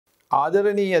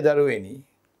ආදරණීය දරුවෙනි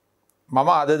මම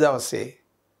අද දවසේ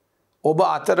ඔබ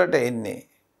අතරට එන්නේ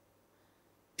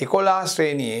 11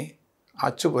 ශ්‍රේණියේ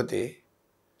අච්චුපතේ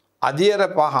අධ්‍යයන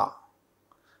 5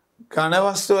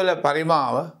 ඝනවස්තු වල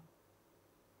පරිමාව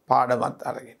පාඩමත්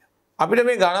අරගෙන අපිට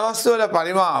මේ ඝනවස්තු වල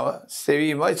පරිමාව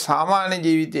සෙවීම සාමාන්‍ය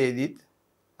ජීවිතයේදීත්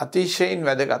අතිශයින්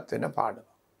වැදගත් වෙන පාඩමක්.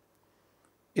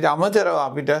 ඊට අමතරව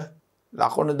අපිට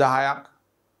ලකුණු 10ක්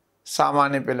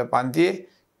සාමාන්‍ය පෙළ පන්තියේ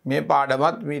මේ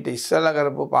පාඩමත් මීට ඉස්සෙල්ලා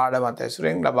කරපු පාඩමත්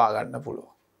ඇසුරෙන් ලබා ගන්න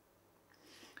පුළුවන්.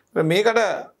 මේකට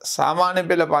සාමාන්‍ය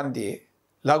පෙළ පන්තියේ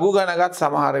ලඝු ගණකත්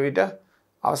සමහර විට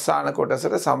අවසාන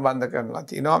කොටසට සම්බන්ධ කරලා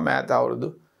තිනවා මෑත අවුරුදු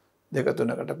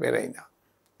 2-3කට පෙර ඉඳන්.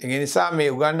 ඒ නිසා මේ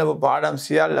උගන්වපු පාඩම්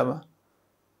සියල්ලම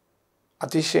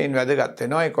අතිශයින් වැදගත්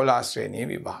වෙනවා 11 ශ්‍රේණියේ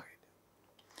විභාගයට.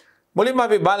 මුලින්ම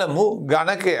අපි බලමු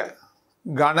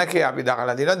ගණකය අපි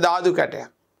දකලා තියෙනවා ධාතු කැටයක්.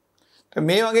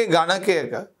 මේ වගේ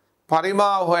ගණකයක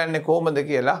පරිමාව හොයන්නේ කොහොමද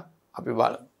කියලා අපි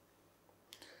බලමු.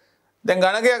 දැන්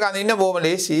ගණකයක් අඳින්න බොහොම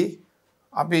ලේසි.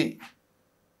 අපි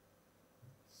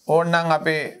ඕනනම්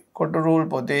අපේ කොටු රූල්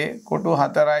පොතේ කොටු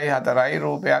 4x4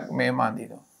 රූපයක් මේම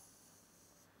අඳිනවා.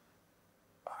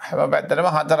 හැම පැත්තටම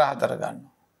 4 ගන්නවා.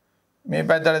 මේ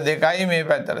පැත්තට 2යි මේ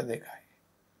පැත්තට 2යි.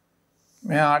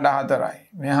 මෙහාට 4යි.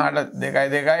 මෙහාට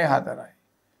 2යි 4යි.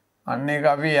 අන්න ඒක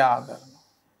අපි යා කරනවා.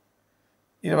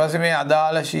 ඊට පස්සේ මේ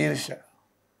අදාළ ශීර්ෂ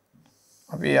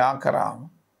අපි යා කරාම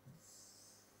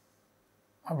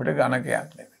අපිට ගණකයක්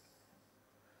ලැබෙනවා.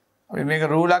 අපි මේක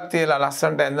රූලක් තියලා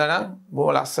ලස්සනට ඇඳනනම්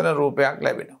බොහොම ලස්සන රූපයක්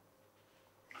ලැබෙනවා.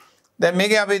 දැන්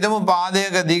මේකේ අපි හිතමු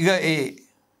පාදයක දිග A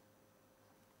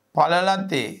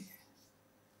පළලත් A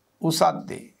උසත්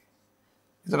A.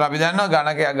 ඒතර අපි දන්නවා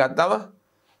ගණකයක් ගත්තම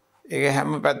ඒක හැම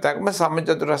පැත්තක්ම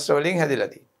සමචතුරස්‍ර වලින්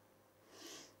හැදිලා තියෙනවා.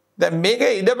 දැන්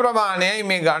මේකේ ඉඩ ප්‍රමාණයයි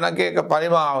මේ ගණකයක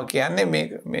පරිමාව කියන්නේ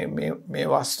මේ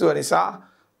වස්තුව නිසා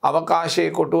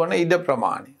අවකාශයේ කොටුවන ඉඩ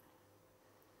ප්‍රමාණය.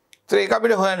 ඒක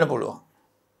අපිට හොයන්න පුළුවන්.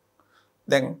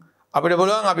 දැන් අපිට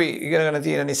පුළුවන් අපි ඉගෙනගෙන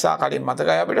තියෙන නිසා කලින්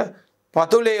මතකයි අපිට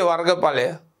පතුලේ වර්ගඵලය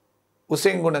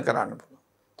උසෙන් ගුණ කරන්න පුළුවන්.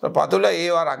 ඒතර පතුල A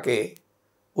වරක් A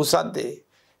උසත් A.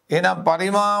 එහෙනම්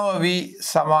පරිමාව V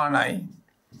සමානයි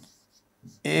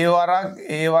A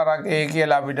වරක් A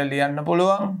කියලා අපිට ලියන්න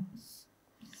පුළුවන්.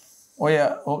 ඔය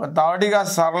තව ටිකක්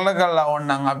සරල කරලා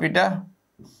ඕනනම් අපිට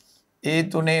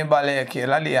A3 බලය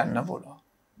කියලා ලියන්න පුළුවන්.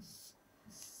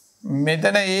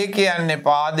 මෙතන A කියන්නේ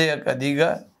පාදයක දිග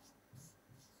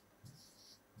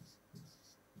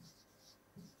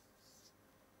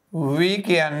V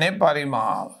කියන්නේ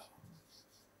පරිමාව.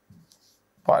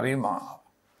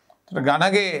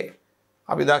 ගණකේ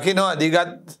අපි දකිනවා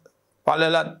දිගත්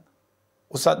පළලත්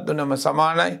උසත් තුනම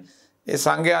සමානයි. ඒ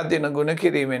සංඛ්‍යා දින ගුණ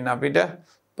කිරීමෙන් අපිට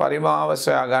පරිමාව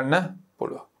සොයා ගන්න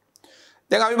පුළුවන්.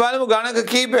 දැන් අපි බලමු ගණක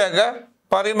කීපයක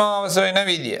පරිමාව සොයන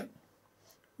විදිය.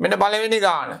 මෙන්න පළවෙනි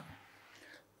ගාන.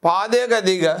 පාදයක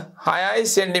දිග 6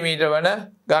 සෙන්ටිමීටර වන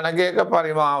ගණකයක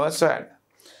පරිමාව සොයන්න.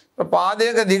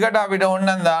 පාදයක දිගට අපිට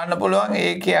ඕනනම් දාන්න පුළුවන්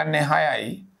A කියන්නේ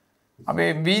 6යි.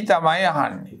 අපේ B තමයි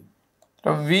අහන්නේ.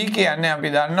 V කියන්නේ අපි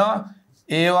දන්නවා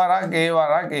A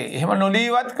වරක් A. එහෙම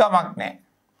නොලීවත් කමක් නැහැ.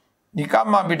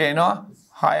 නිකම්ම අපිට එනවා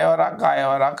 6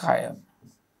 වරක් 6.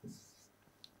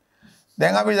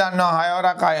 දැන් අපි දන්නවා 6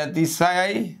 වරක් 6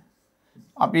 36යි.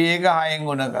 අපි ඒක 6ෙන්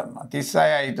ගුණ කරනවා.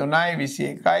 36යි 3යි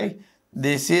 21යි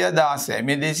 216යි.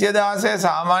 මේ 216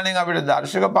 සාමාන්‍යයෙන් අපිට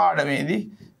දර්ශක පාඩමේදී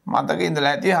මතක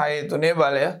ඉඳලා ඇති 6 3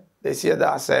 බලය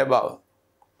 216 බව.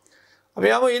 අපි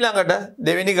යමු ඊළඟට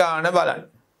දෙවෙනි ගාන බලන්න.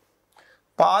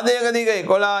 පාදයක දිග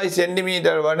 11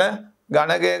 සෙන්ටිමීටර වන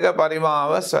ගණකයක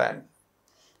පරිමාව සොයන්න.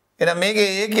 එහෙනම්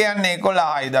මේකේ A කියන්නේ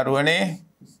 11යි දරුවනේ.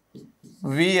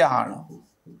 V අහනවා.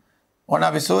 ඕන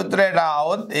අපි සූත්‍රයට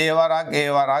ආවොත් A වරක්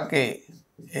A.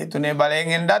 ඒ තුනේ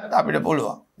බලයෙන් එන්නත් අපිට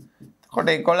පුළුවන්. එතකොට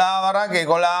 11 වරක්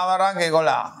 11.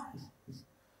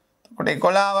 එතකොට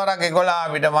 11 වරක් 11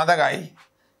 අපිට මතකයි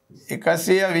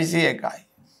 121යි.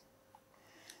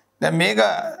 දැන් මේක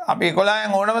අපි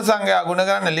 11න් ඕනම සංඛ්‍යා ගුණ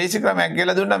කරන්න ලේසි ක්‍රමයක්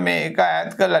කියලා දුන්නා. මේ එක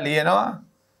ඈඩ් කරලා ලියනවා.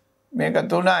 මේක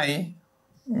 3යි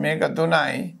මේක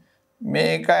 3යි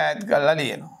මේක ඈඩ් කරලා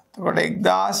ලියනවා. එතකොට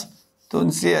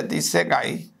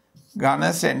 1331යි ඝන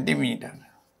සෙන්ටිමීටර.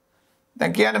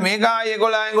 දැන් කියන්නේ මේක ආයේ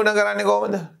 11න් ගුණ කරන්නේ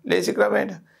කොහොමද? ලේසි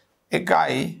ක්‍රමයට 1යි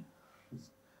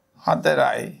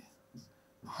 4යි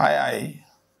 6යි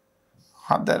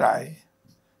 4යි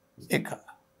 1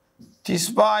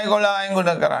 35යි 11න්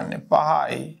ගුණ කරන්නේ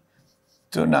 5යි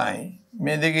 3යි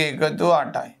මේ දෙකේ එකතු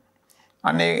 8යි.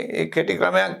 අනේ ඒ කෙටි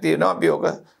ක්‍රමයක් තියෙනවා අපි ඔක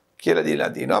කියලා දීලා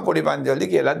තියෙනවා පොඩි පන්තිවලදී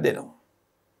කියලා දෙනවා.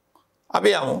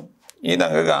 අපි යමු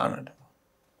ඊළඟ ගානට.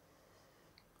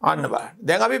 අන්න බලන්න.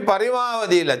 දැන් අපි පරිමාව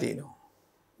දීලා තිනවා.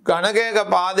 ගණකයක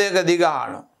පාදයක දිග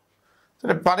අහනවා.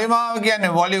 පරිමාව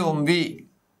කියන්නේ වොලියුම් V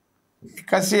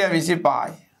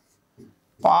 125යි.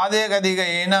 පාදයක දිග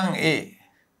A නම් A.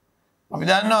 අපි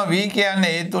දන්නවා V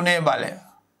කියන්නේ A3 බලය.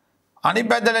 අනිත්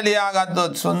පැත්තට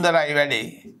ලියාගත්තොත් සුන්දරයි වැඩේ.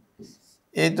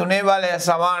 A3 බලය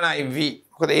සමානයි V.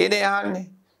 මොකද A නේ අහන්නේ.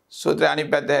 සූත්‍රය අනිත්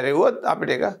පැත්ත හැරෙව්වොත් අපිට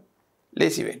ඒක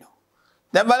ලේසි වෙනවා.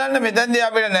 දැන් බලන්න මෙතනදී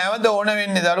අපිට නැවත ඕන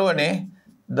වෙන්නේ දරුවනේ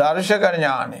දර්ශක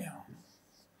ඥානය.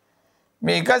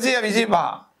 මේ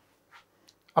 125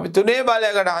 අපි 3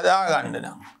 බලයකට හදා ගන්න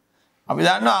නම් අපි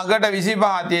දන්නවා අගට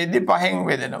 25 තියෙද්දි 5න්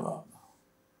බෙදෙනවා.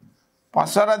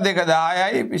 5 වරක් 2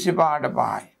 10යි 25ට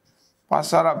 5යි.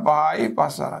 5 වරක් 5යි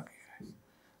 5 වරක් 1යි.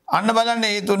 අන්න බලන්න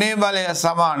මේ 3 බලය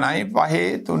සමානයි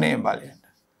 5 3 බලයට.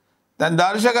 දැන්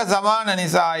දර්ශක සමාන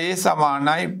නිසා ඒ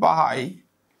සමානයි 5යි.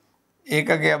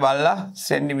 ඒකකය බලලා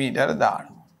සෙන්ටිමීටර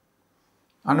දානවා.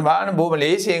 අන්න බලන්න බොහොම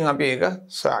ලේසියෙන් අපි ඒක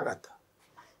සොයාගත්තා.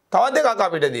 තවත් එකක්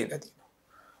අපිට දීලා තියෙනවා.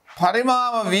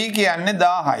 පරිමාව V කියන්නේ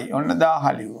 1000යි. ඔන්න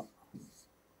 1000 ලිව්වා.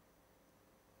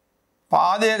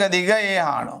 පාදයක දිග A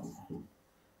හානවා.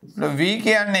 V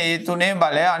කියන්නේ A3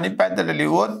 බලය අනිත් පැත්තට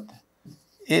ලිව්වොත්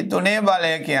A3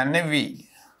 බලය කියන්නේ V.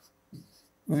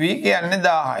 V කියන්නේ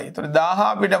 1000යි. ඒතර 1000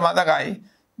 අපිට මතකයි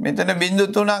මෙතන බිංදු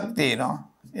 3ක් තියෙනවා.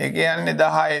 ඒ කියන්නේ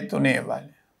 10 3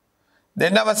 බලය.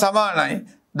 දෙන්නම සමානයි.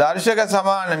 දර්ශක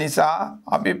සමාන නිසා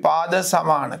අපි පාද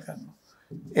සමාන කරනවා.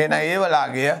 එහෙනම් ඒ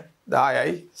වලාගය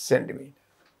 10යි සෙන්ටිමීටර.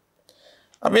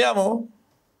 අපි යමු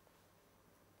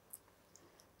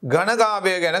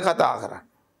ඝනකාභය ගැන කතා කරන්න.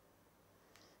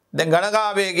 දැන්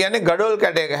ඝනකාභය කියන්නේ ගඩොල්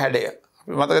කැටයක හැඩය.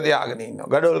 අපි මතක තියාගෙන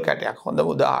ඉන්නවා. ගඩොල් කැටයක් හොඳම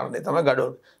උදාහරණය තමයි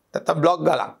ගඩොල්. නැත්නම් බ්ලොක්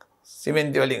ගලක්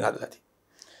සිමෙන්ති වලින් හදලා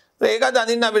තියෙන්නේ. ඒකත්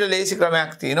අඳින්න අපිට ලේසි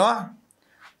ක්‍රමයක් තියෙනවා.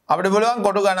 අපිට බලවන්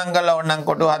කොටු ගණන් කරලා ඕනනම්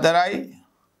කොටු 4යි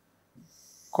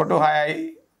කොටු 6යි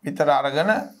විතර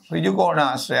අරගෙන ඍජු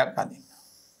කෝණාශ්‍රයක් අඳින්න.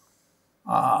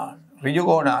 ඍජු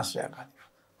කෝණාශ්‍රයක් අඳින්න.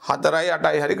 4යි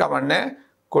 8යි හරි කමන්නේ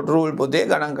කොටු රූල් පොතේ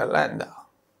ගණන් කරලා ඇඳා.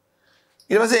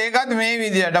 ඊට පස්සේ ඒකත් මේ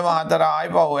විදිහටම 4 ආයි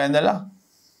පහුව ඇඳලා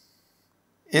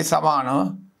ඒ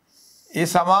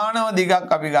සමානව දිගක්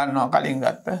අපි ගන්නවා කලින්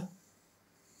ගත්ත.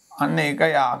 අන්න ඒක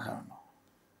යා කරනවා.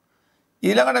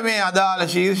 ඊළඟට මේ අදාළ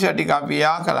ශීර්ෂ ටික අපි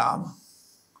යා කළාම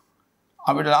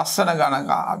අපිට ලස්සන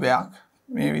ඝනකාභයක්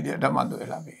මේ විදිහට මතු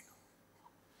වෙලා පේනවා.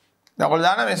 දැන්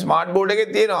ඔයාලා දාන මේ ස්මාර්ට් බෝඩ්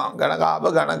එකේ තියෙනවා ඝනකාභ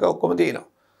ඝනක ඔක්කොම තියෙනවා.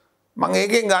 මම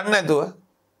ඒකෙන් ගන්න නැතුව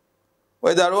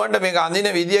ඔය දරුවන්ට මේක අඳින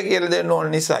විදිය කියලා දෙන්න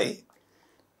ඕන නිසායි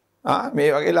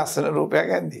මේ වගේ ලස්සන රූපයක්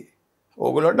ඇඳි.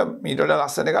 ඕගොල්ලන්ට මීට වඩා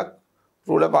ලස්සන එකක්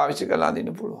රූල පාවිච්චි කරලා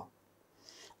අඳින්න පුළුවන්.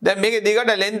 දැන් මේකේ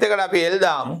දිගට ලෙන්ත් එකට අපි L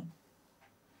දාමු.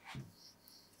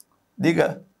 දිග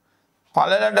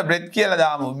පළලට බ්‍රෙඩ් කියලා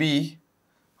දාමු B.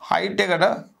 height එකට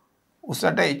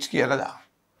උසට h කියලා දාමු.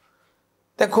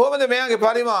 දැන් කොහොමද මෙයාගේ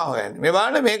පරිමාව හොයන්නේ? මේ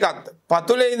බලන්න මේකත්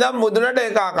පතුලේ ඉඳන් මුදුනට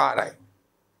ඒකාකාරයි.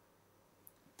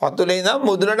 පතුලේ ඉඳන්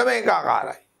මුදුනටම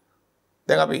ඒකාකාරයි.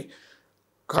 දැන් අපි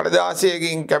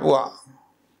කඩදාසියකින් කැපුවා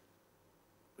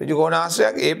ඍජු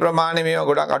කෝණාශ්‍රයක් ඒ ප්‍රමාණය මේවා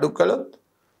ගොඩක් අඩු කළොත්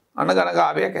අන්න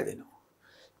ඝනකාභයක් හැදෙනවා.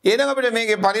 එහෙනම් අපිට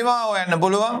මේකේ පරිමාව හොයන්න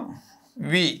පුළුවන්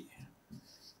V.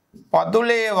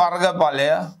 පතුලේ වර්ගඵලය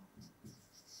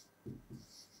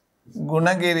ගුණ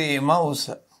කිරීම උස.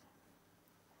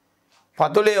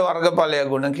 පතුලේ වර්ගඵලය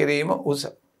ගුණ කිරීම උස.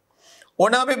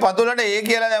 ඕන අපි පතුලට A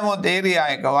කියලා දැම්මොත් ඒරියා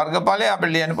එක වර්ගඵලය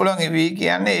අපිට ලියන්න පුළුවන් V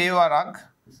කියන්නේ A වරක්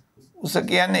උස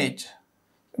කියන්නේ h.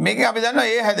 මේකේ අපි දන්නවා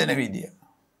A හැදෙන විදිය.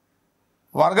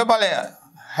 වර්ගඵලය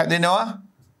හැදෙනවා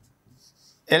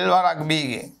L වරක් B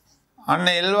ගෙන්. අන්න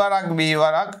L වරක් B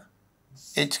වරක්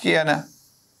h කියන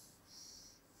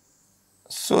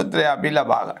සූත්‍රය අපි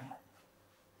ලබා ගන්නවා.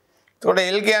 එතකොට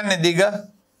L කියන්නේ දිග.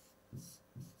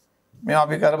 මේ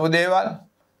අපි කරපු දේවල්.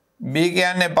 B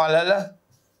කියන්නේ පළල.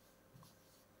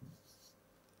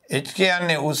 h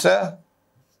කියන්නේ උස.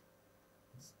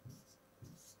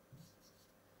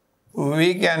 V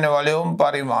කියන්නේ වොලියුම්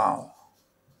පරිමාව.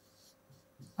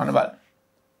 අන්න බලන්න.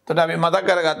 එතකොට අපි මතක්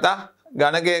කරගත්තා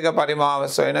ඝනකයක පරිමාව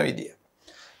සොයන විදිය.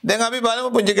 දැන් අපි බලමු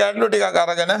පුංචි ගැටලු ටිකක්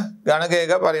අරගෙන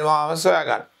ඝනකයක පරිමාව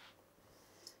සොයාගන්න.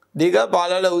 දිග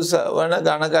පළල උස වන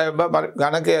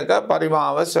ඝනකයක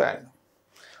පරිමාව සොයන්න.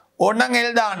 ඕනනම් L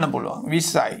දාන්න පුළුවන්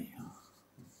 20යි.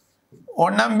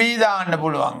 ඕනනම් B දාන්න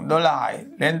පුළුවන් 12යි.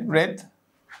 length breadth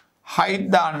height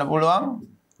දාන්න පුළුවන්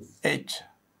h.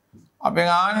 අපෙන්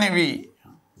ආන්නේ V.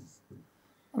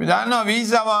 අපි දන්නවා V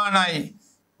සමානයි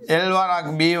L වරක්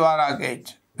B වරක්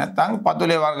h. නැත්නම්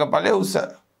පතුලේ වර්ගඵලයේ උස.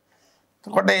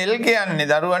 එතකොට L කියන්නේ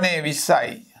දරුවනේ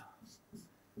 20යි.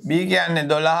 B කියන්නේ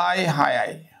 12යි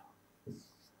 6යි.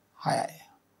 6යි.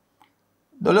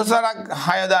 12 වරක්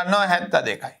 6 දන්නවා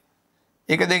 72යි.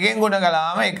 ඒක දෙකෙන් ගුණ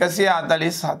කළාම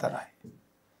 144යි.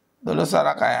 12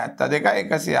 වරක් 6 72යි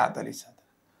 144.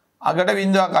 අගට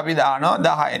බිඳුවක් අපි දානවා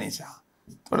 10 නිසා.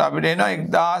 එතකොට අපිට එනවා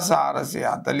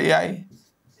 1440යි.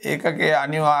 ඒකකයේ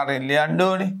අනිවාර්යෙන් ලියන්න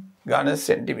ඕනේ ඝන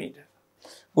සෙන්ටිමීටර.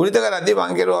 ගුණිත කරද්දී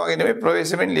මං කෙරුවා වගේ නෙමෙයි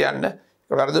ප්‍රවේශමෙන් ලියන්න.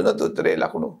 ඒක වැරදුනොත් උත්තරේ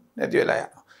ලකුණු නැති වෙලා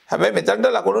යනවා. හැබැයි මෙතනට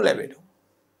ලකුණු ලැබෙනවා.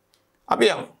 අපි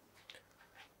යමු.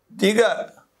 දිග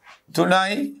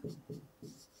 3යි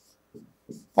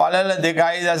පළල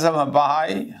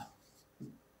 2.5යි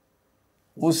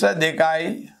උස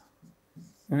 2යි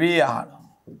v අහනවා.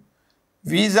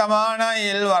 v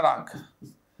සමානයි l වරක්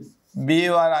b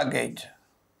වරක් h.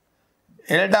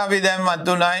 එලට අපි දැම්මා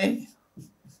 3යි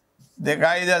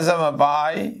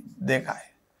 2.5යි 2යි.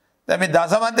 දැන් මේ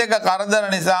දශමත් එක්ක කරදර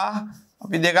නිසා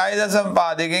අපි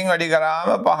 2.5 දෙකෙන් වැඩි කරාම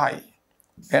 5යි.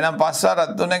 එහෙනම් 5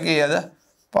 වරක් 3 කීයද?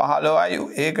 15යි.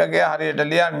 ඒකකයේ හරියට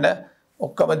ලියන්න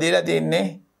ඔක්කොම දීලා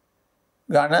තින්නේ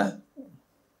ඝන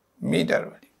මීටර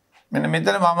වලින්. මෙන්න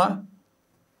මෙතන මම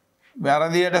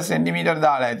වැරදියට සෙන්ටිමීටර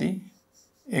දාලා ඇති.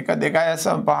 ඒක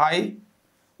 2.5යි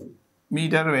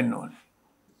මීටර වෙන්න ඕනේ.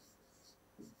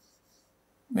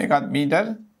 මේකත් මීටර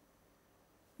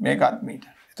මේකත් මීටර.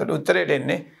 එතකොට උත්තරයට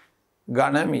එන්නේ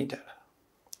ඝන මීටර.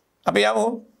 අපි යමු.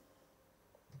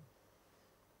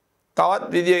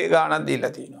 තවත් විදිහේ ගාණක්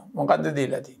දීලා තිනවා. මොකද්ද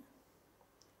දීලා තියෙන්නේ?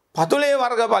 පතුලේ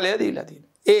වර්ගඵලය දීලා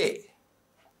තියෙනවා.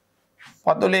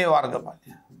 පතුලේ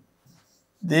වර්ගඵලය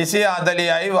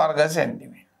 240යි වර්ග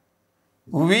සෙන්ටිමීටර.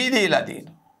 v දීලා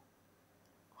තියෙනවා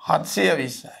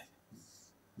 720යි.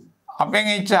 අපෙන්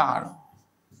h ආනෝ.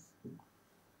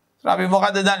 අපි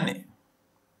මොකද දන්නේ?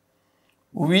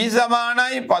 v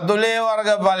සමානයි පතුලේ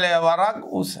වර්ගඵලය වරක්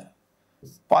උස.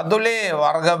 පතුලේ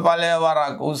වර්ගඵලය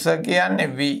වරක් උස කියන්නේ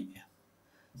v.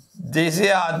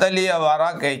 240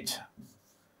 වරක් h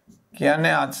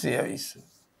කියන්නේ 720.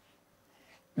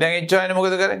 දැන් h වෙන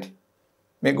මොකද කරන්නේ?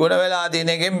 මේ ගුණ වෙලා තියෙන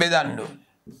එකෙන් බෙදන්න ඕනේ.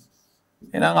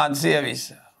 එහෙනම්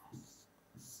 720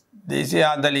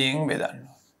 240න් බෙදන්න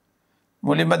ඕනේ.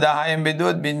 මුලින්ම 10න්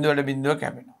බෙදුවොත් බිඳුවට බිඳුව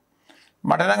කැපෙනවා.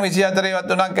 මට නම් 24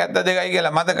 ඉවත් 3ක් 72යි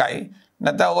කියලා මතකයි.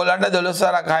 නැත්නම් ඕගොල්ලන්ට 12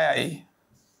 වරක් 6යි.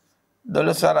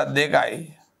 12 වරක් 2යි.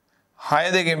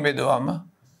 6 දෙකෙන් බෙදුවම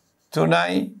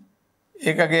 3යි.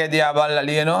 ඒකකයේ දිහා බලලා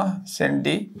ලියනවා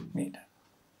සෙන්ටිමීටර.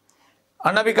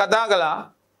 අන්න අපි කතා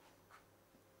කළා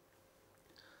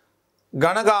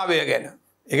ඝනකාවය ගැන.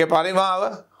 ඒකේ පරිමාව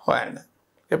හොයන්න.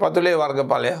 ඒ පතුලේ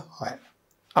වර්ගඵලය හොයන්න.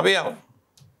 අපි යමු.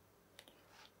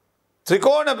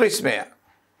 ත්‍රිකෝණ ප්‍රිස්මය.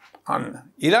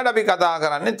 අන්න ඊළඟ අපි කතා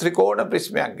කරන්නේ ත්‍රිකෝණ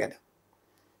ප්‍රිස්මයක් ගැන.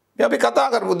 මේ අපි කතා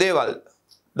කරපු දේවල්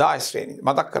 10 ශ්‍රේණිය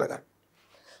මතක් කරගන්න.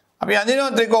 අපි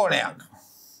අඳිනවා ත්‍රිකෝණයක්.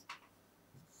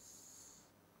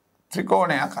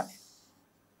 ත්‍රිකෝණයක් අඳිනවා.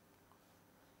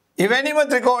 එවැනිම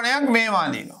ත්‍රිකෝණයක් මේව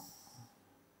අඳිනවා.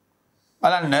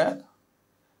 බලන්න.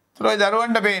 තුරයි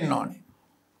දරුවන්ට පේන්න ඕනේ.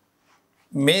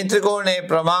 මේ ත්‍රිකෝණයේ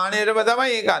ප්‍රමාණයටම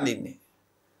තමයි ඒක අඳින්නේ.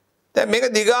 දැන්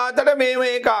මේක දිගාතට මේව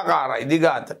ඒකාකාරයි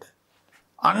දිගාතට.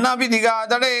 අන්න අපි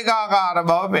දිගාතට ඒකාකාර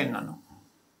බව පෙන්වනවා.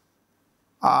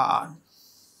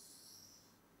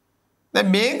 දැන්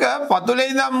මේක පතුලේ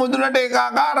ඉඳන් මුදුනට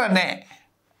ඒකාකාර නෑ.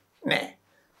 නෑ.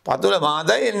 පතුල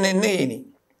මාදයි එන්නේ ඉනි.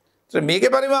 මේකේ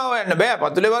පරිමාව හොයන්න බෑ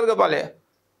පතුලේ වර්ගඵලය.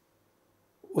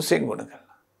 උසෙන් ගුණ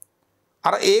කරලා.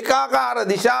 අර ඒකාකාර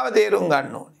දිශාව තේරුම්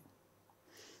ගන්න ඕනේ.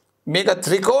 මේක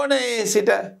ත්‍රිකෝණයේ සිට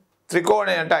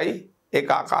ත්‍රිකෝණයටයි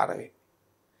ඒකාකාර වෙන්නේ.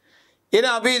 එන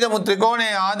අපි හිතමු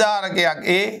ත්‍රිකෝණයේ ආධාරකයක්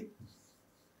A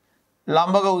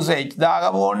ලම්බක උස h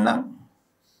දාගමු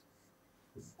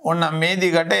ඕන්න මේ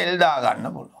දිගට L දා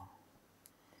ගන්න පුළුවන්.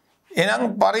 එහෙනම්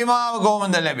පරිමාව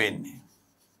කොහොමද ලැබෙන්නේ?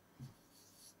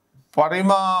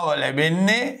 පරිමාව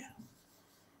ලැබෙන්නේ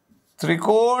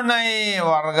ත්‍රිකෝණයේ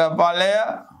වර්ගඵලය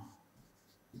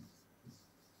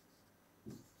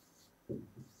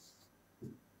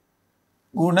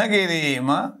ගුණ කිරීම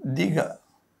දිග.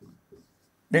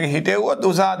 මේක හිටෙව්වොත්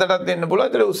උස හතරට දෙන්න පුළුවන්.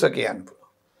 ඒතර උස කියන්න පුළුවන්.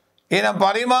 එහෙනම්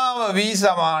පරිමාව v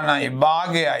සමානයි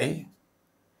භාගයයි.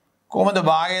 කොහොමද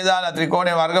භාගය දාලා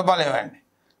ත්‍රිකෝණයේ වර්ගඵලය වෙන්නේ?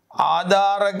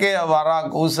 ආධාරකය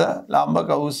වරක් උස ලම්බක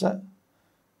උස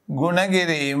ගුණ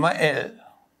කිරීම L.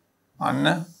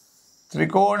 අන්න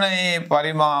ත්‍රිකෝණයේ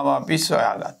පරිමාව අපි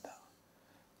සොයාගත්තා.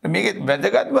 මේකේ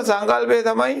වැදගත්ම සංකල්පය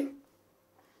තමයි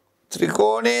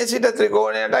ත්‍රිකෝණයේ සිට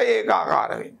ත්‍රිකෝණයට ඒකාකාර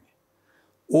වෙන්නේ.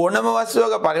 ඕනම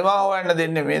වස්තුවක පරිමාව හොයන්න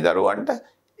දෙන්නේ මේ දරුවන්ට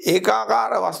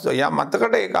ඒකාකාර වස්තුව. යම්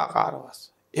මතකට ඒකාකාර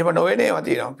වස්තුව. එහෙම නොවන ඒවා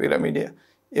තියෙනවා පිරමිඩය.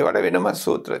 ඒවට වෙනම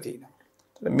සූත්‍ර තියෙනවා.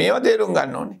 මේවා තේරුම්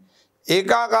ගන්න ඕනේ.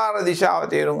 ඒකාකාර දිශාව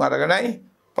තේරුම් අරගෙනයි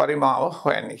පරිමාව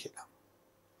හොයන්නේ කියලා.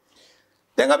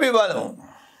 දැන් අපි බලමු.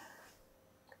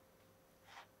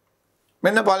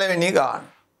 මෙන්න පළවෙනි ගාන.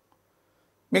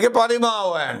 මේකේ පරිමාව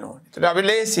හොයන්න ඕනේ. ඒත් අපි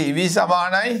ලේසි v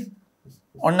සමානයි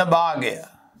ඔන්න භාගය.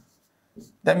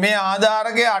 දැන් මේ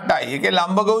ආධාරකය 8යි. ඒකේ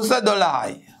ලම්බක උස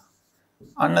 12යි.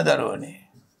 අන්න දරුවනේ.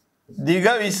 දිග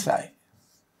 20යි.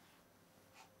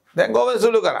 දැන් කොහොමද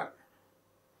සුළු කරන්නේ?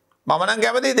 මම නම්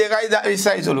කැමති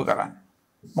 2.20යි සුළු කරන්න.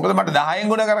 මොකද මට 10න්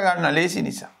ගුණ කරගන්න ලේසි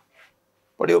නිසා.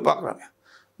 පොඩි උපක්‍රමයක්.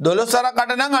 12 අර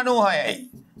කට නම් 96යි.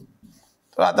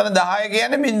 તો අතන 10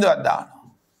 කියන්නේ බිංදුවක් දානවා.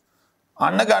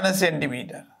 අන්න ඝන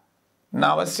සෙන්ටිමීටර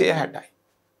 960යි.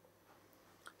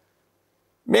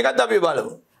 මේකත් අපි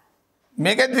බලමු.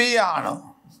 මේකත් v ආනෝ.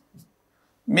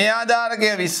 මේ ආධාරකය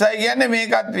 20යි කියන්නේ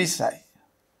මේකත් 20යි.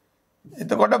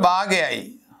 එතකොට භාගයයි.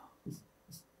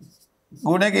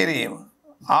 ගුණ කිරීම.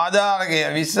 ආධාරකය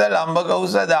 20 ලම්බක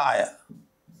උස 10.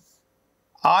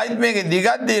 ආයිත් මේකේ දිගක්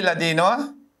දීලා තිනවා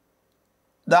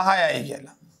 10යි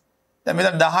කියලා. දැන්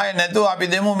මෙතන 10 නැතුව අපි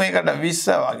දෙමු මේකට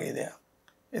 20 වගේ දෙයක්.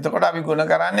 එතකොට අපි ගුණ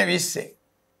කරන්නේ 20ෙන්.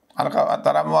 අර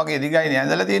තරම් වගේ දිගයිනේ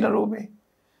ඇඳලා තියෙන රූපේ.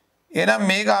 එහෙනම්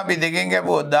මේක අපි දෙකෙන්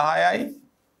කැපුවොත් 10යි.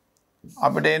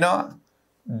 අපිට එනවා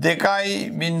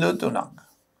 2.3ක්.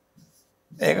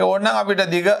 ඒක ඕනනම් අපිට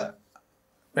දිග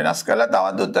වෙනස් කරලා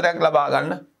තවත් උත්තරයක් ලබා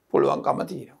ගන්න පුළුවන්කම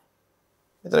තියෙනවා.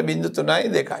 මෙතන 0.3යි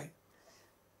 2යි.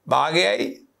 භාගයයි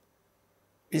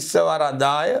 20 වර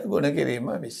 10 ගුණ කිරීම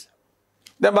 20.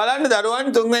 දැන් බලන්න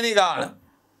දරුවන් තුන්වෙනි ගාන.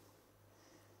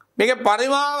 මේකේ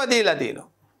පරිමාව දීලා තියෙනවා.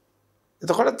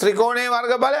 එතකොට ත්‍රිකෝණයේ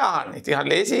වර්ගඵලය අහන්න. ඉතින් හරි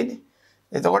ලේසියිනේ.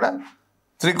 එතකොට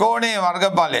ත්‍රිකෝණයේ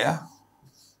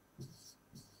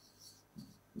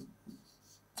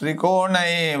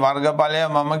වර්ගඵලය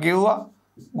මම කිව්වා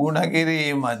ගුණ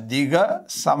කිරීම දිග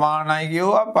සමානයි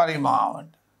කිව්වා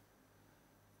පරිමාවට.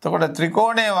 එතකොට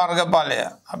ත්‍රිකෝණයේ වර්ගඵලය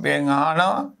අපෙන්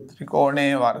අහනවා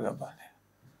ත්‍රිකෝණයේ වර්ගඵලය.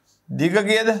 දිග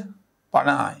කීයද?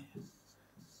 50යි.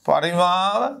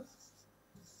 පරිමාව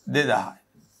 2000යි.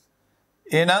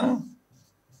 එහෙනම්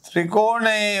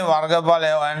ත්‍රිකෝණයේ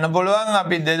වර්ගඵලය හොයන්න පුළුවන්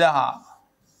අපි 2000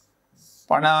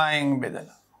 50න්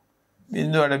බෙදලා.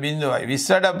 බිංදුවට බිංදුවයි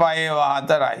 20ට පහේ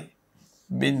 4යි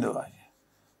බිංදුවයි.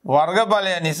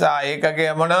 වර්ගඵලය නිසා ඒකකය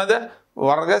මොනවද?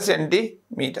 වර්ග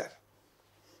සෙන්ටිමීටර.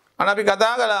 අන්න අපි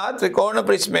කතා කළා ත්‍රිකෝණ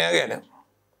ප්‍රිස්මය ගැන.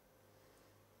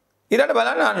 ඊළඟට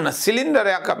බලන්න අන්න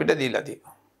සිලින්ඩරයක් අපිට දීලා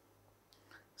තියෙනවා.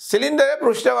 සිලින්ඩරයේ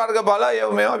පෘෂ්ඨ වර්ගඵල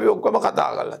මේවා අපි ඔක්කොම කතා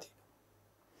කරලා තියෙනවා.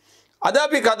 අද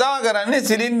අපි කතා කරන්නේ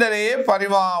සිලින්ඩරයේ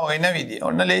පරිමාව වෙන විදිය.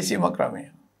 ඔන්න ලේසිම ක්‍රමය.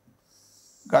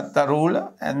 ගත්ත රූල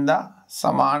ඇඳා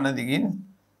සමාන දිගින්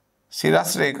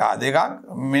සිරස් රේඛා දෙකක්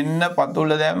මෙන්න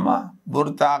පතුල දැම්මා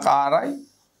වෘත්තාකාරයි.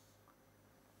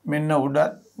 මෙන්න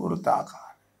උඩත්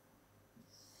වෘත්තාකාරයි.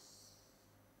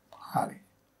 හරි.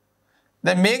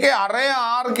 දැන් මේකේ අරය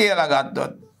r කියලා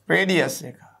ගත්තොත් රේඩියස්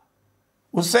එක.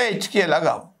 උස h කියලා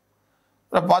ගමු.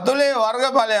 පතුලේ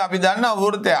වර්ගඵලය අපි දන්නා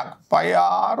වෘත්තයක්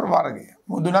πr වර්ගය.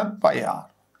 මුදුනත් πr.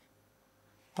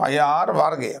 πr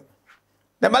වර්ගය.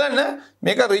 දැන් බලන්න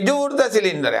මේක ඍජු වෘත්ත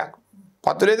සිලින්ඩරයක්.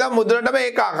 පතුලේ දා මුදුනටම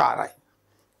ඒකාකාරයි.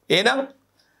 එහෙනම්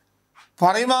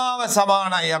පරිමාව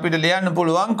සමානයි අපිට ලියන්න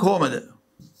පුළුවන් කොහමද?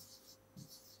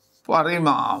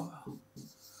 පරිමාව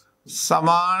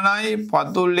සමානයි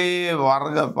පතුලේ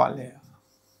වර්ගඵලය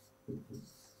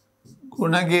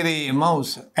ගුණ කිරීම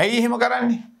උස. ඇයි එහෙම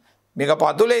කරන්නේ? මේක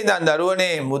පතුලේ ඉඳන්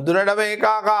දරුවනේ මුදුනටම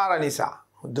ඒකාකාර නිසා.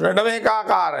 මුදුනටම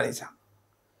ඒකාකාර නිසා.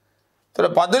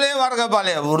 ඒතර පතුලේ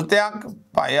වර්ගඵලය වෘත්තයක්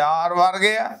πr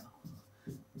වර්ගය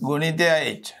ගුණිතය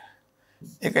h.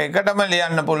 ඒක එකටම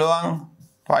ලියන්න පුළුවන්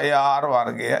πr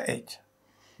වර්ගය h.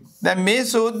 දැන් මේ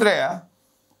සූත්‍රය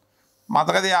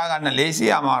මතක තියාගන්න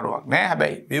ලේසි අමාරුවක් නෑ.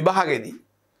 හැබැයි විභාගෙදී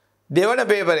දෙවන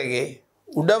පේපර් එකේ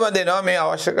උඩම දෙනවා මේ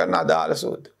අවශ්‍ය කරන අදාළ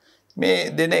සූත්‍ර.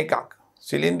 මේ දෙන එකක්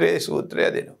සිලින්ඩරයේ සූත්‍රය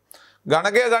දෙනවා.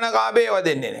 ගණකය ගණකාභේව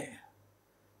දෙන්නේ නැහැ.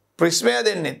 ප්‍රිස්මය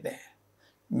දෙන්නෙත් නැහැ.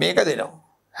 මේක දෙනවා.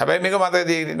 හැබැයි මේක මතක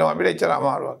තියාගන්න අපිට එච්චර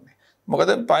අමාරුවක් නෑ. මොකද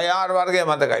πr වර්ගය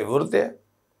මතකයි වෘත්තය.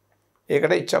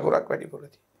 ඒකට ඉච්ඡ අකුරක් වැඩිපුර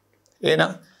තියෙනවා.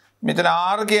 එහෙනම් මෙතන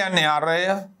r කියන්නේ අරය.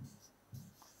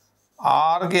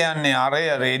 r කියන්නේ අරය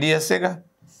රේඩියස් එක.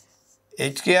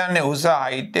 h කියන්නේ උස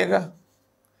හයිට් එක.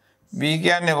 v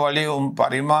කියන්නේ වොලියුම්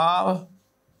පරිමාව.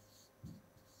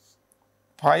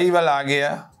 පයි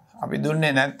වලගේ අපි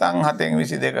දුන්නේ නැත්නම්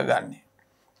 7/22 ගන්න.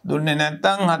 දුන්නේ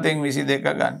නැත්නම් 7/22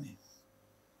 ගන්න.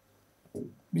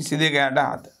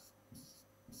 22/7.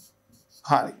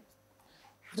 හරි.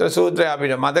 ඒ සූත්‍රය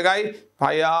අපිට මතකයි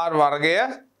πr වර්ගය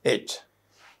h.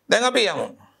 දැන් අපි යමු.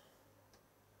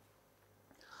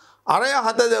 අරය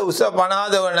 7ද උස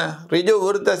 50ද වන ඍජු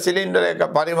වෘත්ත සිලින්ඩර් එක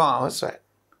පරිමාව සොයන්න.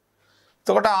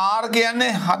 එතකොට r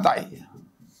කියන්නේ 7යි.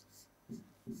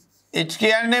 h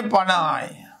කියන්නේ 50යි.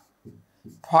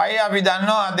 පයි අපි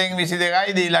දන්නවා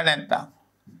 7/22යි දීලා නැත්තම්.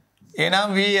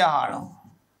 එහෙනම් v අහනවා.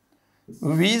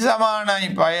 v සමානයි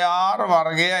πr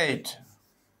වර්ගය h.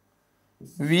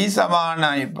 v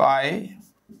සමානයි π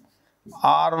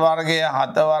R වර්ගය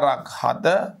 7 වරක්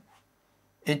 7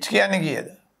 h කියන්නේ කීයද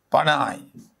 50යි.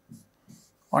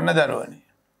 ඔන්න දරුවනේ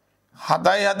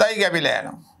 7යි 7යි කැපිලා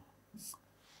යනවා.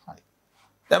 හරි.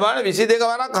 දැන් බලන්න 22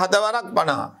 වරක් 7 වරක්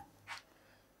 50.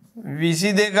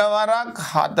 22 වරක්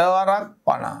 7 වරක්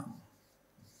 50.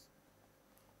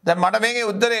 දැන් මට මේකේ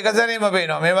උත්තරේ එක සැරේම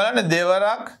පේනවා. මේ බලන්න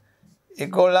දෙවරක්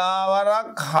 11 වරක්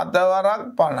 7 වරක්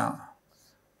 50.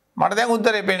 මට දැන්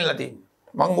උත්තරේ පේන්නලා තියෙන්නේ.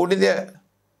 මං උඩින්ද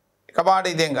එකපාරට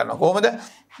ඉතින් කරනවා. කොහොමද?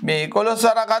 මේ 11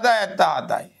 වරක් 7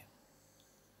 77යි.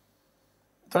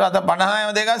 එතකොට අත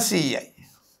 50ම දෙකක් 100යි.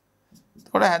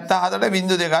 එතකොට 77ට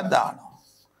බිංදු දෙකක් දානවා.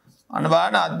 අන්න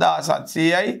බලන්න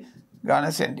 7700යි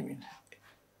ඝන සෙන්ටිමීටර.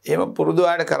 එහෙම පුරුදු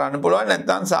ආයත කරන්න පුළුවන්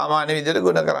නැත්නම් සාමාන්‍ය විදිහට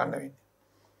ගුණ කරන්න වෙන්නේ.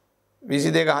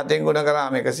 22 7ෙන් ගුණ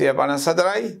කරාම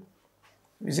 154යි.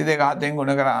 22 7ෙන්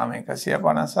ගුණ කරාම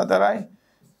 154යි.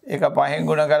 ඒක 5ෙන්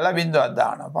ගුණ කරලා බිංදුවක්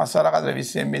දානවා. 5 වරක් 4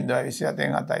 20ෙන් බිංදුවයි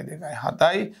 27ෙන් 7යි 2යි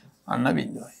 7යි අන්න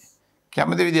බිංදුවයි.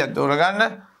 කැමති විදිහට තෝරගන්න.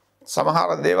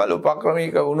 සමහර දේවල්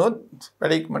උපක්‍රමික වුණොත්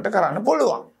වැඩි ඉක්මනට කරන්න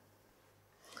පුළුවන්.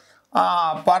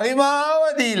 පරිමාව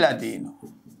දීලා තිනවා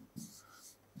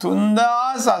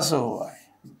 3080යි.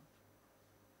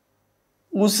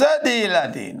 උස දීලා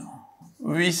තිනවා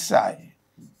 20යි.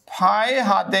 පයි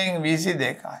 7ෙන්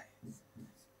 22යි.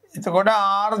 එතකොට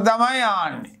R තමයි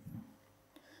ආන්නේ.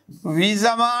 V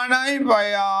සමානයි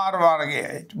පයි R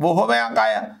වර්ගයයි. බොහොමයක්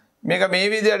අය මේක මේ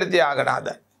විදිහට තියාගෙන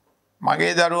හදයි.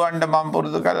 මගේ දරුවන්ට මම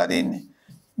පුරුදු කරලා තින්නේ.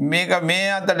 මේක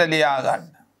මේ අතට ලියා ගන්න.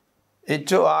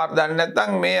 HOR දන්නේ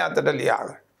නැත්නම් මේ අතට ලියා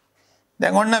ගන්න.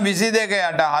 දැන් ඔන්න 22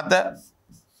 යට 7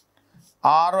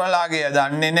 R වලගේ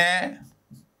දන්නේ නැහැ.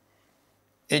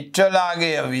 H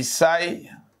වලගේ 20යි.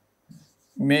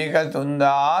 මේක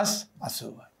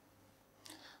 3080යි.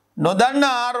 නොදන්න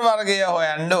R වර්ගය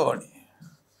හොයන්න ඕනේ.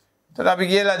 එතකොට අපි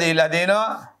කියලා දීලා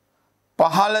දෙනවා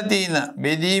පහළ තියෙන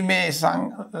බෙදීමේ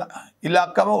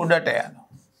ඉලක්කම උඩට යනවා.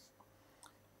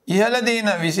 ඉහළ තියෙන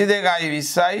 22යි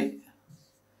 20යි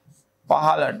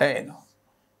පහළට එනවා.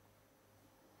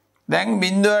 දැන්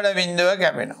බිංදුවට බිංදුව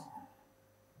කැපෙනවා.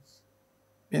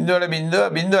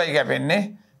 බිංදුවට බිංදුවයි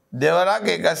කැපෙන්නේ දෙවරක්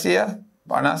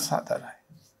 154යි.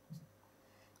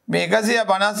 මේ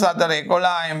 154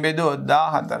 11න් බෙදුවොත්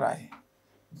 14යි.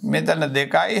 මෙතන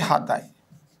 2යි 7යි.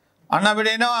 අන්න අපිට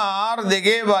එනවා R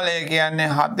දෙකේ බලය කියන්නේ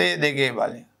 7 දෙකේ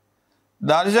බලය.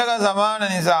 දර්ශක සමාන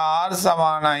නිසා R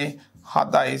සමානයි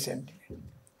 7යි සෙන්ටිමීටර.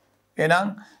 එහෙනම්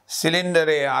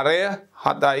සිලින්ඩරයේ අරය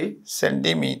 7යි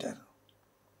සෙන්ටිමීටර.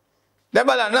 දැන්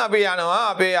බලන්න අපි යනවා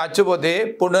අපේ අච්චු පොතේ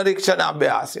පුනරීක්ෂණ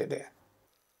අභ්‍යාසයට.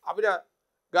 අපිට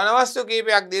ඝන වස්තු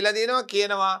කීපයක් දීලා දිනවා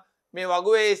කියනවා මේ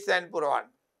වගුවේ ස්තැන් පුරවන්න.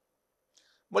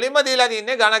 මුලින්ම දීලා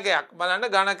තින්නේ ඝනකයක්. බලන්න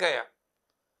ඝනකය.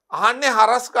 අහන්නේ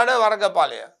හරස් කඩ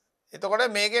වර්ගඵලය.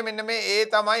 එතකොට මේකේ මෙන්න මේ A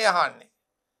තමයි අහන්නේ.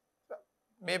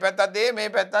 මේ පැත්තත් A මේ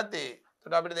පැත්තත් A.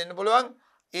 එතකොට අපිට දෙන්න පුළුවන්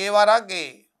A වරක් A.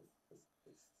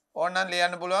 ඕනනම්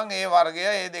ලියන්න පුළුවන් A වර්ගය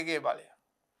A දෙකේ බලය.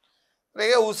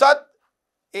 ඒකේ උසත් A.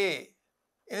 ඒ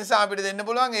නිසා අපිට දෙන්න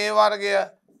පුළුවන් A වර්ගය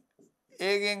A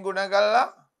ගෙන් ගුණ කරලා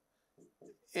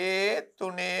A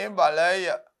තුනේ බලය.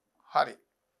 හරි.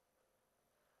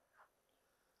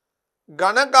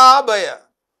 ඝනකාභය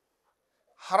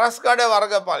හරස් කඩ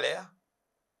වර්ගඵලය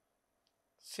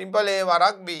සිම්පල් A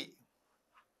වරක් B.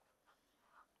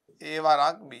 A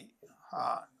වරක් B.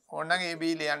 ඕනනම් AB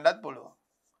ලියන්නත් පුළුවන්.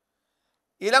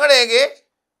 ඊළඟට ඒකේ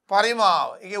පරිමාව.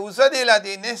 ඒකේ උස දීලා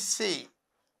තියෙන්නේ C.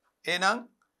 එහෙනම්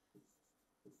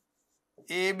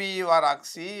AB වරක්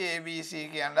C ABC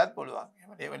කියන්නත් පුළුවන්.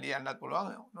 එහෙම ලියන්නත්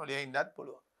පුළුවන්. නොලිය ඉන්නත්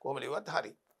පුළුවන්. කොහොම ලියුවත්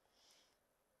හරි.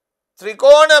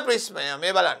 ත්‍රිකෝණ ප්‍රිස්මය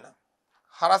මේ බලන්න.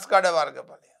 හරස් කඩ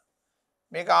වර්ගඵලය.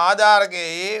 මේක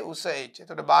ආධාරකයේ A උස H.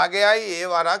 එතකොට භාගයයි A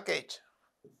වරක් H.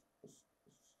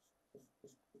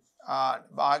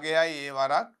 භාගයයි A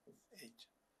වරක් H.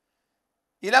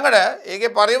 ඊළඟට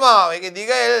ඒකේ පරිමාව ඒකේ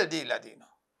දිග L දීලා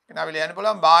තියෙනවා. එහෙනම් අපි ලියන්න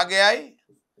පුළුවන් භාගයයි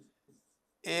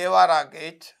A වරක්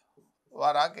H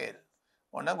වරක් L.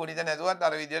 ඔන්න ගුණිත නැතුවත්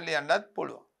අර විදිහට ලියන්නත්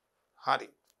පුළුවන්.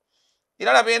 හරි.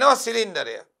 ඊළඟට අපි එනවා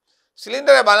සිලින්ඩරය.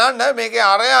 සිලින්ඩරය බලන්න මේකේ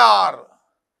අරය R.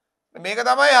 මේක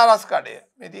තමයි හරස් කඩය.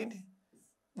 මේ තියෙන්නේ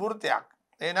වෘත්තයක්.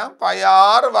 එහෙනම්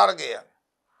πr වර්ගය.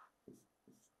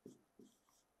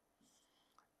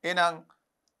 එහෙනම්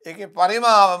ඒකේ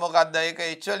පරිමාව මොකක්ද? ඒක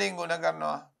h වලින් ගුණ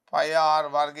කරනවා πr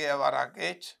වර්ගය වරක්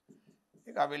h.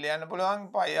 ඒක අපි ලියන්න පුළුවන්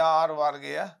πr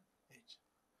වර්ගය h.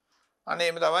 අනේ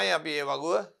එහෙම තමයි අපි මේ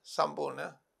වගුව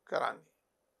සම්පූර්ණ කරන්නේ.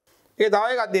 ඒක තව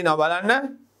එකක් දිනවා බලන්න.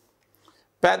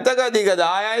 පැත්තක දිග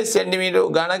 10යි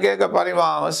සෙන්ටිමීටර ඝනකයක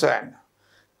පරිමාව සොයන්න.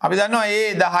 අපි දන්නවා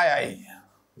A 10යි.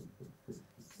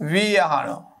 V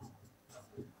අහනවා.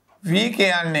 V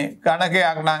කියන්නේ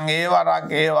ඝනකයක් නම් A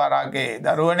වරක්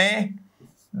A දරුවනේ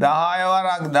 10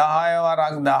 වරක් 10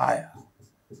 වරක් 10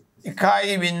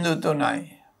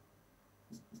 1.3යි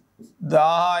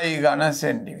 10යි ඝන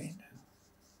සෙන්ටිමීටර්.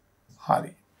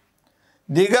 හරි.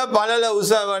 දිග පළල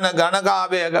උස වන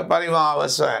ඝනකාභයක පරිමාව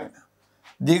සොයන්න.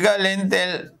 දිග length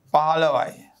L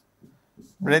 15යි.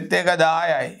 breadth එක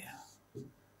 10යි.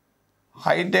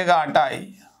 height එක 8යි.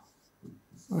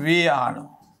 V අහනවා.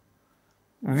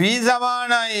 V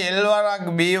සමානයි L වරක්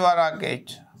B වරක්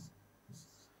H.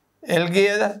 L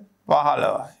කීයද?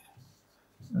 15යි.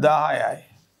 10යි.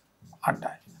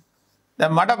 8යි.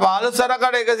 දැන් මට 15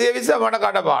 සරකට 120 මට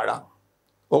කඩපාඩම්.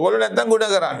 ඔයගොල්ලෝ නැත්තම් ගුණ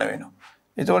කරන්න වෙනවා.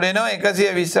 එතකොට එනවා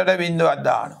 120ට බිඳුවක්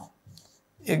දානවා.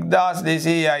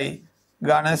 1200යි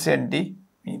ඝන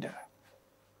සෙන්ටිමීටර.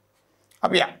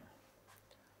 අපි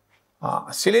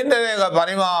සිලින්ඩර් එක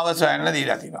පරිමාව සොයන්න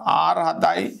දීලා තියෙනවා. R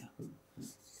 7යි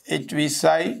H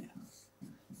 20යි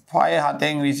ෆය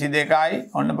 7න් 22යි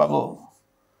ඔන්න බබෝ.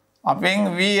 අපෙන්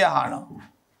V අහනවා.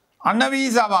 අන්න V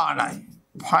සමානයි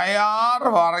ෆයR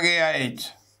වර්ගයයි H.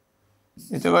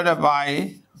 එතකොට පයි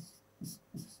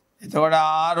එතකොට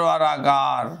R වරක්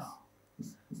R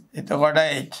එතකොට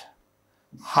H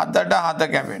 7ට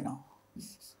 7 කැපෙනවා.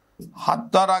 7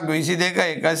 වරක්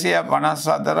 22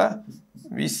 154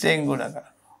 20ෙන් ගුණ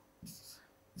කරනවා.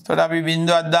 එතකොට අපි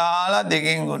බිඳුවක් දාලා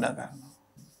 2ෙන් ගුණ කරනවා.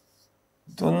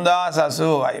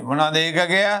 3080යි. මොනවද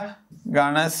ඒකකය?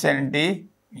 ඝන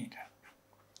සෙන්ටිමීටර.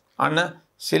 අන්න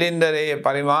සිලින්ඩරයේ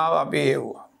පරිමාව අපි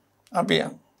හෙව්වා. අපි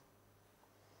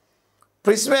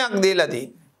ප්‍රිස්මයක් දීලා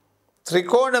තියෙනවා.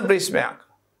 ත්‍රිකෝණ ප්‍රිස්මයක්.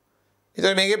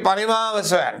 එතකොට මේකේ පරිමාව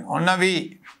සොයන්න. ඔන්න V.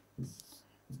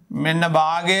 මෙන්න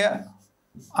භාගය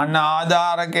අන්න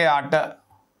ආධාරකයේ 8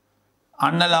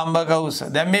 අන්න ලම්බක උස.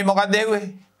 දැන් මේ මොකක්ද හෙව්වේ?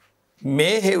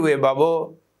 මේ හෙව්වේ බබෝ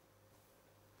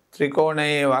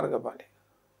ත්‍රිකෝණයේ වර්ගඵලය.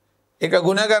 එක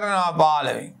ගුණ කරනවා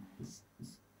 15න්.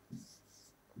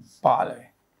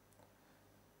 15.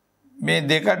 මේ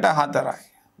 2ට 4යි.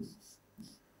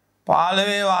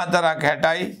 15 4ක්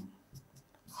 60යි.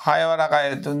 6 වරක්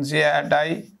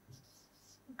 360යි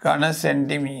ඝන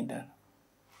සෙන්ටිමීටර.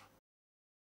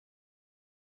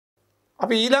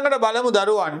 අපි ඊළඟට බලමු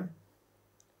දරුවන්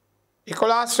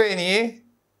 11 ශ්‍රේණියේ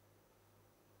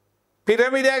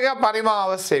පිරමිඩයක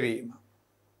පරිමාව සෙවීම.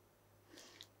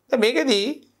 මේකෙදී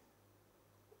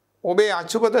ඔබේ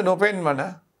අචුපත නොපෙන්වන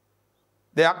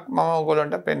දෙයක් මම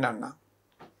ඔයගොල්ලන්ට පෙන්වන්නම්.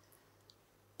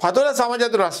 පතුල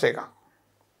සමචතුරස්‍ර එකක්.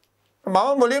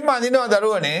 මම මුලින්ම අඳිනවා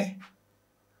දරුවනේ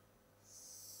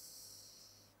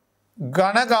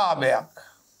ඝනකාභයක්.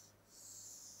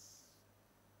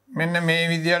 මෙන්න මේ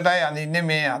විදියටයි අඳින්නේ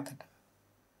මේ අතට.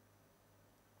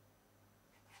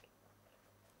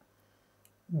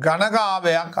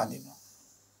 ඝනකාභයක් අඳිනවා.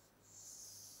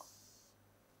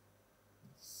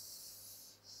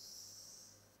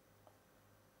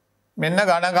 මෙන්න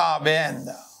ඝනකාභය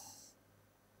ඇඳා.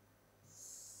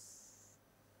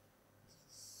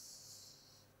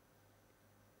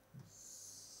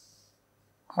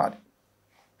 හරි.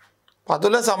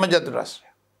 පතුල සමචතුරස්‍රය.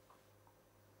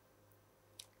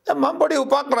 දැන් මම පොඩි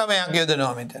උපක්‍රමයක්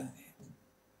යොදනවා මෙතනදී.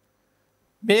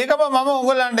 මේකම මම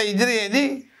ඔයගලන්ට ඉදිරියේදී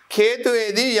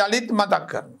හේතුවේදී යලිත් මතක්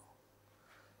කරනවා.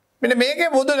 මෙන්න මේකේ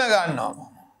මුදුන ගන්නවා.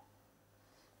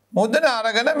 මුදුන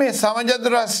අරගෙන මේ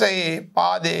සමචතුරස්‍රයේ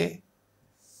පාදේ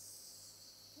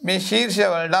මේ ශීර්ෂය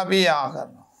වලට අපි යා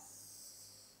කරනවා.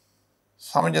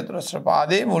 සමචතුරස්‍ර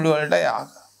පාදේ මුල වලට යා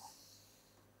කරනවා.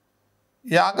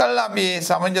 යා කළා අපි මේ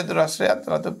සමචතුරස්‍රයත්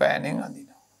රතු පෑනෙන්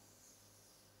අඳිනවා.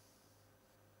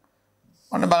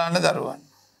 ඔන්න බලන්න දරුවන්.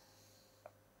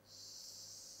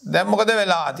 දැන් මොකද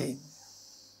වෙලා තියෙන්නේ?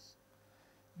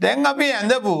 දැන් අපි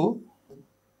ඇඳපු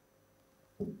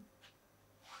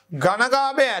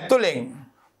ඝනකාභය ඇතුලෙන්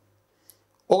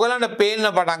ඔයගලන්ට පේන්න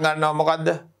පටන් ගන්නවා මොකද්ද?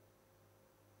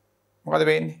 මොකද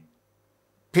පේන්නේ?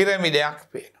 පිරමිඩයක්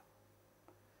පේනවා.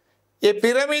 ඒ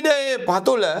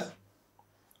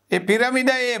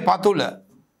පිරමිඩයේ පතුල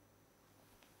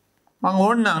මම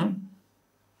ඕන්නම්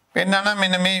පෙන්නන්න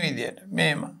මෙන්න මේ විදියට.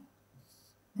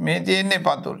 මේ තියෙන්නේ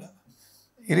පතුල.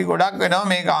 ඉරි ගොඩක් වෙනවා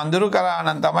මේක අඳුරු කරා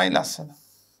නම් තමයි ලස්සන.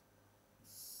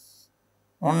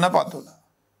 ඔන්න පතුල.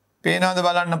 පේනවද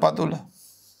බලන්න පතුල?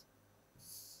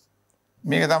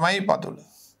 මේක තමයි පතුල.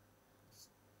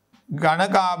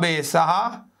 ඝනකාභය සහ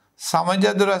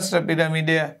සමචතුරස්‍ර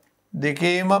පිරමිඩය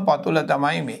දෙකේම පතුල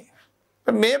තමයි මේ.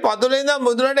 මේ පතුලේ ඉඳන්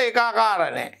මුදුනට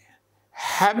ඒකාකාර නැහැ.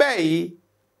 හැබැයි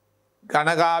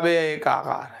ඝනකාභය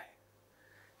ඒකාකාරයි.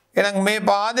 එහෙනම් මේ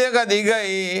පාදයක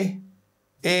දිගයි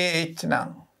AH නම්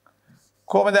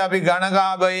කොහොමද අපි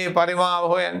ඝනකාභයේ පරිමාව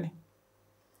හොයන්නේ?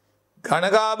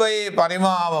 ඝනකාභයේ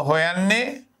පරිමාව හොයන්නේ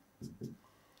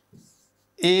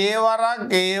A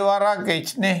වරක්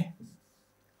H නේ.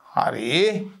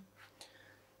 හරි.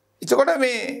 එතකොට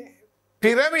මේ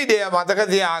පිරමිඩය මතක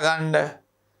තියාගන්න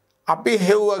අපි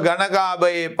හෙව්ව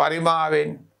ඝනකාභයේ පරිමාවෙන්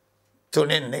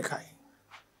 3න් 1යි.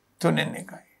 3න්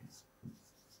 1යි.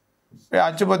 ඒ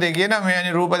අච්චුපතේ කියන මේ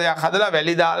අනි රූප දෙයක් හදලා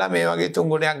වැලි දාලා මේ වගේ 3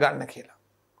 ගුණයක් ගන්න කියලා.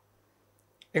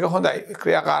 ඒක හොඳයි.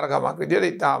 ක්‍රියාකාරකමක්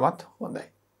විදියට ඉතාමත් හොඳයි.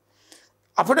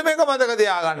 අපිට මේක මතක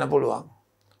තියාගන්න පුළුවන්.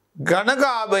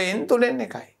 ඝනකාභයෙන් 3න්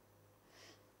 1යි.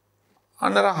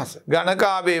 අන්න රහස.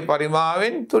 ඝනකාභයේ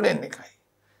පරිමාවෙන් 3න් 1යි.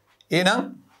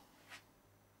 එහෙනම්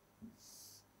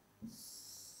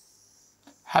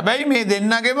හැබැයි මේ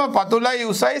දෙන්නගෙම පතුලයි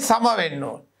උසයි සම වෙන්න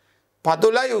ඕන.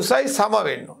 පතුලයි උසයි සම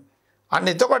වෙන්න ඕන. අන්න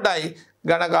එතකොටයි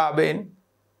ඝනකාභයෙන්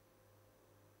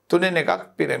 3න් 1ක්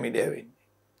පිරමිඩය වෙන්නේ.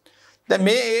 දැන්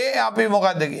මේ අපි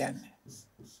මොකද්ද කියන්නේ?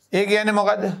 ඒ කියන්නේ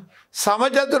මොකද්ද?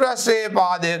 සමචතුරස්‍රයේ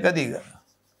පාදයක දිග.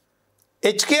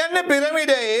 H කියන්නේ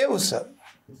පිරමිඩයේ උස.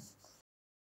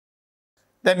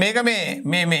 දැන් මේක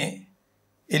මේ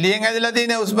එළියෙන් ඇදලා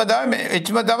තියෙන උස්ම තමයි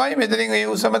H ම තමයි මෙතනින් ඒ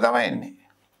උසම තමයි එන්නේ.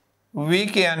 V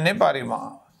කියන්නේ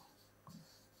පරිමාව.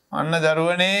 අන්න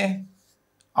දරුවනේ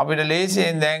අපිට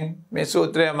ලේසියෙන් දැන් මේ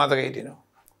සූත්‍රය මතක හිටිනවා.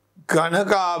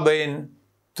 ඝනකාභයෙන්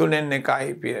 3න්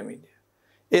 1යි පිරමිඩය.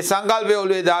 ඒ සංකල්පය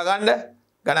ඔළුවේ දාගන්න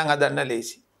ගණන් හදන්න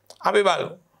ලේසි. අපි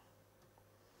බලමු.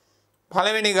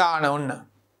 පළවෙනි ගාන ඔන්න.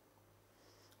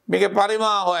 මේකේ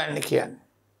පරිමාව හොයන්න කියන්නේ.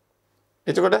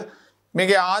 එතකොට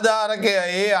මේකේ ආධාරකය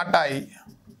A8යි.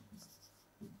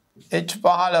 H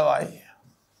 15යි.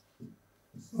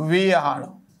 V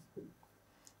අහනවා.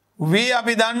 V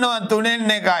අපි දන්නවා 3න්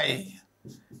 1යි.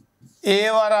 A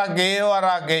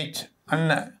වරක් H.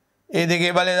 අන්න ඒ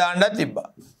දෙකේ බලය දාන්නත්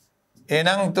තිබ්බා.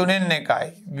 එහෙනම් 3න් 1යි.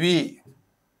 V.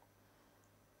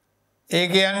 A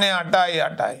කියන්නේ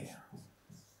 8යි.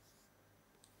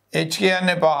 H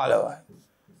කියන්නේ 15යි.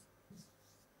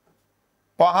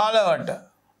 15ට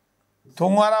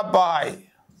 3 වරක් 5යි.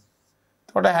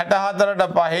 එතකොට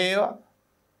 64ට 5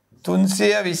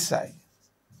 320යි.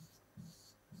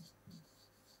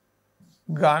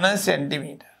 ඝන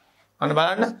සෙන්ටිමීටර්. අන්න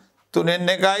බලන්න 3න්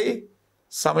 1යි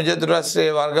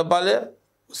සමචතුරස්‍රයේ වර්ගඵලය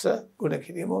උස ගුණ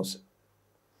කිරීම උස.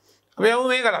 අපි යමු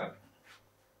මේකට.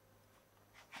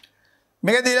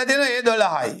 මේක දීලා තියෙනවා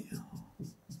A 12යි.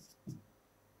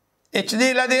 H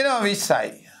දීලා තියෙනවා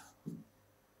 20යි.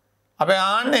 අපි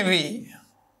ආන්නේ V.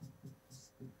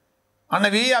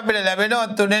 අන්න V අපිට ලැබෙනවා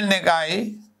 3න් 1යි.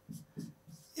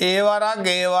 A වරක්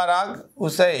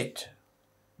උස H.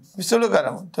 විසුළු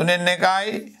කරමු. 3න්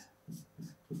 1යි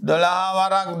 12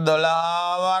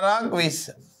 වරක්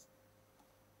 20.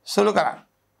 සුළු කරන්න.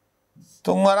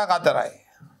 3 වරක් 4යි.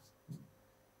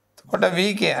 එතකොට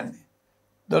V කියන්නේ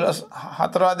 12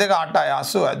 4 2 8යි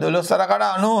 80යි 12 වරකට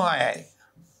 96යි.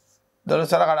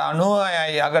 12 වරකට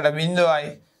 96යි අගට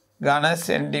බිඳුවයි ඝන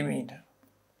සෙන්ටිමීටර්.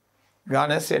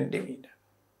 ඝන සෙන්ටිමීටර්.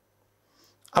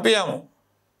 අපි යමු.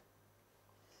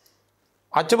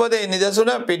 අච්චුපතේ නිදසුන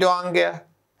පිටු අංකය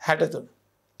 63.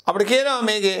 අපිට කියනවා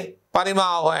මේකේ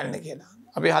පරිමාව හොයන්න කියලා.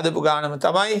 අපි හදපු ගානම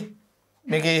තමයි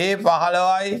මේකේ A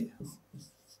 15යි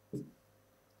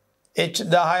H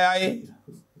 10යි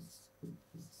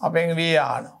අපෙන් V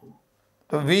ආනවා.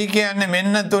 તો V කියන්නේ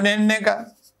මෙන්න 3න්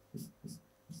 1.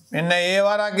 මෙන්න A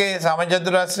වරගේ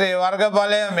සමචතුරස්‍රයේ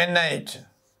වර්ගඵලය මෙන්න H.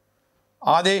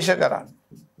 ආදේශ කරන්න.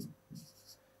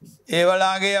 ඒ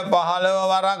වලාගේ 15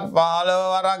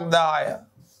 වරක් 10.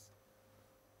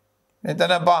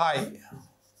 මෙතන 5යි.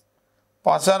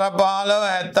 5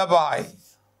 15 75යි.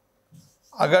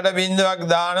 අගට බිඳුවක්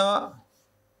දානවා.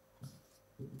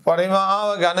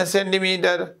 පරිමාව ඝන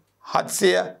සෙන්ටිමීටර්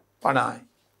 750යි.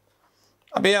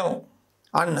 අපි යමු.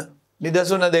 අන්න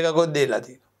නිදසුන දෙකකුත් දීලා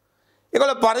තියෙනවා.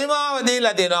 ඒකවල පරිමාව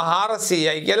දීලා තියෙනවා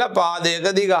 400යි කියලා පාදයක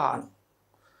දිග අහනවා.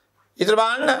 ඊට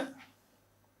බලන්න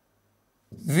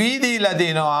V දීලා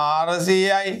තියෙනවා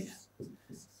 400යි.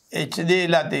 H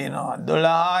දීලා තියෙනවා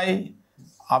 12යි.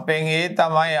 අපෙන් ඒ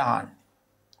තමයි අහන්නේ.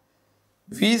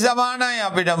 V සමානයි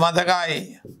අපිට මතකයි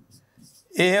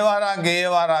A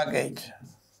වරක් H.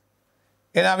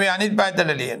 එහෙනම් අපි අනිත්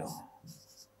පැත්තට ලියනවා.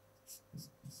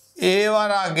 A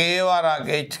වරක්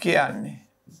H කියන්නේ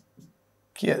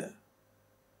කීයද?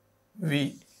 V.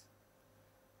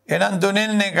 එහෙනම්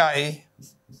 3න් 1යි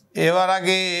A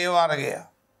වර්ගය.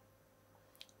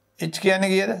 H කියන්නේ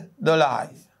කීයද?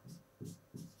 12යි.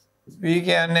 V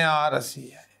කියන්නේ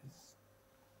 400යි.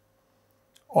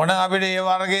 ඕන අපිට A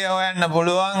වර්ගය හොයන්න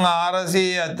පුළුවන්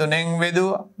 400 3න්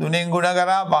බෙදුවා. 3න් ගුණ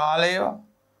කරා 15.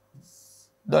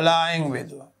 12න්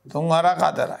බෙදුවා. 3 වරක්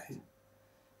 4යි.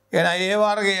 එහෙනම් A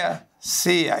වර්ගය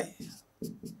 100යි.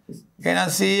 එහෙනම්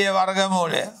 100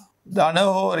 වර්ගමූලය ධන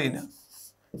හෝරින.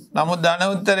 නමුත් ධන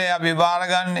උත්තරේ අපි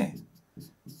බාරගන්නේ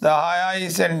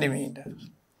 10යි සෙන්ටිමීටර්.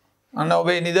 අන්න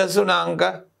ඔබේ නිදසුන අංක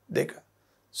 2.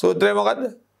 සූත්‍රය මොකද්ද?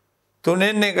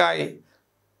 3න් 1යි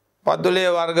පතුලේ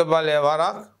වර්ගඵලය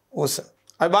වරක් උස.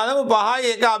 අපි බලමු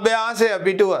 5යි 1 අභ්‍යාසය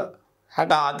පිටුව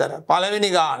 64.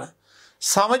 පළවෙනි ගාන.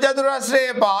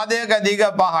 සමචතුරස්‍රයේ පාදයක දිග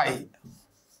 5යි.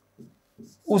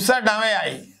 උස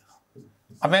 9යි.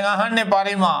 අපෙන් අහන්නේ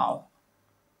පරිමාව.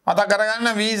 මතක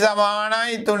කරගන්න v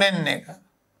සමානයි 3න් 1.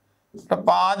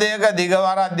 පාදයක දිග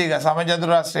වරක් දිග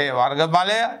සමචතුරස්‍රයේ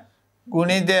වර්ගඵලය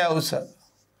ගුණිතය උස.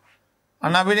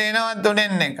 අන්න අපිට එනවා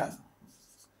 3න් 1.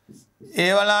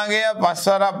 ඒ වලාගේ 5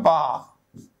 වරක් 5.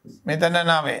 මෙතන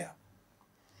 9.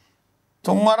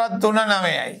 3 වරක් 3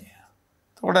 9යි.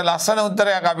 එතකොට ලස්සන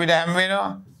උත්තරයක් අපිට හැම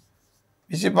වෙනවා.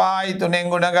 25යි 3න්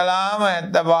ගුණ කළාම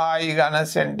 75යි ඝන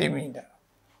සෙන්ටිමීටර.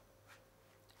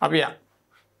 අපි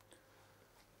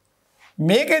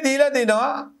මේකේ දීලා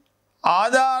තිනවා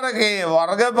ආධාරකයේ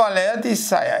වර්ගඵලය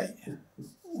 36යි.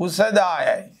 උස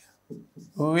 10යි.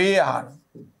 v අහන.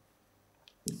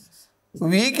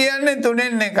 v කියන්නේ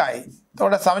 3න් 1යි.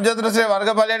 එතකොට සමචතුරස්‍රයේ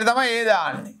වර්ගඵලයට තමයි ඒ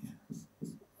දාන්නේ.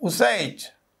 උස h.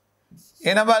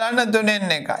 එන බලන්න 3න්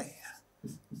 1යි.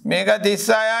 මේක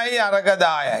 36යි අරක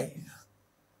 10යි.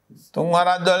 3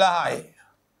 වරක් 12යි.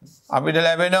 අපිට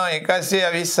ලැබෙනවා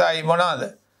 120යි මොනවද?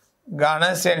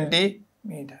 ඝන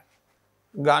සෙන්ටිමීටර.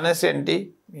 ඝන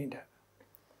සෙන්ටිමීටර.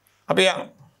 අපි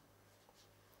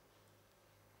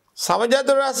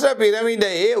සමචතුරස්‍ර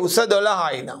පිරමිඩයේ උස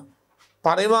 12යි නම්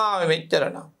පරිමාව මෙච්චර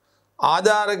නම්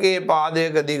ආධාරකයේ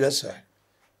පාදයක දිග සොයන්න.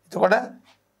 එතකොට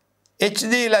h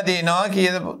දීලා දිනවා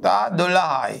කීයද පුතා?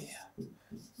 12යි.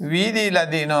 v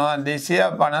දීලා දිනවා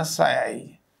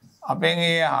 256යි. අපෙන්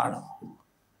ඒ අහනවා.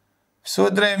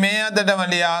 සූත්‍රයේ මේ අතටම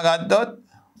ලියාගත්තොත්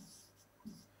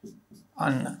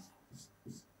අන්න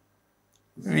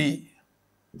v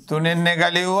 3න්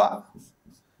 1 ලිව්වා.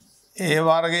 ඒ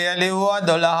වර්ගය ලිව්වා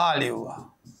 12 ලිව්වා.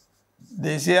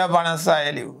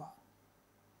 256 ලිව්වා.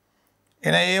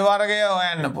 එන ඒ වර්ගය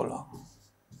හොයන්න පුළුවන්.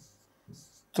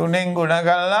 3න් ගුණ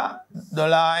කරලා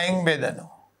 12න්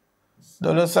බෙදනවා.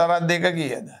 12 වරක් 2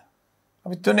 කීයද?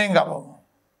 අපි 3න් ගමු.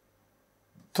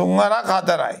 3 වරක්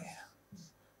 4යි.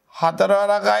 4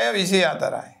 වරක්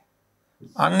 24යි.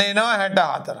 අන්න එනවා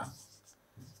 64ක්.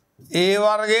 ඒ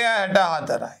වර්ගය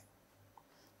 64යි.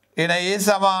 එන ඒ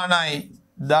සමානයි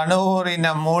ධනෝරින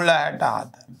මූල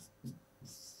 64.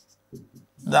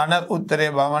 ධන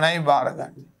උත්තරේ බවණයි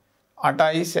බාරගන්නේ.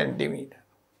 8 සෙන්ටිමීටර.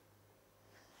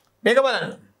 මේක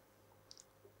බලන්න.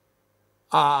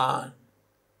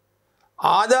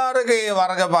 ආධාරකයේ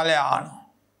වර්ගඵලය අහනවා.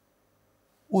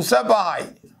 උස 5යි.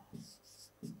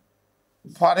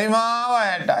 පරිමාව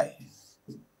 60යි.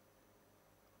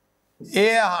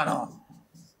 ඒ අහනවා.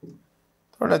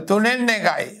 එතකොට 3න්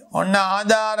 1යි. ඔන්න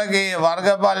ආධාරකයේ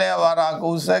වර්ගඵලය වරක්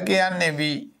උස කියන්නේ v.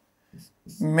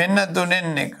 මෙන්න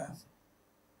 3න් 1.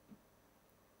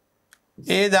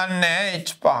 ඒ දන්නේ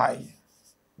h5යි.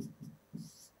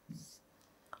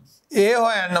 ඒ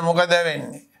හොයන්න මොකද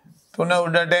වෙන්නේ? 3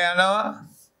 උඩට යනවා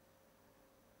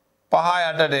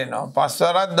 5 යටට එනවා. 5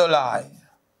 වරක් 12යි.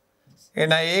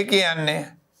 එන ඒ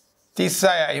කියන්නේ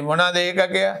 36යි. මොනවාද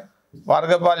ඒකකය?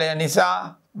 වර්ගඵලය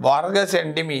නිසා වර්ග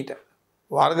සෙන්ටිමීටර.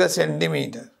 වර්ග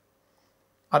සෙන්ටිමීටර.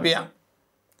 අපි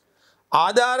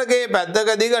ආධාරකයේ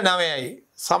පැත්තක දිග 9යි.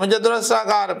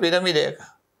 සමචතුරස්‍රාකාර පිරමිඩයක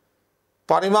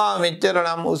පරිමාව මෙච්චර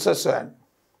නම් උස සොයන්න.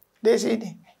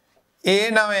 දේශීනේ.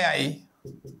 ඒ 9යි.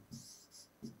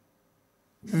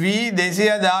 v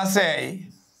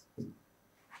 216යි.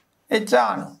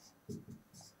 එච්චානු.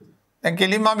 දැන්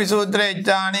කෙලින්ම අපි සූත්‍රය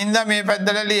එච්චානින්ද මේ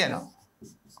පැත්තට ලියනවා.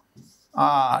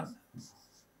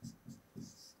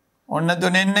 ඔන්න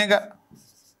 3න් 1.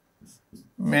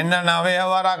 මෙන්න 9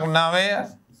 වරක්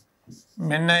 9.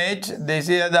 මෙන්න h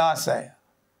 216.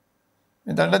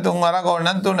 මෙතනට 3 වරක්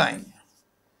ඕනනම් 3යි.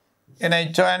 එන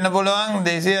h හොයන්න පුළුවන්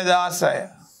 216.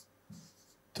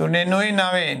 3නුයි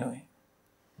 9නුයි.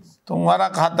 3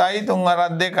 වරක් 7යි 3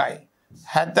 වරක් 2යි.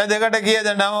 72ට කීයද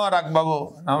 9 වරක් බබෝ?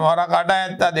 9 වරක්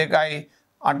 8 72යි.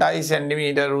 8යි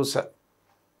සෙන්ටිමීටර උස.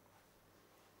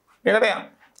 මේකට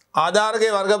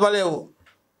ආධාරකයේ වර්ගඵලය වූ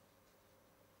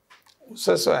උස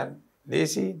සොයන්න.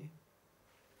 දේශීනේ.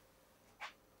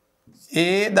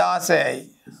 ඒ 16යි.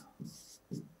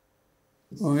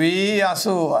 v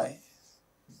 80යි.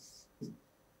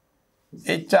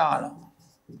 එච්චාන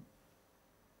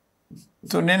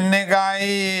 3න්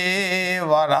 1යි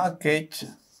වරක් h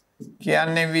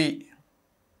කියන්නේ v.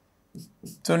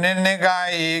 3න්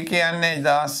 1යි කියන්නේ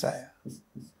 16.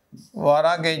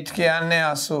 වරක් h කියන්නේ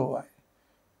 80යි.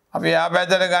 අපි ආ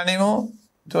පැත්තට ගනිමු.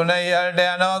 3 ඉහළට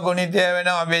යනවා ගුණිතය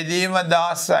වෙනවා බෙදීම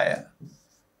 16.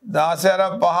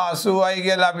 16 5 80යි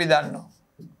කියලා අපි දන්නවා.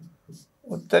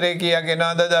 උත්තරේ කීයක්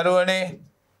එනවද දරුවනේ?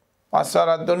 5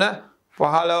 වරක් 3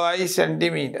 15යි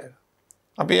සෙන්ටිමීටර්.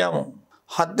 අපි යමු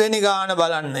 7 වෙනි ගාන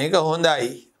බලන්න. ඒක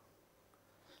හොඳයි.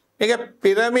 මේක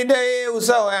පිරමිඩයේ උස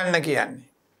හොයන්න කියන්නේ.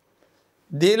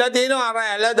 දීලා තියෙනවා අර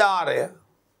ඇල ධාරය.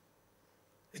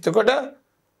 එතකොට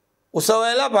උස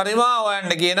හොයලා පරිමාව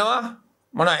හොයන්න කියනවා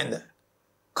මොනයින්ද?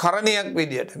 කරණියක්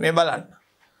විදියට. මේ බලන්න.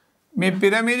 මේ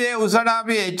පිරමිඩයේ උසට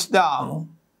අපි h දාමු.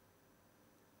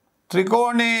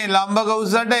 ත්‍රිකෝණේ ලම්බක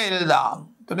උසට l දාමු.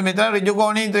 එතකොට මෙතන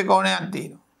ඍජුකෝණී ත්‍රිකෝණයක්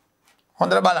තියෙනවා.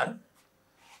 හොඳට බලන්න.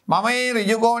 මම මේ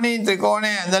ඍජුකෝණී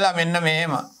ත්‍රිකෝණය ඇඳලා මෙන්න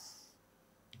මෙහෙම.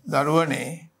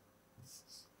 දරුවනේ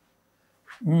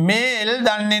මේ L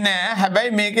දන්නේ නැහැ.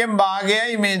 හැබැයි මේකෙන්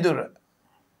භාගයයි මේ දුර.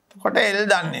 එතකොට L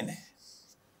දන්නේ නැහැ.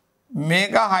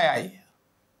 මේක 6යි.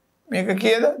 මේක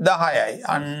කීයද? 10යි.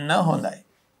 අන්න හොඳයි.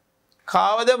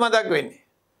 කාවද මතක් වෙන්නේ?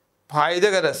 පයිද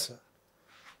කරස්ස.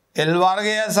 L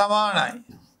වර්ගය සමානයි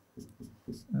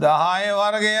 10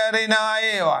 වර්ගය ඍණ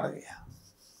 6 වර්ගය.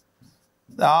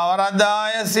 10 වරක්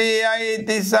 10 100යි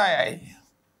 36යි.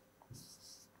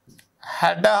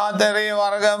 64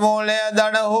 වර්ගමූලය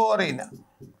ධන හෝ ඍණ.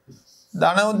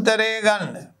 ධන උත්තරේ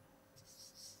ගන්න.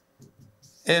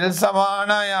 L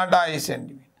සමානයි 8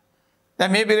 සෙන්ටිමීටර්.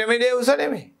 දැන් මේ පිරමිඩයේ උස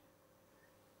නෙමෙයි.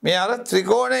 මේ අර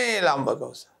ත්‍රිකෝණයේ ලම්බක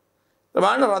උස.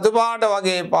 බලන්න රතු පාට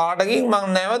වගේ පාටකින්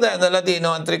මම නැවත ඇඳලා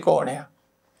තියෙනවා ත්‍රිකෝණයක්.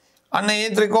 අන්න මේ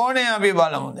ත්‍රිකෝණය අපි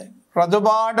බලමු දැන්. රතු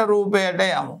පාට රූපයට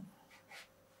යමු.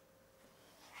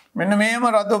 මෙන්න මේම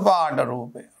රතු පාට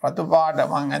රූපය. රතු පාට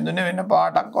මම ඇඳුනේ වෙන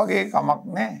පාටක් වගේ කමක්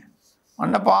නැහැ.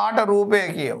 අන්න පාට රූපය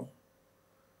කියමු.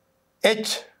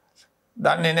 H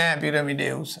දන්නේ නැහැ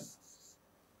පිරමිඩයේ උස.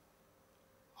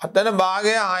 අතන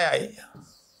භාගය 6යි.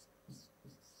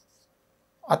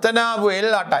 අතන ආපු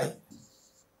L 8යි.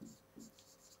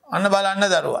 අන්න බලන්න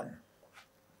දරුවන්.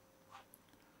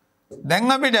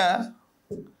 දැන් අපිට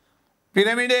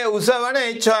පිරමිඩයේ උස වන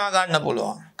h හොයා ගන්න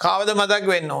පුළුවන්. කාවද මතක්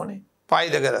වෙන්න ඕනේ?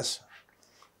 පයිද කරස්.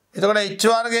 එතකොට h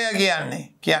වර්ගය කියන්නේ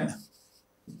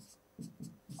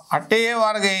 8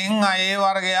 වර්ගයෙන් 6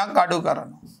 වර්ගයක් අඩු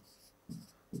කරනවා.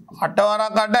 8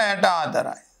 වරක් 8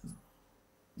 64යි.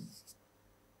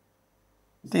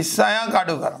 36ක්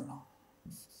අඩු කරනවා.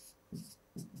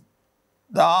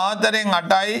 14න්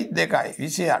 8යි 2යි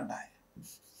 28යි.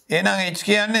 එහෙනම් h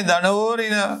කියන්නේ ධන හෝ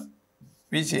ඍණ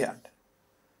 28.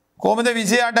 කොහොමද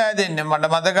 28 හැදෙන්නේ? මට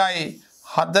මතකයි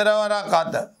 4 වරක්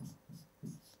 7.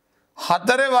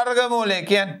 4 වර්ගමූලය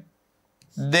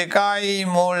කියන්නේ 2යි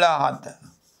මූල 7.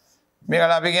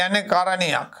 මේකට අපි කියන්නේ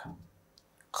කරණියක්.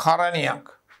 කරණියක්.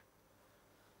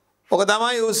 ඔක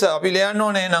තමයි උස. අපි ලියන්න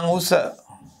ඕනේ නම් උස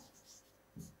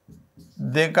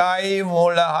 2යි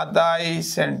මූල 7යි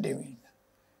සෙන්ටිමීටර්.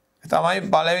 තමයි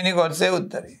පළවෙනි කොටසේ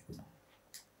උත්තරේ.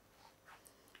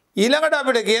 ඊළඟට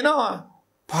අපිට කියනවා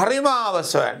පරිමාව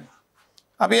සොයන්න.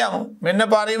 අපි යමු. මෙන්න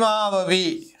පරිමාව v.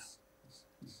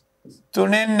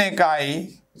 3න් 1යි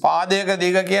පාදයක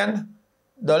දිග කියන්නේ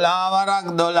 12 වරක්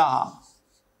 12.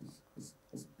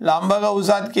 ලම්බක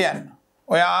උසත් කියන්නේ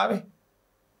ඔය ආවේ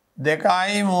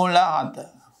 2යි මූල 7.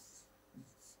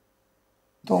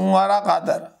 3 වරක්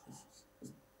 4.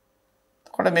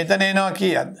 එතකොට මෙතන එනවා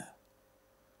කීයක්ද?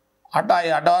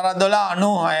 8යි 8 වරක් 12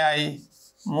 96යි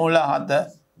මූල 7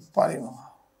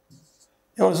 පරිමාව.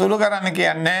 ඒක සුළු කරන්න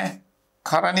කියන්නේ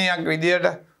කරණියක් විදියට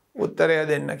උත්තරය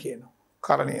දෙන්න කියනවා.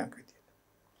 කරණියක් විදියට.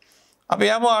 අපි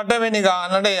යමු 8 වෙනි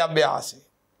ගානට ඒ අභ්‍යාසය.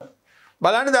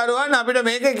 බලන්න දරුවන් අපිට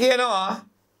මේක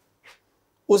කියනවා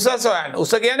උස සොයන්න.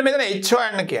 උස කියන්නේ මෙතන h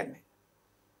හොයන්න කියන්නේ.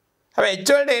 හැබැයි h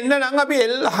වලට එන්න නම් අපි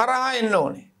l හරහා එන්න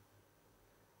ඕනේ.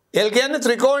 l කියන්නේ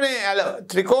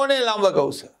ත්‍රිකෝණයේ ලම්බක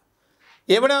උස.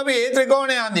 එවන අපි ඒ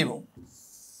ත්‍රිකෝණය අඳිමු.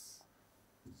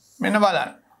 මෙන්න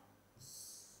බලන්න.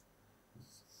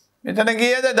 මෙතන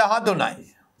කීයද?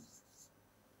 13යි.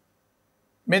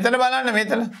 මෙතන බලන්න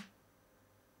මෙතන.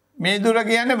 මේ දුර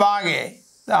කියන්නේ භාගයයි.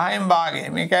 10න් භාගය.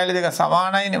 මේ කැලේ දෙක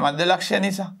සමානයිනේ මධ්‍ය ලක්ෂ්‍ය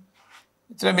නිසා.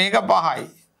 ඒතර මේක 5යි.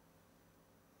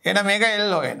 එහෙනම් මේක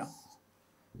L හොයනවා.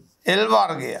 L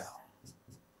වර්ගය.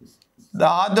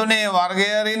 13 වර්ගය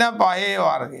ඍණ 5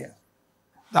 වර්ගය.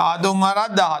 13 වරක්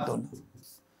 13.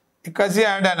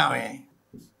 169.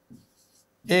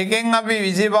 ඒකෙන් අපි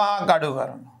 25ක් අඩු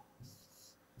කරනවා.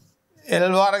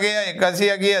 L වර්ගය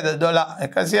 100 කීයද? 12.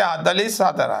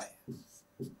 144යි.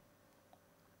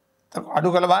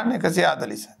 අඩු කළ බලන්න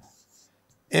 144.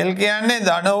 L කියන්නේ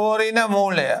ධන හෝ ඍණ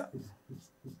මූලය.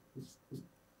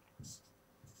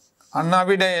 අන්න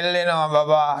අපිට L එනවා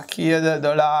බබා කීයද?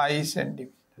 12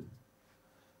 සෙන්ටිමීටර්.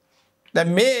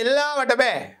 දැන් මේ L ආවට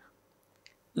බෑ.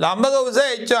 ලම්බක උස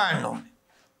h ගන්න ඕනේ.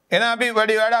 එහෙනම් අපි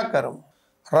වැඩි වැඩක් කරමු.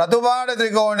 රතු පාට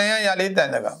ත්‍රිකෝණය යලිත්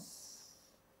ඇඳගමු.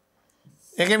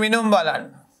 ඒකේ මිනුම් බලන්න.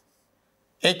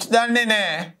 h දන්නේ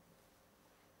නැහැ.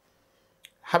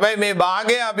 හැබැයි මේ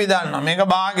භාගය අපි දන්නවා මේක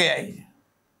භාගයයි.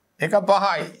 ඒක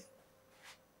 5යි.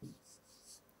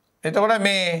 එතකොට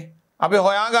මේ අපි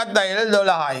හොයාගත්ත L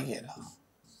 12යි කියලා.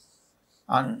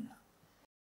 අන්න.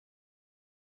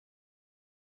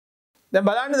 දැන්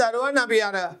බලන්න දරුවන් අපි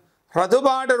අර රතු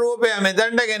පාට රූපය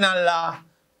මෙතනට ගෙනල්ලා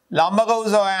ලම්බක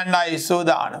උස හොයන්නයි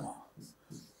සූදානම.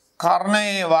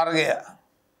 කර්ණයේ වර්ගය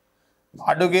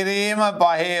අඩු කිරීම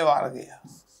 5 වර්ගය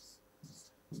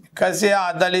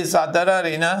 144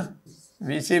 ඍණ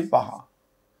 25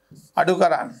 අඩු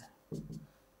කරන්න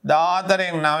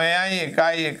 14න් 9යි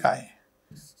 1යි 1යි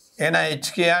එන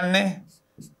h කියන්නේ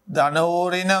ධන වූ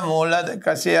ඍණ මූල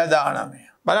 119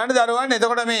 බලන්න දරුවන්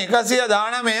එතකොට මේ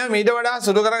 119 මීට වඩා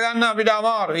සුළු කරගන්න අපිට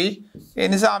අමාරුයි ඒ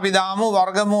නිසා අපි දාමු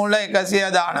වර්ගමූල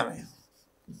 119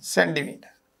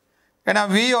 සෙන්ටිමීටර් එහෙනම්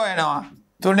v හොයනවා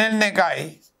 3න් 1යි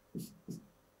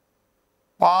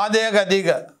පාදයක දිග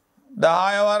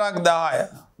 10 වරක් 10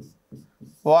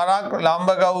 වරක්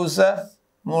ලම්බක උස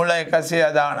මූල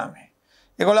 119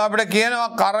 ඒගොල්ලෝ අපිට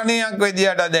කියනවා කරණයක්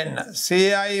විදියට දෙන්න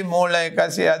 100යි මූල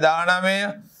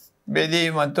 119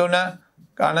 බෙදීම 3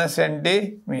 ඝන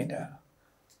සෙන්ටිමීටර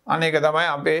අනේක තමයි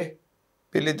අපේ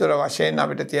පිළිතුර වශයෙන්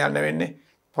අපිට තියන්න වෙන්නේ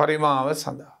පරිමාව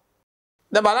සඳහා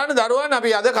දැන් බලන්න දරුවන්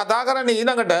අපි අද කතා කරන්නේ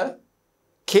ඊළඟට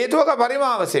හේතුවක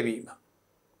පරිමාව සෙවීම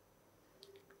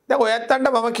දැන්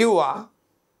ඔයත්තන්ට මම කිව්වා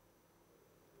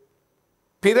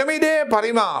පිරමිඩේ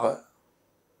පරිමාව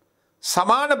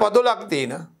සමාන පතුලක්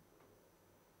තියෙන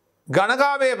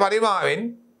ඝනකාභයේ පරිමාවෙන්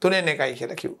 3න් 1යි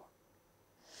කියලා කිව්වා.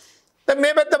 දැන්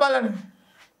මේ පැත්ත බලන්න.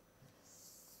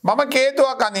 මම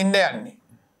හේතුවක් අඳින්න යන්නේ.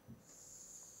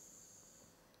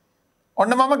 ඔන්න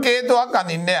මම හේතුවක්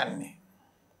අඳින්න යන්නේ.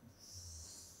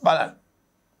 බලන්න.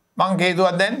 මං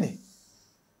හේතුවක් දැන්නේ.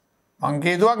 මං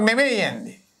හේතුවක් නෙමෙයි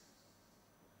යන්නේ.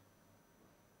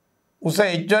 උස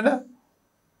එච්චන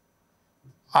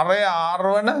අරය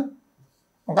ආරවන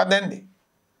මොකක්ද දැන්නේ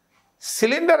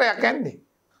සිලින්ඩරයක් ඇන්නේ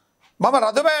මම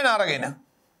රතු බෑන අරගෙන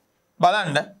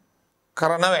බලන්න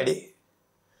කරන වැඩේ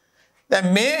දැන්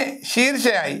මේ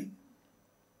ශීර්ෂයයි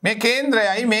මේ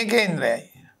කේන්ද්‍රයයි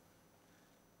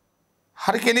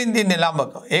හරි කෙලින් දින්නේ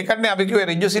ලම්බක ඒකනේ අපි කිව්වේ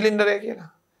ඍජු සිලින්ඩරය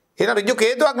කියලා එහෙනම් ඍජු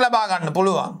හේතුවක් ලබා ගන්න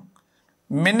පුළුවන්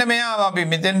මෙන්න මෙයාව අපි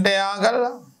මෙතෙන්ට යා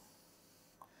කරලා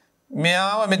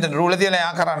මෙයාව මෙතන රූල තියලා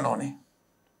යා කරන්න ඕනේ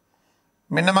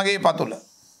මෙන්න මගේ පතුල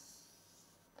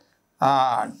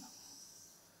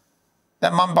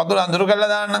දැන් මම පතුල අඳුරු කරලා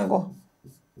දාන්නම්කෝ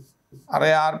අර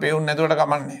යාර් පෙවුන් නැතුවට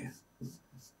කමන්නේ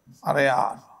අර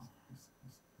යාර්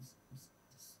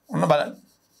ඔන්න බලන්න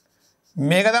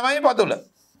මේක තමයි පතුල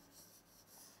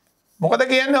මොකද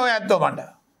කියන්නේ ඔය ඇත්තෝ මට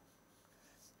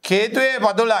හේතුයේ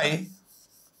පතුලයි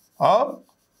ඔව්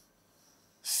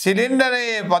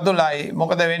සිලින්ඩරයේ පතුලයි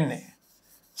මොකද වෙන්නේ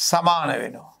සමාන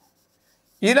වෙනවා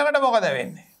ඊළඟට මොකද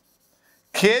වෙන්නේ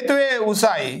හේතුයේ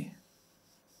උසයි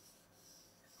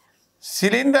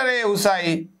සිලින්ඩරයේ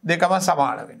උසයි දෙකම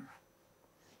සමාන වෙනවා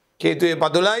හේතුයේ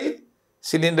පතුලයි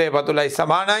සිලින්ඩරයේ පතුලයි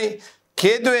සමානයි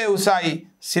හේතුයේ උසයි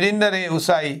සිලින්ඩරයේ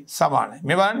උසයි සමානයි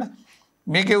මේ බලන්න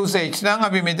මේකේ උස h නම්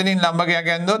අපි මෙතනින් ලම්බකයක්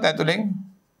ඇන්දොත් ඇතුලෙන්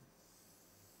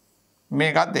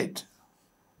මේකත් h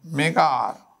මේක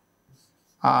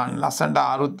r ලස්සනට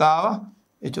ආරුත්තාව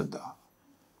එචුත්තාව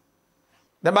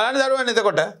දැන් බලන්න දරුවන්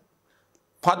එතකොට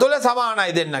පතුල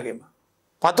සමානයි දෙන්නගෙම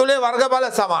පතුලේ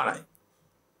වර්ගඵල සමානයි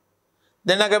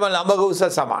දෙන්නගෙම ලම්බක උස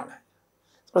සමානයි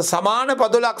සමාන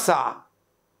පතුලක් සහ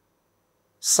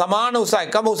සමාන උස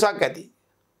එකම උසක් ඇති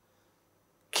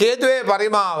හේතුයේ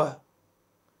පරිමාව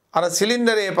අර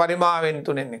සිලින්ඩරයේ පරිමාවෙන්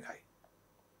 3න් 1යි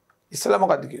ඉස්සලා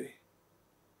මොකද්ද කිව්වේ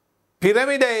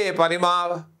පිරමිඩයේ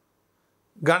පරිමාව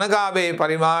ඝනකාභයේ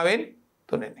පරිමාවෙන්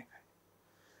 3න් 1යි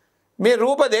මේ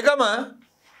රූප දෙකම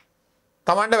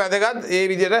තමන්ට වැදගත් ඒ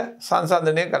විදිහට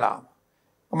සංසන්දනය කළාම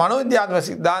මනෝවිද්‍යාත්මක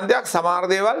සිද්ධාන්තයක් සමහර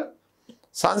දේවල්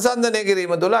සංසන්දනය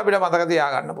කිරීම තුළ අපිට මතක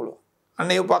තියාගන්න පුළුවන්.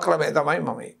 අන්න ඒ උපක්‍රමය තමයි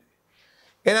මම කියන්නේ.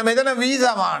 එහෙනම් මෙතන v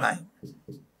සමානයි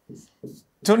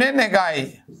 3න් 1යි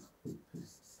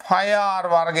πr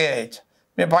වර්ගය h.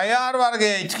 මේ πr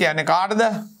වර්ගය h කියන්නේ කාටද?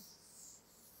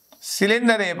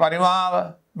 සිලින්ඩරයේ පරිමාව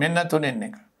මෙන්න 3න්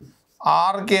 1.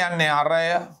 r කියන්නේ අරය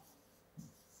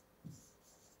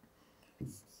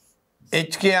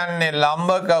h කියන්නේ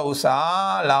ලම්බක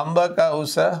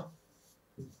උස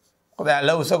කොහොමද ඇල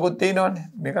උසකුත් තියෙනවනේ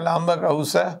මේක ලම්බක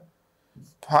උස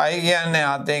පයි කියන්නේ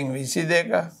අතෙන්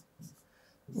 22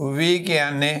 v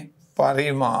කියන්නේ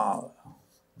පරිමාව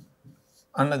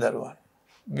අන්න දරුවන්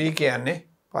v කියන්නේ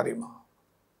පරිමාව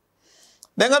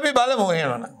දැන් අපි බලමු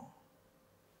එහෙනම්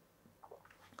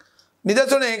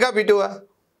නිදසුන 1 පිටුව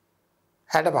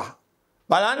 65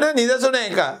 බලන්න නිදසුන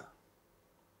 1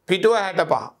 පිටුව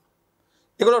 65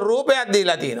 ඒකල රූපයක්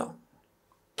දීලා තියෙනවා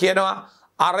කියනවා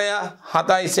අරය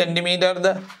 7 සෙන්ටිමීටර්ද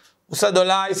උස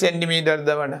 12 සෙන්ටිමීටර්ද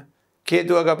වන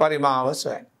කේතුවක පරිමාව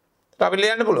සොයන්න. අපි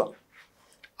ලියන්න පුළුවන්.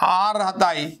 R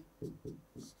 7යි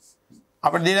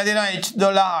අපිට දීලා තියෙනවා H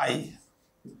 12යි.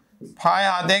 පය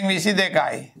 7න්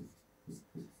 22යි.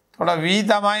 එතකොට V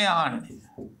තමයි අහන්නේ.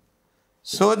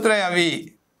 සූත්‍රය V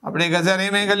අපිට එක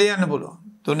සැරේ මේක ලියන්න පුළුවන්.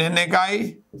 3න් 1යි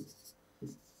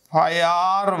පය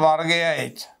R වර්ගය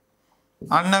H.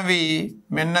 අන්න V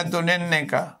මෙන්න 3න්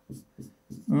 1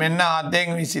 මෙන්න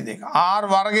 7න් 22. R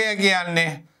වර්ගය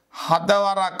කියන්නේ 7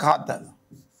 වරක් 7.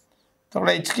 එතකොට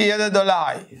H කීයද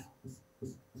 12යි.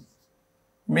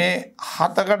 මේ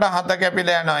 7කට 7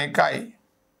 කැපිලා යනවා 1යි.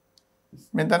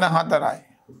 මෙතන 4යි.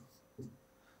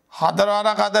 4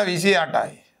 වරක් 7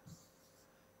 28යි.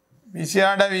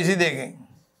 28 22න්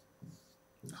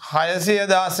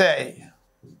 616යි.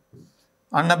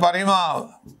 අන්න පරිමාව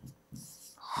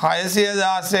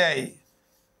 616යි.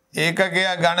 ඒකකය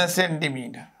ඝන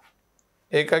සෙන්ටිමීටර්.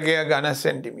 ඒකකය ඝන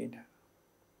සෙන්ටිමීටර්.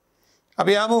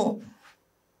 අපි යමු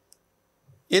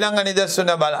ඊළඟ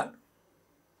නිදර්ශන බලන්න.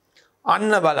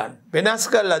 අන්න බලන්න වෙනස්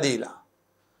කරලා දීලා.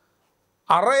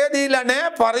 අරය දීලා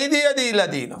නැහැ පරිධිය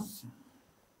දීලා දිනවා.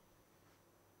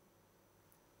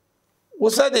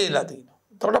 උස දීලා දිනවා.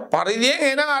 එතකොට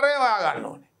පරිධියෙන් එන අරය හොයා ගන්න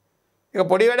ඕනේ. ඒක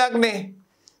පොඩි වැඩක් නේ.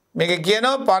 මේක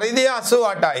කියනවා පරිධිය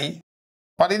 88යි.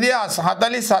 පරිධිය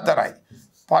 44යි.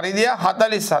 පරිධිය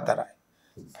 44යි.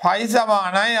 පයි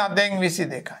සමානයි 7න්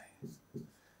 22යි.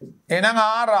 එහෙනම්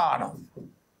R ආනෝ.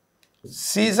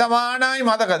 C සමානයි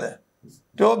මතකද?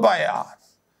 2πr.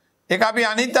 ඒක අපි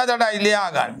අනිත් අතටයි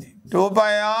ලියාගන්නේ.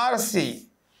 2πrc.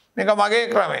 මේක මගේ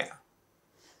ක්‍රමය.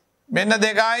 මෙන්න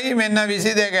 2යි මෙන්න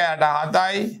 22ට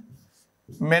 7යි.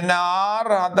 මෙන්න R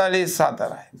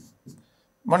 44යි.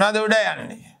 මොනවද උඩ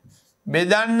යන්නේ?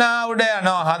 බෙදන්න උඩ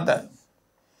යනවා 7.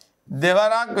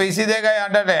 දෙවරක් 22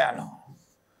 යටට යනවා.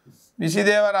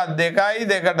 22 වරක් 2යි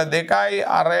 2ට 2යි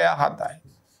අරය 7යි.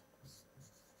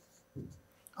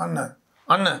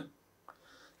 අන්න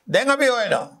දැන් අපි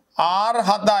හොයනවා R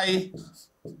 7යි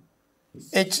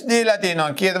H දීලා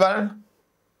තියෙනවා කීයද බලන්න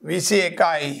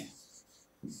 21යි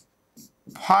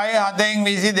 5 7න්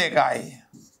 22යි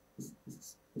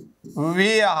V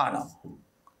අහනවා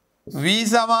V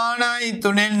සමානයි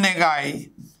 3න් 1යි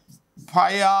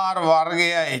 5R වර්ගය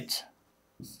H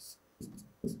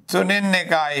 3න්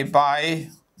 1යි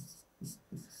 5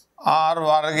 R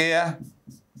වර්ගය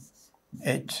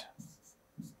H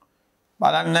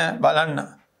බලන්න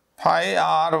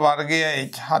 5R වර්ගය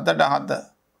H 7ට 7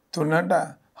 3ට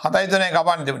 7යි 3යි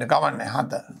කපන්න තිබුණේ කමන්නේ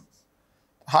 7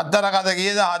 4 කද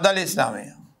කීයද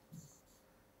 49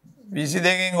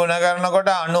 22කින් ගුණ කරනකොට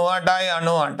 98යි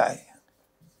 98යි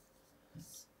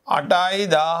 8යි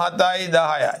 17යි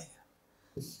 10යි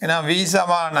එහෙනම් V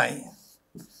සමානයි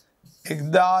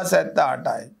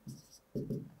 1078යි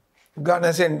ඝන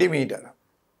සෙන්ටිමීටර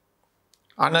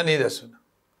අන්න නිදසුන.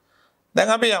 දැන්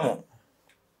අපි යමු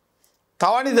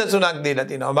තව නිදසුනක් දීලා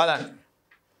තිනවා බලන්න.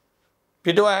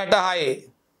 පිටුව 66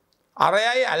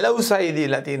 අරයයි ඇල උසයි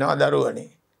දීලා තිනවා දරුවනේ.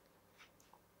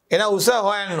 එන උස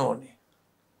හොයන්න ඕනේ.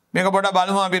 මේක පොඩ්ඩක්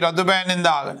බලමු අපි රතු පෑන්ෙන්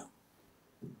දාගෙන.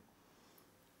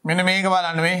 මෙන්න මේක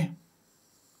බලන්න මේ.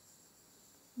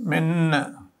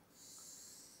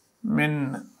 මෙන්න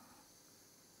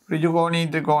ඍජු කෝණී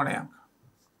ත්‍රිකෝණයක්.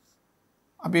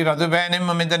 අපි රතු පෑන්ෙන්ම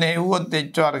මෙතන හෙව්වොත්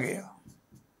H වර්ගය.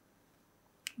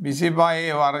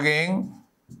 25 වර්ගයෙන්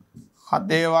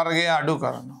 7 වර්ගය අඩු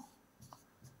කරනවා.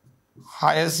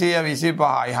 625යි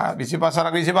 25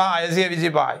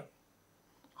 625යි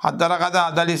 4 කද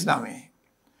 49.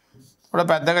 පොඩ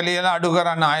පැත්තක ලියලා අඩු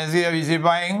කරන්න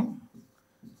 625න්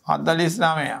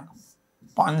 49ක්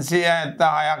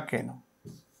 576ක් එනවා.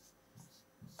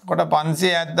 කොට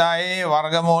 576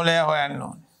 වර්ගමූලය හොයන්න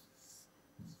ඕනේ.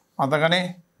 මතකනේ?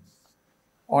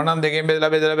 ඕනම් දෙකෙන්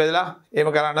බෙදලා එහෙම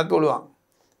කරන්නත් පුළුවන්.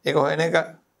 ඒක හොයන එක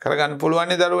කරගන්න පුළුවන්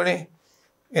නේ දරුවනේ.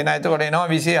 එන එතකොට එනවා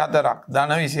 24ක්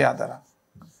ධන 24ක්.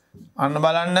 අන්න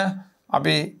බලන්න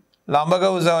අපි ලම්බක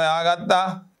උස හොයාගත්තා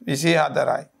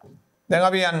 24යි. දැන්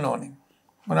අපි යන්න ඕනේ.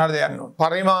 මොනවාද යන්න ඕනේ?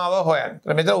 පරිමාව හොයන්න.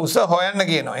 මෙතන උස හොයන්න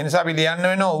කියනවා. ඒ නිසා අපි ලියන්න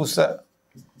වෙනවා උස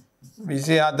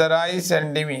 24යි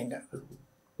සෙන්ටිමීටර.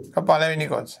 පළවෙනි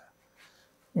කොටස.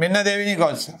 මෙන්න දෙවෙනි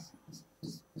කොටස.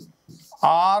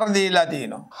 R දීලා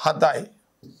තියෙනවා 7යි.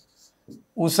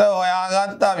 උස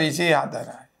හොයාගත්තා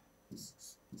 24යි.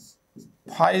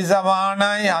 පයි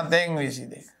සමානයි 7න්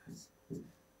 22.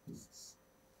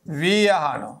 V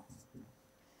අහනවා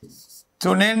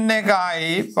 3න්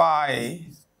 1යි පයි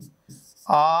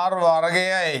R වර්ගය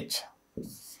H.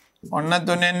 ඔන්න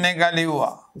 3න් 1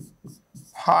 ලිව්වා.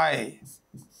 පයි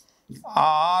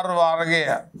R වර්ගය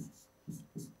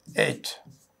H.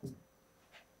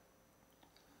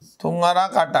 3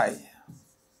 වරක් 8යි.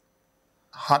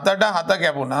 7ට 7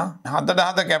 කැපුණා. 7ට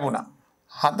 7 කැපුණා.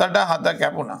 7ට 7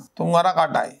 කැපුණා. 3 වරක්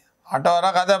 8යි. 8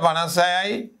 වරක් 7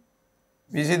 56යි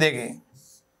 22.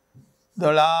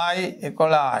 12යි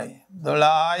 11යි.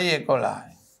 12යි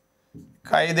 11යි.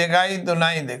 1යි 2යි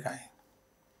 3යි 2යි.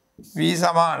 v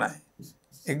සමානයි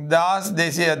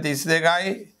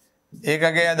 1232යි.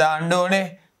 ඒකකය දාන්න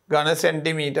ඕනේ ඝන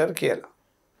සෙන්ටිමීටර් කියලා.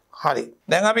 හරි.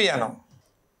 දැන් අපි යනවා.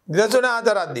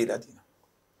 2.4ක් දීලා තියෙනවා.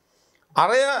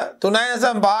 අරය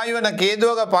 3.5 වෙන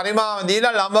කේන්ද්‍රක පරිමාව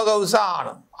දීලා ලම්බක උස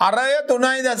ආනවා. අරය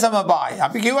 3.5.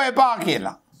 අපි කිව්වා එපා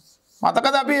කියලා.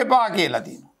 මතකද අපි එපා කියලා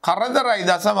තියෙනවා. කරදරයි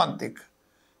දසමත් එක්ක.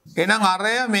 එහෙනම්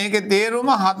අරය මේකේ තේරුම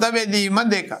 7 බෙදීම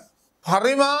 2.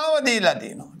 පරිමාව දීලා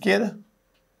තියෙනවා. කීයද?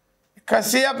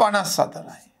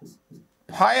 154යි.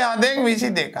 6 හදෙන්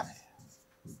 22යි.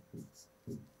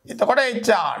 එතකොට h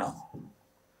ආනවා.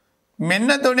 මෙන්න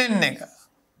 3න් 1.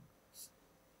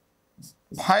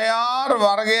 6r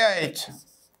වර්ගය h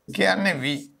කියන්නේ v.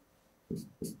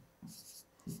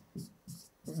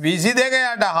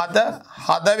 22ට 7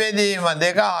 7 බෙදීම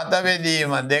 2 7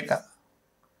 බෙදීම 2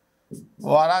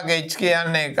 වරක් h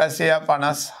කියන්නේ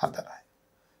 154යි.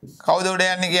 කවුද උඩ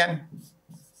යන්නේ කියන්නේ?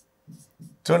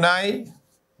 3යි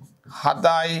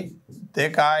 7යි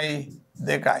 2යි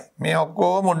 2යි. මේ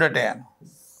ඔක්කොම උඩට යනවා.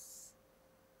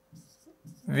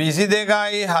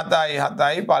 22යි 7යි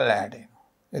 7යි පල්ලෙහාට එනවා.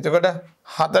 එතකොට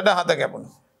 7ට 7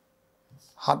 කැපුණා.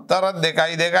 4ක්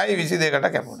 2යි 2යි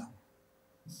 22ට කැපුණා.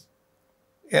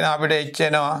 එහෙනම් අපිට h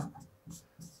එනවා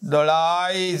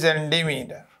 12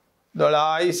 සෙන්ටිමීටර්.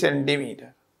 12 සෙන්ටිමීටර්.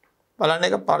 බලන්න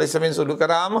එක පරිස්සමෙන් සුළු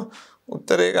කරාම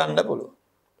උත්තරේ ගන්න පුළුවන්.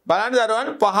 බලන්න දරුවන්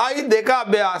 5යි 2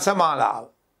 අභ්‍යාස මාලාව.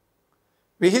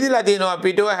 විහිදිලා තියෙනවා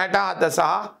පිටුව 67 සහ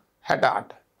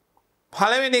 68.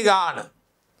 පළවෙනි ගාන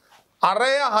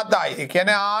අරය 7යි. ඒ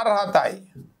කියන්නේ r 7යි.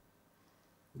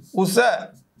 උස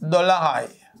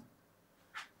 12යි.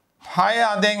 6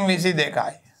 අදෙන්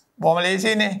 22යි. බොහොම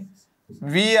ලේසියිනේ.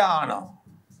 v ආනෝ.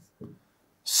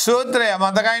 සූත්‍රය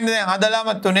මතකයිනේ දැන් හදලාම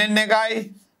 3න්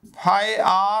 1යි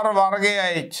 5r වර්ගය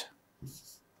h.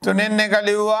 3න් 1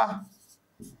 ලිව්වා.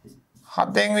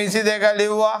 7න් 22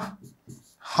 ලිව්වා.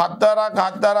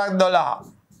 4ක් 12.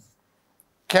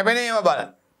 කැපෙනේම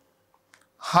බලන්න.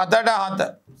 7ට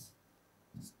 7.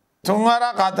 3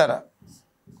 වරක් 4.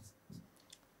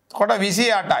 කොට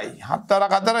 28යි. 7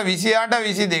 වරක් 4 28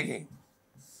 22.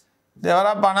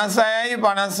 දෙවරක් 56යි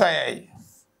 56යි.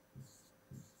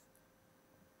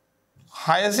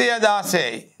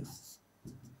 616යි.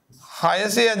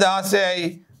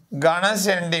 616යි ඝන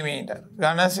සෙන්ටිමීටර්.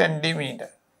 ඝන සෙන්ටිමීටර්.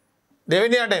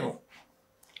 දෙවෙනියට එමු.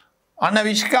 අන්න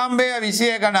විස්කම්භය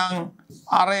 21 නම්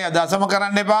අරය දශම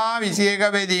කරන්න එපා.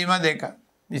 21 බෙදීම 2.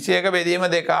 21 බෙදීම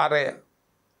 2 අරය.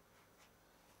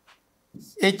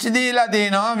 h දීලා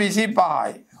තියෙනවා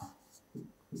 25යි.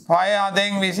 5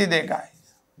 හදෙන් 22යි.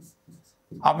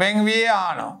 අපෙන් v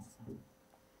ආනවා.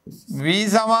 v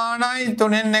සමානයි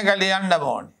 3න් 1 ලියන්න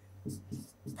ඕනේ.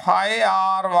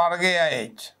 5r වර්ගය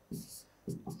h.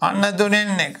 අන්න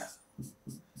 3න් 1.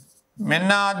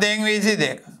 මෙන්න හදෙන්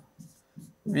 22.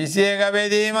 21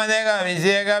 බෙදීම 2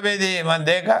 21 බෙදීම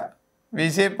 2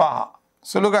 25.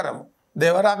 සුළු කරමු.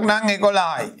 දෙවරක් නම්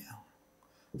 11යි.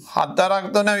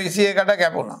 4ක් 3 21ට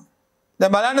කැපුණා.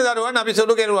 දැන් බලන්න දරුවන් අපි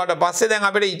සුළු කෙරුවාට පස්සේ දැන්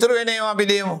අපිට ඉතුරු වෙන ඒවා අපි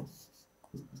ලියමු.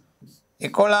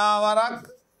 11 වරක්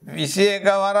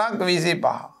 21 වරක්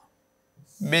 25.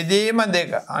 බෙදීම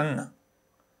 2 අන්න.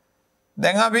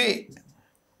 දැන් අපි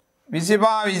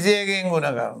 25 21කින් ගුණ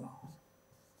කරනවා.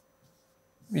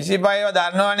 25ව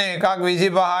දන්නවනේ එකක්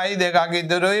 25යි දෙකක්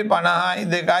ඉතුරුයි 50යි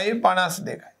 2යි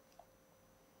 52යි.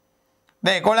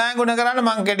 දැන් 11න් ගුණ කරන්න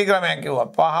මං කෙටි ක්‍රමයක් කිව්වා.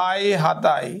 5යි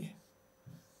 7යි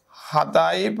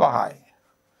 7යි 5යි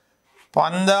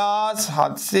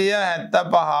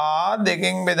 5775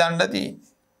 දෙකෙන් බෙදන්න තියෙන්නේ.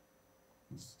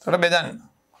 ඒකට බෙදන්න.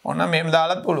 ඔන්න මෙහෙම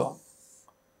දාලත් පුළුවන්.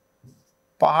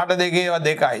 5ට 2 ඒවා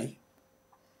 2යි.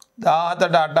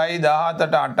 17ට 8යි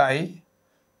 17ට 8යි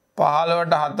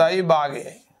 15ට 7යි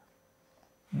භාගයයි.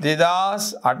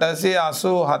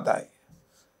 2887යි.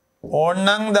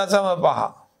 ඕන්නම්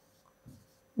 0.5.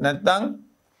 නැත්නම්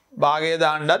භාගය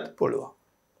දාන්නත් පුළුවන්.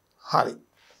 හරි.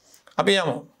 අපි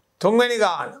යමු. තුන්වෙනි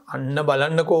ගාන. අන්න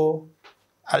බලන්නකෝ.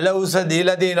 අල උස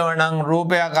දීලා තියෙනවා නම්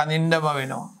රූපයක් අඳින්නම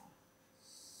වෙනවා.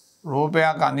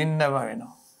 රූපයක් අඳින්නම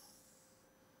වෙනවා.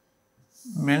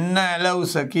 මෙන්න අල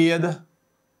උස කීයද?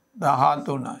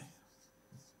 13යි.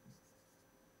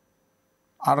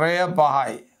 අරය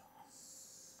 5යි.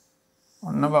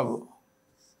 ඔන්න බබු.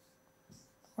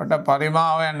 වට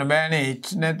පරිමාව යන්න බෑනේ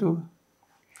h නැතුව.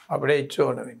 අපිට h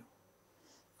ඕන වෙනවා.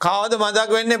 කවද මතක්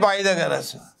වෙන්නේ පයිද කරස?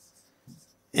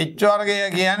 H වර්ගය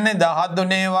කියන්නේ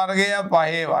 13 වර්ගය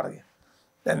 5 වර්ගය.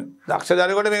 දැන් දක්ෂ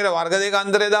දරුවෙකුට මේකට වර්ග දෙක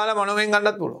අන්තරය දාලා මොනවෙන්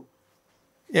ගන්නත් පුළුවන්.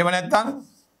 එහෙම නැත්නම්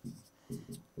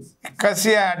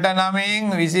 169න්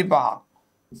 25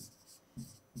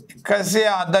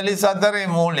 144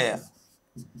 මූලය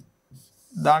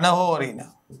ධන හෝ ඍණ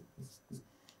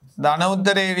ධන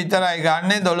උත්තරේ විතරයි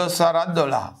ගන්නෙ 12 අරක්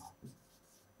 12.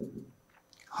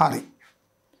 හරි.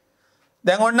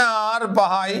 දැන් ඔන්න R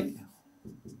 5යි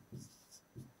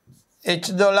H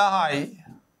 12යි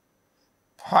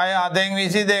 6 අතෙන්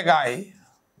 22යි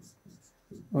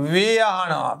V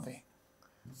අහනවා අපි.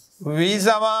 V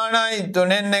සමානයි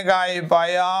 3න් 1යි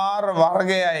පයි R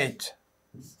වර්ගය H.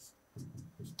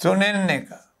 3න්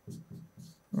 1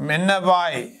 මෙන්න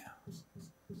පයි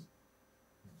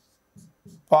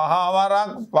 5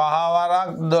 වරක්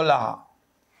 12.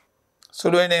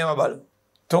 සුළු වෙන ඒවා බලමු.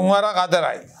 3 වරක්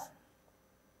 4යි.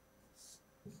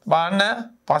 බලන්න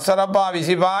 5 රපා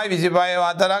 25යි 25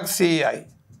 4ක් 100යි.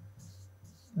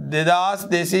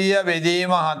 2200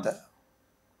 බෙදීම 7.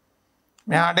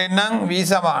 මෙහාට එන්නම් V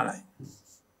සමානයි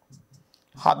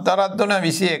 4 3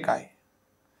 21යි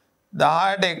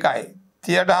 10ට 1යි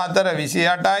 30ට 4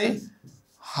 28යි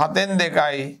 7න්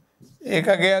 2යි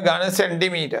ඒකකය ඝන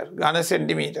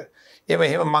සෙන්ටිමීටර් එහෙම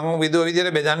මම විදුව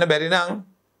විදියට බෙදන්න බැරි නම්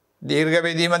දීර්ඝ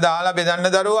බෙදීම දාලා බෙදන්න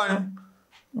දරුවන්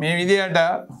මේ විදියට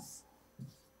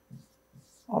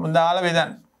ඔම දාලා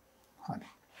බෙදන්න. හරි.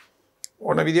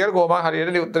 ඕන විදියට කොහොම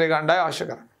හරියට උත්තරේ ගන්නයි අවශ්‍ය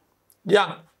කරන්නේ.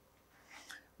 යම්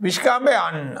විස්කම්බේ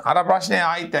අර ප්‍රශ්නේ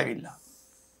ආයිත් ඇවිල්ලා.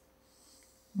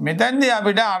 මෙතෙන්දී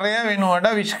අපිට අරය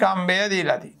වෙනුවට විස්කම්බය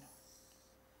දීලා තියෙනවා.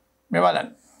 මේ බලන්න.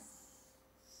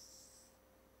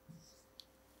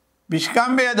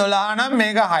 විස්කම්බය 12 නම්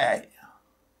මේක 6යි.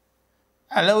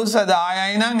 ඇල උස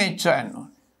 10යි නම් h වෙන්න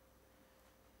ඕනේ.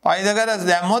 පයි දෙකට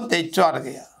දැම්මොත් h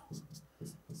වර්ගය.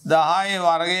 10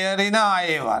 වර්ගය ඍණ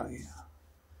 6 වර්ගය.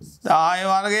 10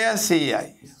 වර්ගය 100යි.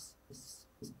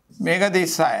 මේක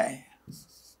 36යි.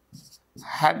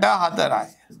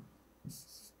 64යි.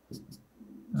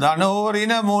 ධන හෝ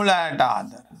ඍණ මූල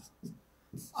 64.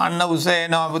 අන්න උස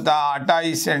එනවා පුතා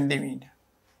 8 සෙන්ටිමීටර්.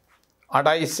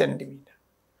 8 සෙන්ටිමීටර්.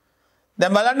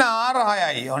 දැන් බලන්න R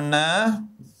 6යි. ඔන්න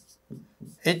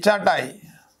H 8යි.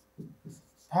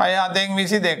 6 අතෙන්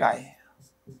 22යි.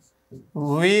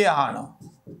 V අහනවා.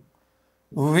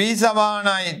 V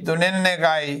සමානයි 3න්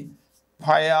 1යි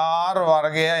 5R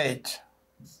වර්ගය H.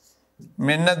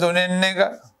 මෙන්න 3න්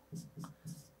 1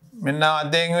 මෙන්න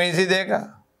අතෙන් 22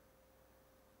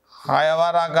 6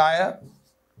 වරක්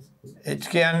 6 H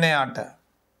කියන්නේ 8.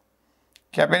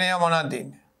 කැපෙනේ මොනවද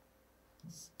තියෙන්නේ?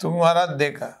 3 වරක්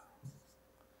 2.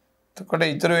 එතකොට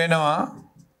ඉතුරු වෙනවා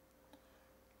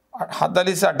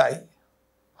 48යි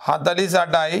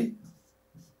 96යි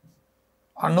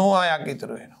 96ක්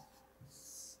ඉතුරු වෙනවා.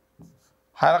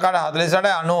 6කට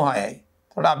 48යි 96යි.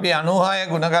 එතකොට අපි 96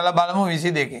 ගුණ කරලා බලමු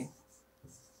 22කින්.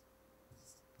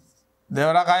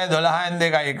 දෙවරකය 12න්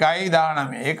 2යි 1යි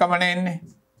 19. ඒකමනේ එන්නේ.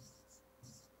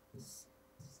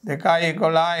 2යි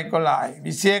 11යි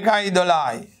 11යි 21යි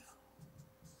 12යි.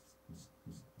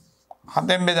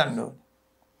 7ෙන් බෙදන්න ඕනේ.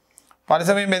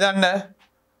 පරිස්සමෙන් බෙදන්න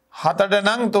 7ට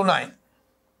නම් 3යි.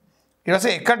 ඊට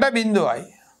පස්සේ 1ට බිඳුවයි.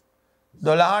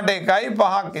 12ට 1යි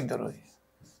 5ක් ඉතුරුයි.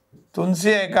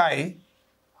 301යි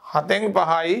 7න්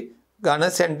 5යි ඝන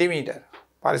සෙන්ටිමීටර්.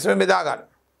 පරිස්සමෙන් බෙදා ගන්න.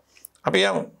 අපි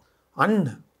යමු.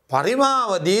 අන්න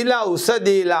පරිමාව දීලා උස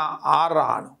දීලා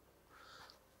ආරාණ.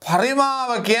 පරිමාව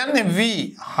කියන්නේ V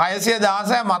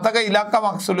 616 මතක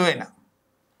ඉලක්කමක් සුළු වෙන.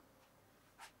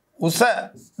 උස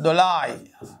 12යි.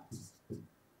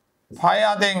 5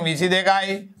 අතෙන්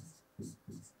 22යි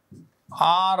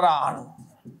ආරාණ.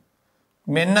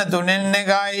 මෙන්න 3න්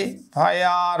 1යි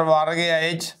 5R වර්ගය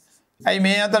H. අයි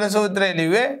මේ අතර සූත්‍රය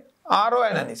ලිව්වේ R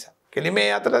වෙන නිසා.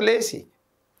 කෙලිමේ අතර ලේසි.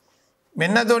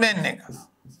 මෙන්න 3න් 1.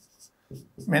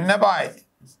 මෙන්න 5.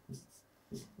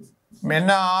 මෙන්න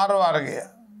R වර්ගය.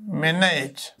 මෙන්න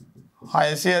H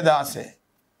 616.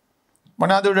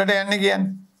 මොනවද උඩට යන්නේ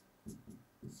කියන්නේ?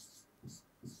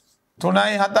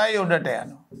 3යි 7යි උඩට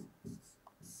යනවා.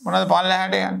 මොනවද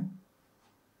පල්ලෙහාට යන්නේ?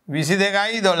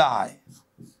 22යි 12යි.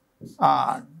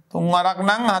 3 වරක්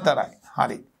නම් 4යි.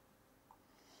 හරි.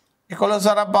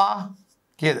 11 වරක් 5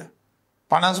 කීයද?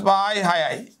 55යි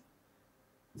 6යි.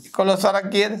 11 වරක්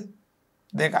කීයද?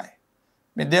 2යි.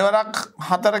 මේ දෙවරක්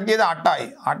 4 කීයද? 8යි.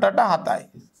 8ට 7යි.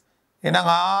 එහෙනම්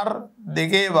R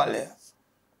 2 බලය.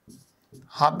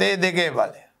 7 2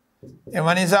 බලය. එම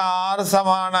නිසා R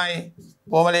සමානයි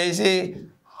කොහොම ලේසි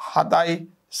 7යි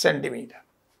සෙන්ටිමීටර්.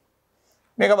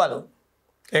 මේක බලමු.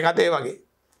 ඒකත් ඒ වගේ.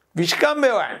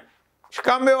 විස්කම්බය වань.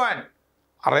 විස්කම්බය වань.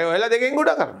 අර ඔයලා දෙකෙන්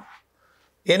ගොඩ කරනවා.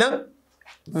 එහෙනම්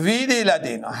V දීලා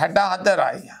තියෙනවා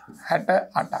 64යි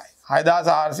 68යි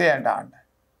 6468යි.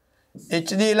 H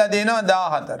දීලා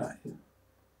තියෙනවා 14යි.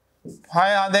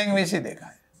 6 හදෙන්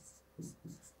 22යි.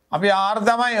 අපි R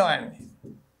තමයි හොයන්නේ.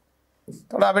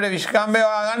 එතකොට අපිට විස්කම්භය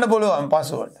හොයාගන්න පුළුවන්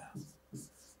පසුවට.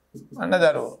 අන්න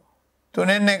දරුවෝ 3න්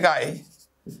 1යි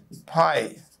 5යි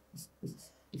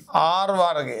R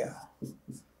වර්ගය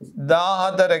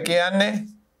 14 කියන්නේ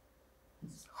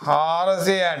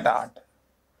 468.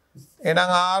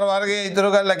 එහෙනම් R වර්ගය ඉතුරු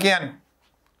කරලා කියන්නේ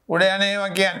උඩ යන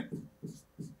ඒවා කියන්නේ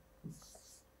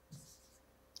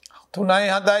 3යි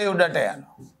 7යි උඩට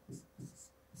යනවා.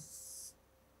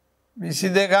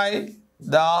 22යි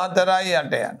 14යි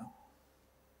යට යනවා.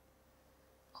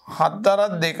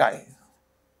 4ත් 2යි.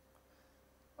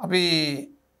 අපි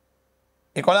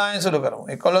 11න් සුළු කරමු.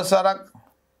 11 වරක්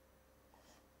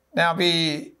දැන්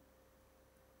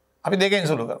අපි දෙකෙන්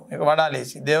සුළු කරමු. ඒක වඩා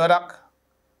ලේසි. දෙවරක්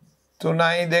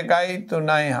 3යි 2යි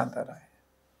 3යි 4යි.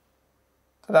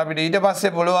 එතකොට අපිට ඊට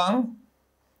පස්සේ පුළුවන්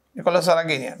 11 වරක්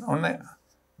ගෙනියන්න. ඔන්න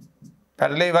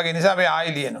පැටලෙයි වගේ නිසා අපි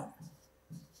ආයෙ ලියනවා.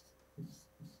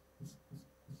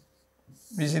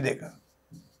 22.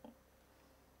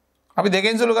 අපි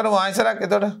දෙකෙන් සුළු කරමු ආයෙසරක්.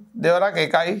 එතකොට දෙවරක් 1යි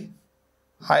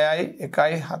 6යි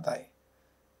 1යි 7යි.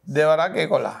 දෙවරක්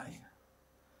 11යි.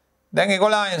 දැන්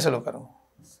 11න් සුළු කරමු.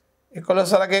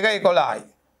 11 වරක් 1 11යි.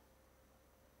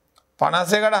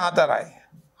 51ට 4යි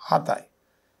 7යි.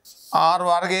 R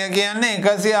වර්ගය කියන්නේ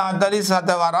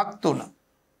 147 වරක් 3.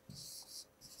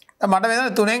 මට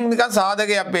මෙතන 3න් නිකන්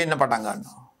සාධකයක් පේන්න පටන්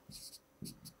ගන්නවා.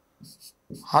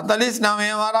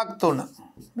 49 වරක් 3.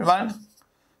 මේ බලන්න.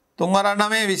 3 වරක්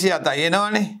 9 27යි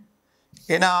එනවනේ.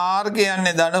 එන R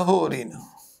කියන්නේ ධන හෝරින.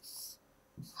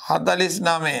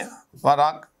 49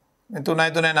 වරක් මේ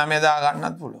 3යි 3යි 9 දා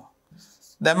ගන්නත් පුළුවන්.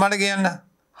 දැන් මට කියන්න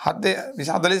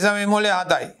 49 මූලය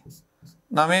 7යි.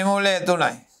 9 මූලය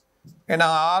 3යි.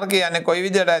 එහෙනම් R කියන්නේ කොයි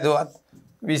විදිහට ඇදුවත්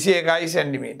 21යි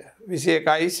සෙන්ටිමීටර්.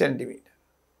 21යි සෙන්ටිමීටර්.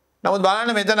 නමුත්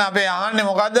බලන්න මෙතන අපේ අහන්නේ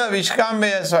මොකද්ද?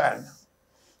 විස්කම්භය සොයන්න.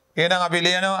 එහෙනම් අපි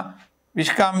ලියනවා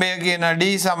විස්කම්භය කියන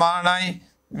D සමානයි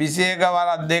 21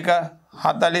 වරක් 2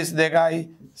 42යි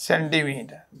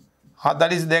සෙන්ටිමීටර්.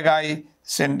 42යි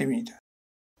සෙන්ටිමීටර්.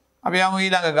 අපි යමු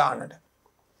ඊළඟ ගානට.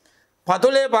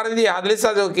 පතුලේ පරිදි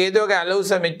 47 කේන්ද්‍රයක ඇල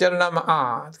උස මෙච්චර නම්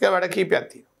ඒක වැඩ කීපයක්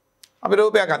තියෙනවා. අපි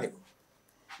රූපයක් අඳිමු.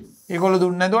 ඒගොල්ලෝ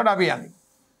දුන්නේ නැතුවට අපි අඳිමු.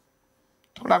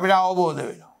 ඒකට අපිට අවබෝධ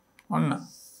වෙනවා. ඔන්න.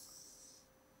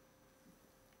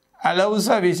 ඇල උස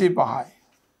 25යි.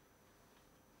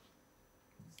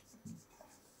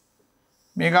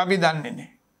 මේක අපි දන්නේ නැහැ.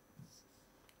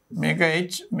 මේක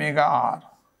H මේක R.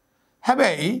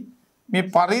 හැබැයි මේ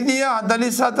පරිධිය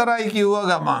 44යි කිව්ව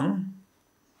ගමන්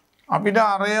අපිට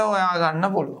අරය හොයා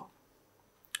ගන්න පුළුවන්.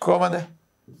 කොහමද?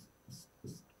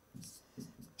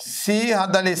 C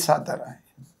 44යි.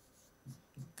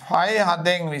 5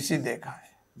 7න් 22යි.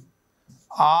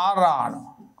 R ආනෝ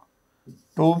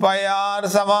 2πr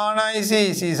සමානයි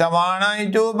C. C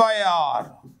සමානයි 2πr.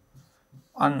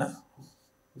 අන්න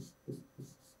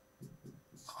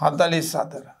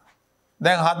 44.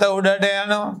 දැන් 7 උඩට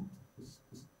යනවා.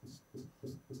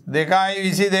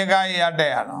 2යි 22යි යට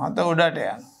යනවා. 7 උඩට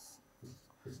යනවා.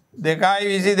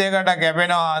 2යි 22ට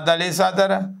කැපෙනවා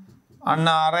 44. අන්න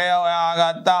අරය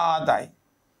හොයාගත්තා 7යි.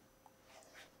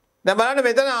 දැන් බලන්න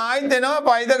මෙතන ආයෙත් එනවා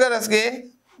පයිතගරස්ගේ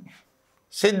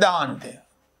සිද්ධාන්තය.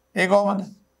 ඒ කොහොමද?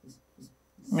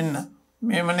 මෙන්න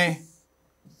මේමනේ.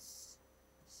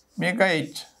 මේක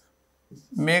H.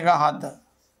 මේක 7.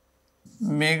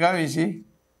 මේක 20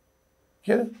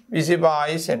 කියලා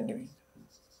 25 සෙන්ටිමීටර්.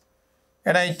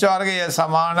 එන H වර්ගය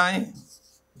සමානයි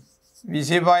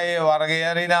 25 වර්ගය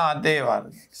හරින 7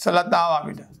 වර්ගය. ඉස්සලත් ආවා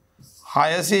අපිට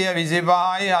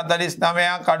 625යි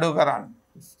 49ක් අඩු කරන්න.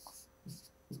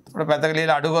 අපිට පැත්තක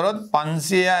ලියලා අඩු කරොත්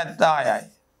 576යි.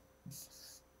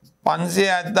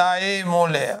 576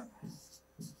 මූලය.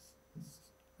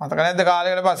 මතක නැද්ද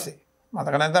කාලයකට පස්සේ?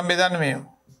 මතක නැත්නම් බෙදන්න මෙහෙම.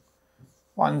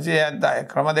 576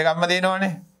 ක්‍රම දෙකක්ම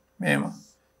දිනවනේ. මෙහෙම.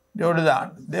 ජෝඩු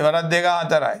දාන්න. දෙවරක් 2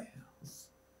 4යි.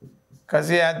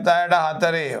 176ට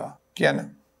 4 ඒවා. කියන්නේ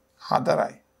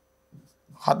 4යි.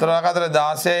 4ක් අතර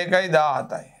 16යි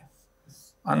 17යි.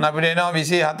 අන්න අපිට එනවා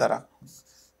 24ක්.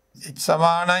 H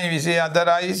සමානයි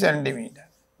 24යි සෙන්ටිමීටර්.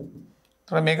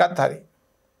 ඒතර මේකත් හරි.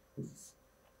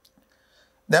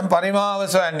 දැන් පරිමාව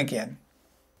සොයන්න කියන්නේ.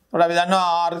 ඒතර අපි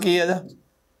දන්නවා R කීයද?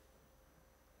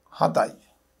 7යි.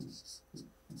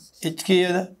 H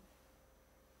කීයද?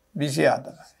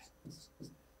 24යි.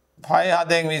 5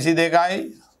 7න් 22යි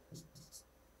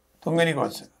තුන්වෙනි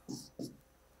කොටස.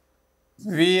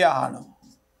 V අහනවා.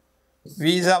 V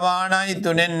සමානයි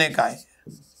 3න් 1යි.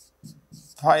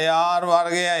 5R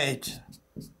වර්ගය H.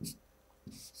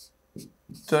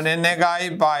 3න් 1යි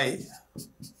පයි.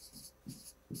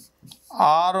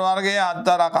 R වර්ගය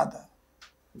 4ක් 7.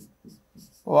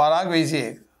 වරක්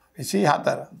 21.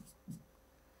 24.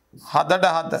 7ට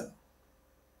 7.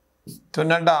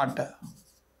 3ට 8.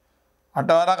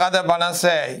 8 වරක් 7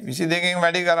 56යි. 22කින්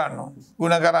වැඩි කරන්න ඕන.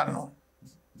 ගුණ කරන්න ඕන.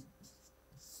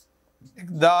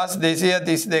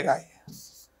 1232යි.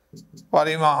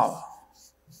 පරිමාව.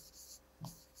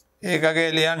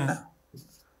 ඒකගේ ලියන්න.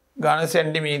 ඝන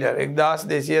සෙන්ටිමීටර්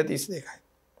 1232යි.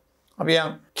 අපි යම්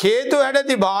හේතු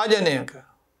ඇති භාජනයක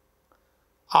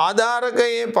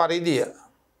ආධාරකයේ පරිධිය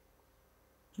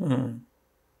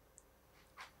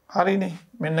හරිනේ.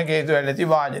 මෙන්න හේතු ඇති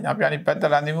භාජනය. අපි අනිත්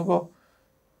පැත්තට අඳිමුකෝ.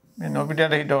 මෙන්න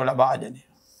ඔපිටට හිටවල භාජනය.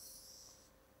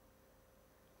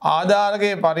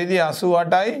 ආධාරකයේ පරිධිය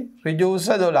 88යි ඍජු උස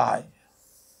 12යි.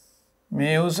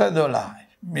 මේ උස 12යි.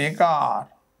 මේක R.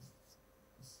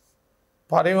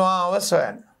 පරිමාව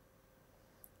සොයන්න.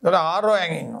 ඒතර R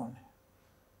හොයන් ඉන්න ඕනේ.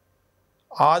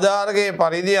 ආධාරකයේ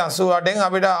පරිධිය 88න්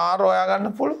අපිට R හොයා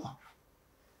ගන්න පුළුවන්.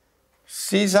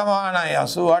 C සමානයි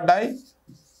 88යි.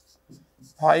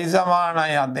 pi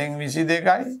සමානයි 7න්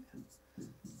 22යි.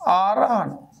 R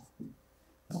අහනවා.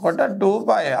 එතකොට 2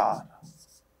 pi R.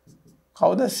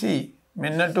 කවුද C?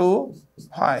 මෙන්න 2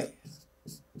 pi.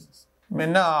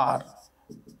 මෙන්න R.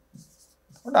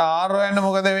 එතකොට R හොයන්න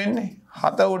මොකද වෙන්නේ?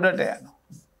 7 උඩට යනවා.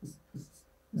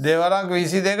 දෙවරක්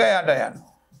 22 යට යනවා.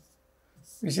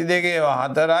 22 ඒවා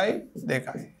 4යි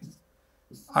 2යි.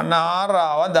 අන්න R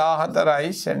ආව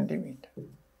 14යි සෙන්ටිමීටර්.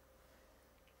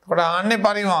 එතකොට ආන්නේ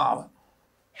පරිමාව.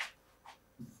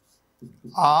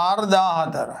 R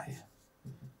 14යි.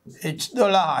 H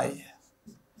 12යි.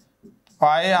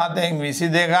 pi 7න්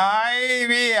 22යි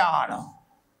V ආනවා.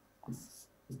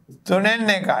 3න්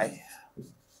 1යි.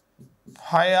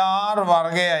 pi R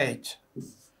වර්ගය H.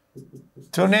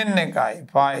 3න් 1යි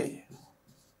pi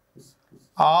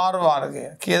R වර්ගය.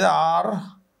 කීයද R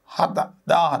 7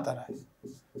 14යි.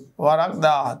 වරක්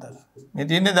 14. මේ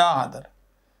තියෙන්නේ 14.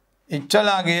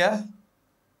 ඉච්චලාගිය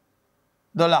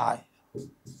 12යි.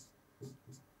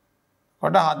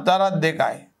 කොට 7 වරක්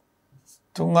 2යි.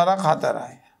 3 වරක්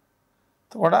 4යි.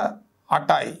 කොට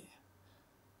 8යි.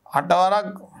 8 වරක්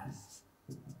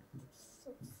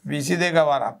 22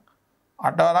 වරක්.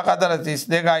 8 වරක් 4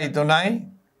 32යි 3යි.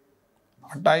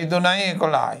 8යි 3යි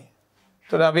 11යි.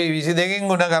 එතකොට අපි 22කින්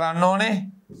ගුණ කරන්න ඕනේ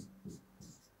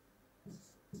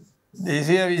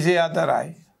 224යි.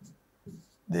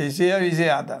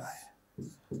 224යි.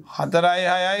 4යි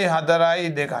 6යි 4යි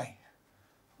 2යි.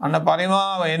 අන්න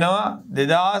පරිමාව එනවා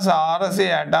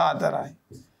 2464යි.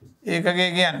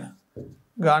 ඒකකේ කියන්න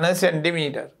ඝන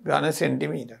සෙන්ටිමීටර්. ඝන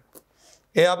සෙන්ටිමීටර්.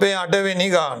 ඒ අපේ 8 වෙනි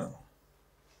ගාන.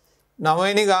 9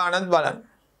 වෙනි ගානත් බලන්න.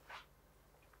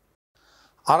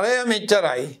 අරය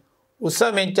මෙච්චරයි උස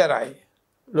මෙච්චරයි.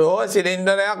 ලෝහ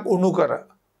සිලින්ඩරයක් උණු කර.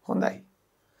 හොඳයි.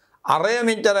 අරය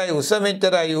මෙච්චරයි උස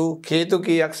මෙච්චරයි වූ කේතු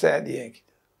කීයක් සෑදිය හැකිද?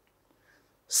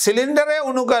 සිලින්ඩරය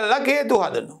උණු කරලා කේතු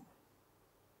හදනවා.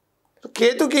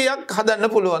 කේතු කීයක් හදන්න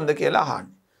පුළුවන්ද කියලා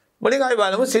අහන්නේ. මුලින් අපි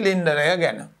බලමු සිලින්ඩරය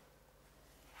ගැන.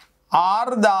 R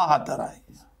 14යි.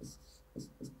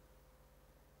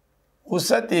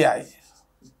 උස 30යි.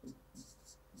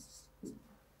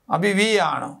 අපි V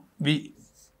ආනවා. V.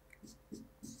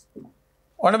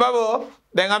 ඔන්න බබෝ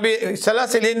දැන් අපි ඉස්සලා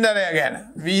සිලින්ඩරය ගැන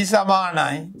V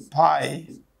සමානයි pi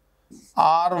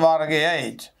R වර්ගය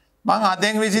H. මං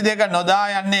 7න් 22 නොදා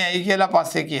යන්නේ ඇයි කියලා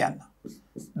පස්සේ කියන්න.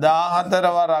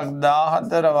 14 වරක්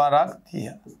 14 වරක්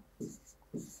 30.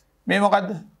 මේ මොකද්ද?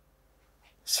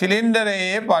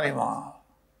 සිලින්ඩරයේ පරිමාව.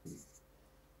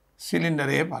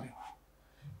 සිලින්ඩරයේ පරිමාව.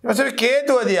 ඊට පස්සේ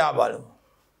කේතුව දිහා බලමු.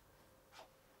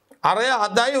 අරය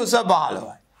 7යි උස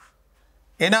 15යි.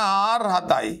 එන R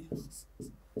 7යි.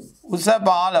 උස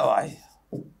 15යි.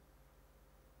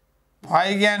 pi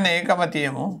කියන්නේ ඒකම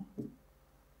තියමු.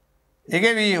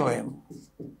 ඒකේ V හොයමු.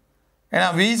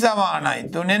 එහෙනම් V සමානයි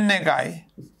 3න් 1යි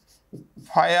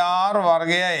pi R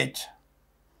වර්ගය H.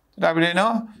 ඊට අපිට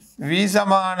එනවා V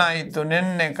සමානයි 3න්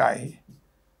 1යි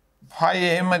pi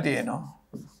එහෙම තියෙනවා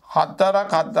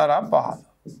 4ක් 4ක් 15.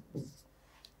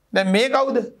 දැන් මේ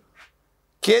කවුද?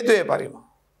 කේතුවේ පරිමාව.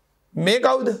 මේ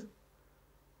කවුද?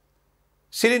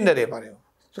 සිලින්ඩරයේ පරිමාව.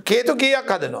 කේතු කීයක්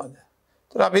හදනවද?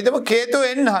 ඒතර අපි හිතමු කේතු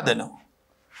n හදනවා.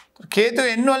 කේතු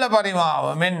n වල පරිමාව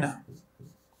මෙන්න.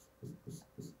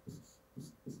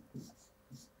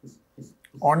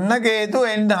 ඔන්න කේතු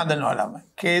n හදනවා ළමයි.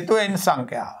 කේතු n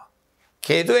සංඛ්‍යාව.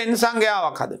 කේතු n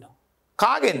සංඛ්‍යාවක් හදනවා.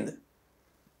 කාගෙන්ද?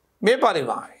 මේ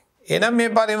පරිමාවයි. එහෙනම් මේ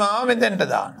පරිමාව මෙතෙන්ට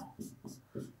දානවා.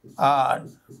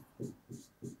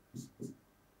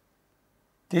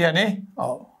 තියනේ?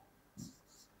 ඔව්.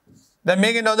 දැන්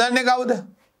මේකේ නොදන්නේ කවුද?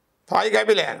 pi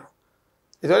කැපිලා යනවා.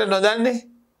 ඒතකොට නොදන්නේ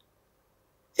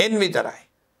n විතරයි.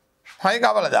 5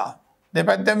 කවලා දාමු.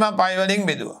 දෙපැත්තෙන් මම 5 වලින්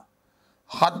බෙදුවා.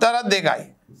 4ක් 2යි.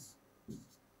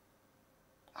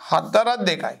 4ක්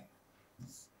 2යි.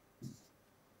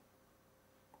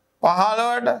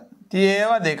 15ට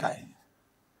 30ව 2යි.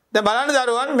 දැන් බලන්න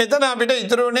දරුවන් මෙතන අපිට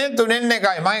ඉතුරු වෙන්නේ 3න්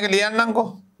 1යි. මම ඒක ලියන්නම්කෝ.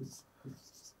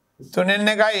 3න්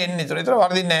 1යි එන්නේ ඉතුරු. ඒතර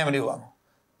වරදින්නේ නැහැ ලියුවම.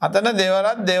 අතන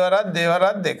දෙවරක්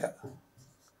 2.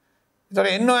 ඒතර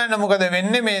එන්න හොයන්න මොකද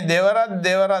වෙන්නේ මේ දෙවරක්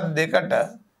 2ට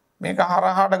මේක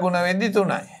හරහාට ගුණ වෙද්දි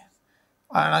 3යි.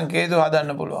 ආනම් කේතු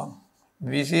හදන්න පුළුවන්.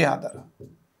 24.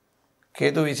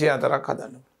 කේතු 24ක්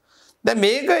හදන්න. දැන්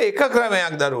මේක එක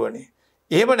ක්‍රමයක් දරුවනේ.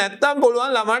 එහෙම නැත්තම්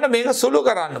පුළුවන් ළමයින්ට මේක සුළු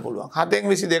කරන්න පුළුවන්. 7න්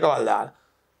 22 වල් දාලා.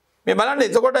 මේ බලන්න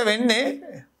එතකොට වෙන්නේ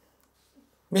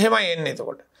මෙහෙමයි එන්නේ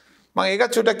එතකොට. මම ඒක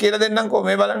චුට්ටක් කියලා දෙන්නම්කෝ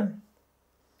මේ බලන්න.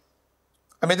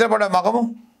 මෙතන පොඩ්ඩක් මකමු.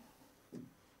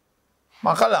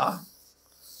 මකලා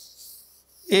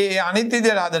ඒ අනිත්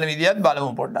විදියට හදන විදියත්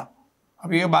බලමු පොඩ්ඩක්.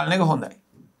 අපි ඒක බලන එක හොඳයි.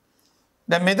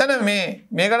 දැන් මෙතන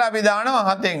මේකට අපි දානවා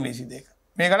 7න් 22.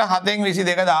 මේකට 7න්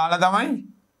 22 දාලා තමයි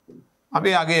අපි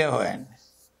අගය හොයන්නේ.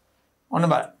 ඔන්න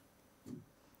බලන්න.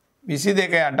 22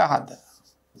 යට 7.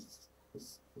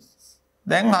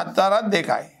 දැන් 4ක්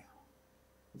 2යි.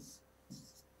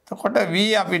 එතකොට v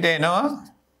අපිට එනවා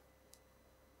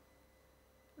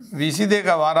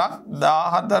 22 වරක්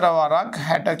 14 වරක්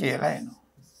 60 කියලා එනවා.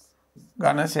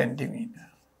 ඝන සෙන්ටිමීටර්.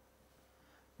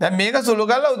 දැන් මේක සුළු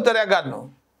කරලා උත්තරයක් ගන්න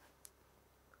ඕනේ.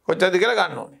 කොච්චරද කියලා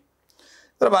ගන්න ඕනේ.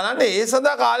 ඒතර බලන්න ඒ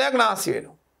සඳහා කාලයක් නාස්ති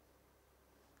වෙනවා.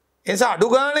 ඒ නිසා අඩු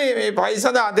ගානේ මේ පයි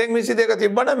සඳහා 7න් 22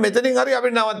 තිබ්බනම් මෙතනින් හරි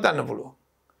අපිට නවත්තන්න පුළුවන්.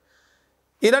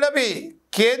 ඊළඟට අපි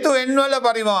කේතු n වල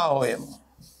පරිමාව හොයමු.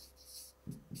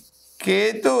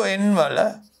 කේතු n වල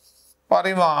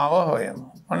පරිමාව හොයමු.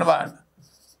 ඔන්න බලන්න.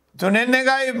 3n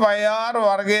එකයි πr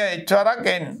වර්ගය h වරක්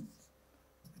n.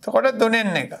 එතකොට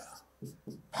 3n එක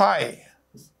 5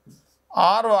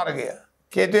 r වර්ගය.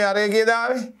 කේතුවේ හරය කීයද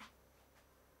ආවේ?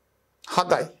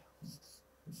 7යි.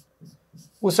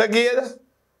 උස කීයද?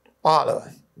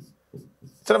 15යි.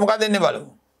 එතන මොකක්ද එන්නේ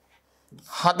බලමු.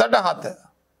 7ට 7.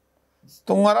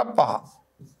 3 වරක් 5.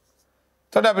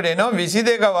 එතකොට අපිට එනවා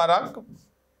 22 වරක්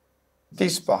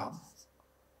 35.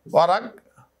 වරක්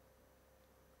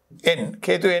n.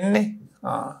 කේතු එන්නේ.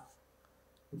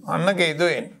 අන්න කේතු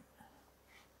එන්නේ.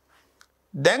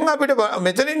 දැන් අපිට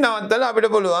මෙතනින් නවත්තලා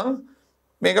අපිට පුළුවන්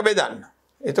මේක බෙදන්න.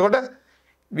 එතකොට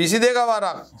 22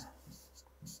 වරක්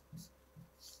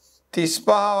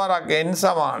 35 වරක් n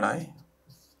සමානයි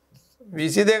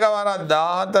 22 වරක්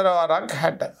 14 වරක්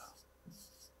 60.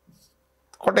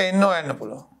 කොට n හොයන්න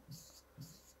පුළුවන්.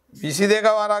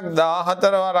 22 වරක්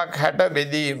 14 වරක් 60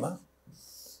 බෙදීම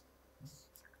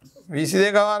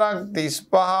 22 වරක්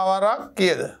 35 වරක්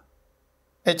කීයද?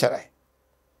 එච්චරයි.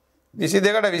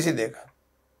 22ට 22.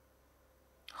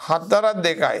 4ක්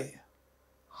 2යි.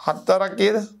 4ක්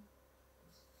කීයද?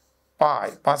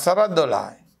 5යි. 5ක්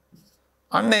 12යි.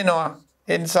 අන්න එනවා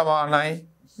n සමානයි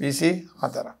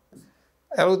 24ක්.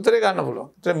 ඒ උත්තරේ ගන්න පුළුවන්.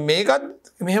 ඒත්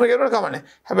මේකත් මෙහෙම කරුවට කමන්නේ.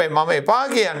 හැබැයි මම එපා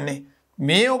කියන්නේ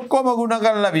මේ ඔක්කොම ගුණ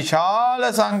කරලා විශාල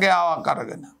සංඛ්‍යාවක්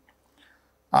අරගෙන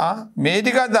මේ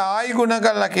ටික ආයි ගුණ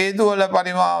කරලා කේතු වල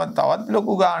පරිමාව තවත්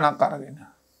ලොකු ගාණක් අරගෙන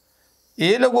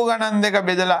ඒ ලොකු ගණන් දෙක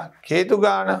බෙදලා කේතු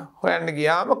ගාණ හොයන්න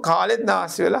ගියාම කාලෙත්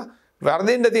නාස්ති වෙලා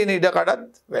වර්ධින්න තියෙන ඉඩ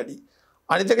කඩත් වැඩි.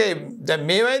 අනිත් එක දැන්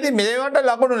මේ වෙයිදී මේවට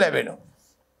ලකුණු ලැබෙනවා.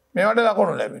 මේවට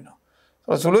ලකුණු ලැබෙනවා.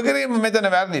 සුළු කිරීම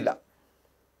මෙතන වැරදිලා.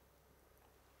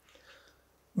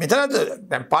 මෙතන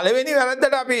දැන් පළවෙනි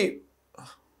වැරද්දට අපි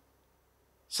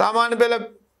සාමාන්‍ය පෙළ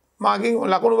මාකින්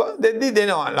ලකුණු දෙද්දි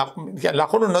දෙනවා.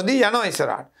 ලකුණු නොදී යනවා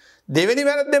ඉස්සරහට. දෙවෙනි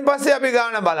වැරද්දෙන් පස්සේ අපි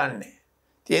ගාන බලන්නේ.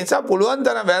 ඒ නිසා පුළුවන්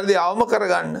තරම් වැරදි අවම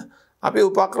කරගන්න අපි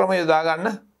උපක්‍රම යොදා ගන්න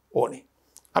ඕනේ.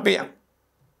 අපි යමු.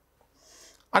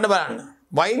 අන්න බලන්න.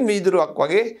 වයින් වීදුරුවක්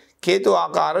වගේ කේතු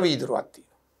ආකාර වීදුරුවක්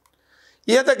තියෙනවා.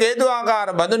 ඊට කේතු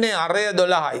ආකාර බඳුනේ අරය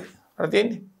 12යි. අර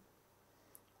තියෙන්නේ.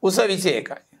 උස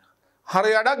 21යි.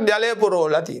 හරි අඩක් ජලය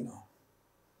පුරවලා තියෙනවා.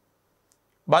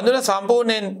 බඳුන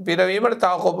සම්පූර්ණයෙන් පිරවීමට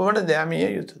තව කොපමණ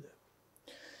දෑමිය යුතුද?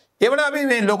 එවන අපි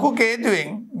මේ ලොකු කේතුවෙන්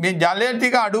මේ ජලය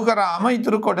ටික අඩු කරාම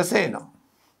ඉතුරු කොටස එනවා.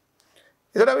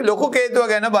 ඒකට අපි ලොකු කේතුව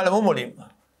ගැන බලමු මුලින්ම.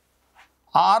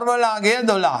 R වලගේ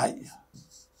 12යි.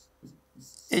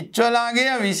 H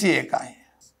වලගේ 21යි.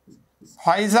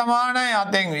 ෆයි සමානයි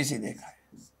 7න් 22යි.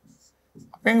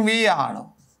 අපෙන් V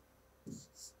අහනවා.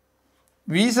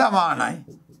 V සමානයි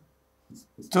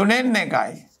 3න්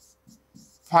 1යි.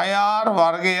 5r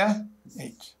වර්ගය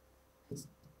h.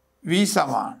 V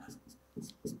සමාන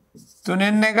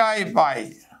 3න් 1යි π.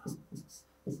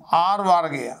 r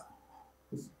වර්ගය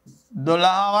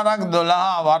 12 වරක්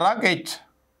 12 වරක් h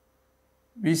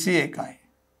 21යි.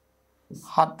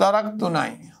 4ක්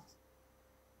 3යි.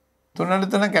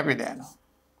 3ට 3 කැපිලා යනවා.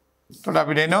 එතකොට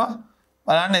අපිට එනවා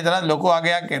බලන්න එතන ලොකු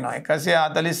අගයක් එනවා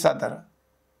 144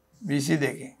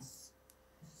 22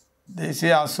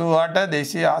 288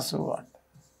 288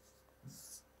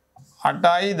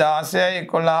 8යි 16යි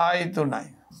 11යි 3යි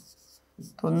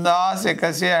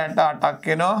 3168ක්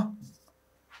එනවා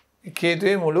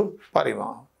හේතුවේ මුළු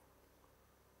පරිමාව.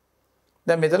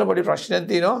 දැන් මෙතන පොඩි ප්‍රශ්නයක්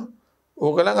තියෙනවා.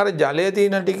 ඕකලන් අර ජලය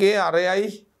තියෙන ටිකේ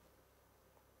අරයයි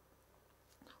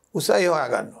උසයි හොයා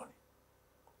ගන්න ඕනේ.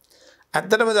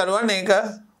 ඇත්තටම දරුවන් මේක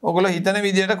ඔයගොල්ලෝ හිතන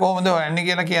විදිහට කොහොමද හොයන්නේ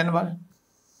කියලා කියන්න බලන්න.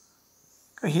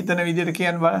 හිතන විදිහට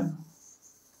කියන්න බලන්න.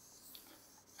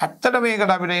 ඇත්තට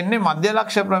මේකට අපිට එන්නේ මධ්‍ය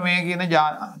ලක්ෂ ප්‍රමේය කියන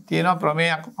තියෙන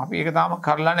ප්‍රමේයක්. අපි ඒක තාම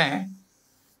කරලා නැහැ.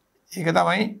 ඒක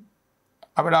තමයි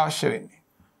අපිට අවශ්‍ය වෙන්නේ.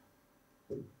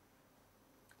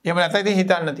 එහෙම නැත්නම් ඉතින්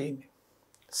හිතන්න තියෙන්නේ.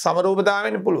 සමරූපතාව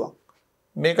වෙන්න පුළුවන්.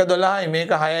 මේක 12යි මේක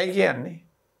 6යි කියන්නේ.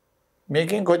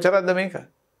 මේකෙන් කොච්චරද මේක?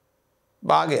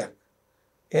 භාගයක්.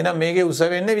 එහෙනම් මේකේ උස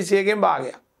වෙන්නේ 21කින්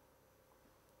භාගයක්.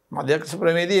 මධ්‍යස්ථ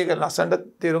ප්‍රමේයදී ඒක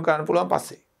ලස්සනට තේරුම් ගන්න පුළුවන්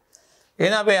පස්සේ.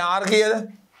 එහෙනම් අපේ R කීයද?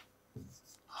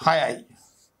 6යි.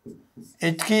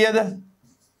 H කීයද?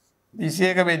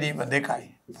 21 බෙදීම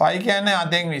 2යි. ෆයි කියන්නේ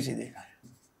 8න් 22යි.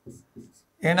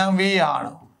 එහෙනම් V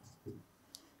ආනවා.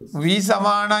 V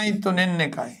සමානයි 3න්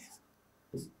 1යි.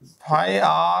 ෆයි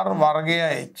R වර්ගය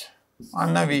H.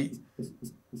 අන්න V.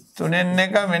 3න්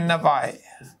 1 මෙන්න පහයි.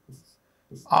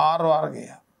 R වර්ගය.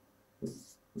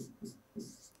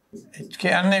 H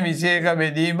කියන්නේ 21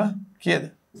 බෙදීම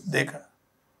කීයද? 2.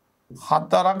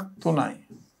 4ක් 3යි.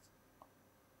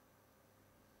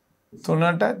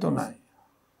 3ට 3යි.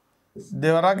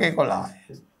 දෙවරක්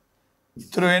 11යි.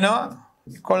 ඉතුරු වෙනවා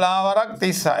 11 වරක්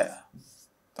 36.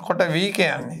 එතකොට V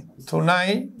කියන්නේ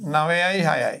 3යි 9යි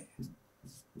 6යි.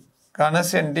 ඝන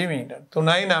සෙන්ටිමීටර්.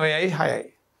 3යි 9යි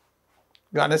 6යි.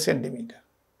 ඝන සෙන්ටිමීටර්.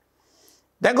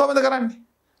 දැන් කොහොමද කරන්නේ?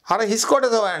 අර හිස්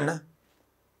කොටස හොයන්න.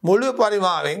 මුළු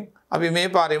පරිමාවෙන් අපි මේ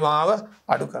පරිමාව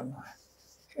අඩු කරනවා.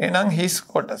 එහෙනම් හිස්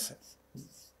කොටස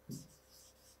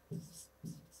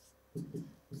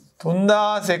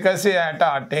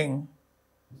 3168න්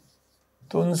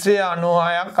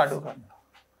 396ක් අඩු කරනවා.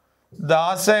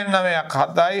 16 9ක්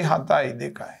 7යි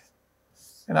 2යි.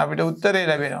 එහෙනම් අපිට උත්තරේ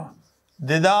ලැබෙනවා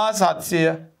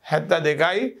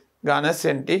 2772යි ඝන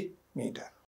සෙන්ටිමීටර්.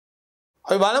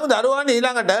 අපි බලමු දරුවන්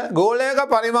ඊළඟට ගෝලයක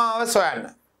පරිමාව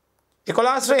සොයන්න.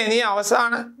 11 ශ්‍රේණියේ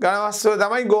අවසාන ඝන වස්තුව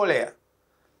තමයි ගෝලය.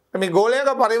 මේ ගෝලයක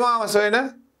පරිමාව සොයන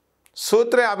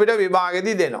සූත්‍රය අපිට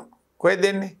විභාගෙදී දෙනවා. කොහෙද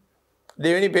දෙන්නේ?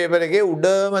 දෙවෙනි පේපර් එකේ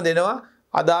උඩම දෙනවා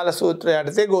අදාළ සූත්‍රය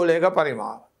යටතේ ගෝලයක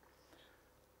පරිමාව.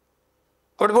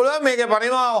 අපිට පුළුවන් මේකේ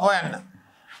පරිමාව හොයන්න.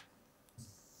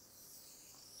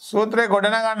 සූත්‍රය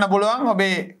ගොඩනගන්න පුළුවන්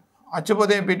ඔබේ අච්චු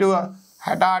පොතේ පිටුව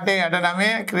 68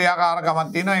 69 ක්‍රියාකාරකමක්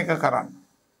තියෙනවා ඒක කරන්න.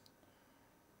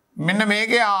 මෙන්න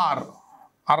මේකේ R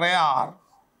අරය R.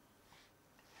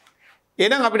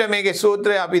 එහෙනම් අපිට මේකේ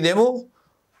සූත්‍රය අපි දෙමු.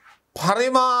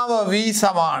 පරිමාව V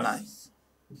සමානයි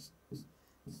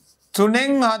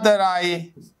 3න්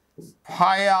 4යි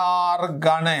 6R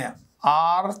ඝනය.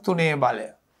 R 3 බලය.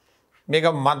 මේක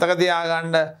මතක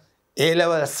තියාගන්න A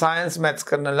level science maths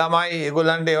කරන ළමයි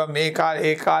ඒගොල්ලන්ට ඒවා මේ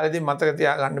කාලේ ඒ කාලෙදී මතක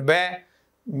තියාගන්න බෑ.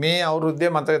 මේ අවුරුද්දේ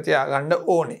මතක තියාගන්න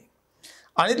ඕනේ.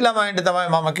 අනිත් ළමයින්ට තමයි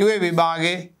මම කිව්වේ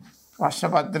විභාගේ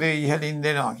ප්‍රශ්න පත්‍රයේ ඉහළින්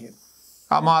දෙනවා කියලා.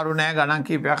 අමාරු නෑ ගණන්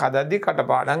කීපයක් හදද්දි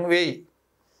කටපාඩම් වෙයි.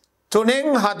 3න්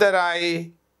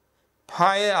 4යි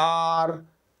 5R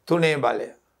 3 බලය.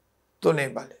 3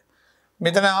 බලය.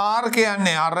 මෙතන R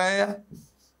කියන්නේ අරය.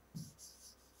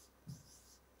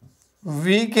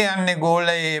 V කියන්නේ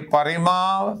ගෝලයේ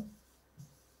පරිමාව.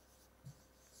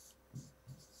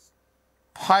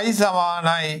 pi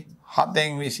සමානයි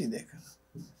 7න් 22.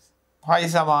 pi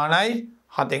සමානයි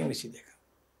 7න් 22.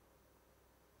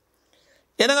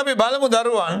 එහෙනම් අපි බලමු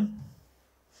දරුවන්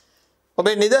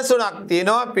ඔබේ නිදසුනක්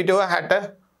තියෙනවා පිටුව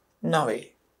 69.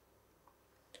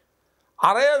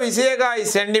 අරය 21යි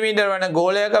සෙන්ටිමීටර් වන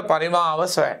ගෝලයක පරිමාව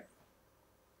සොයන්න.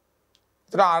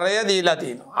 ඒතර අරය දීලා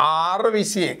තියෙනවා R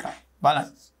 21යි. බලන්න.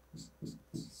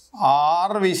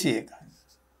 R 21යි.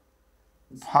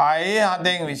 pi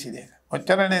 7න් 22.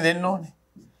 ඔච්චරනේ දෙන්න ඕනේ.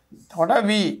 එතකොට V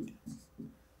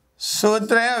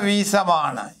සූත්‍රය V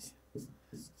සමානයි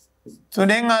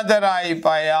 3න් 4යි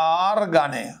pi R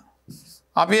ඝනය.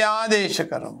 අපි ආදේශ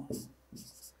කරමු.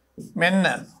 මෙන්න.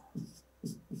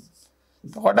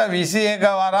 එතකොට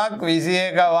 21 වරක්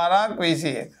 21 වරක්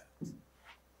 21.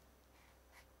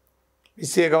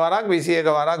 21 වරක්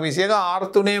 21 වරක් 21 R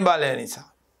 3 බලය නිසා.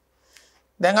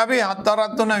 දැන් අපි 7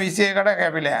 වරක් 3 21ට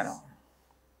කැපිලා යනවා.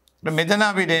 මෙතන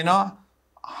අපිට එනවා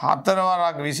 4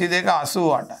 වරක් 22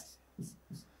 88යි.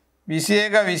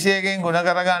 21 21කින් ගුණ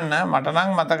කරගන්න මට නම්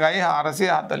මතකයි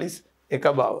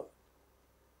 441 බව.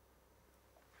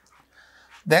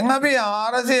 දැන් අපි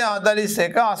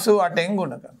 441 88න්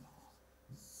ගුණ කරනවා.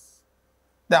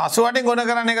 දැන් 88න් ගුණ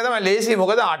කරන එක තමයි ලේසි.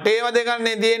 මොකද 8 ඒවා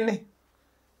දෙකන්නේ තියෙන්නේ.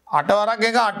 8 වරක්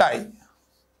එක 8යි.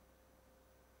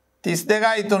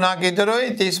 32යි 3ක් ඉතුරුයි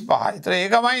 35යි. ඒතර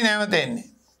ඒකමයි නැවතෙන්නේ.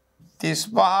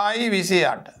 35යි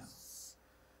 28.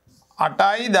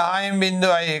 8යි 10න්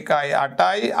බිඳුවයි 1යි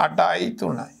 8යි 8යි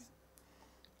 3යි.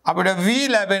 අපිට v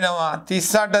ලැබෙනවා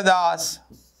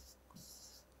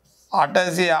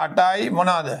 38808යි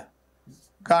මොනවාද?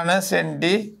 ඝන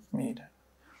සෙන්ටිමීටර්.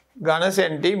 ඝන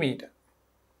සෙන්ටිමීටර්.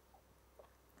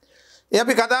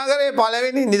 අපි කතා කරේ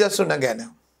පළවෙනි නිදසුන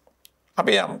ගැන.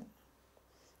 අපි යමු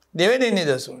දෙවෙනි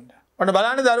නිදසුනට. ඔන්න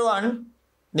බලන්න දරුවන්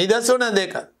නිදසුන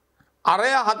දෙක.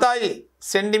 අරය 7යි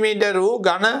සෙන්ටිමීටර් වූ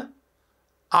ඝන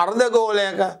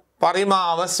අර්ධගෝලයක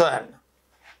පරිමාව සොයන්න.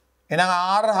 එහෙනම්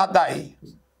r 7යි.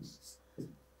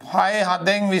 පයි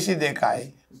 7න්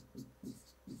 22යි.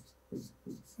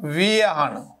 v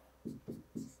අහනවා.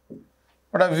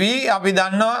 v අපි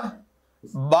දන්නවා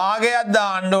භාගයක්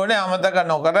දාන්න ඕනේ අමතක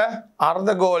නොකර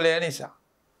අර්ධගෝලය නිසා.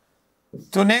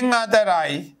 3න්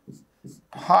 4යි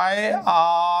පයි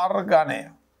r ඝනය.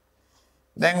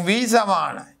 දැන් v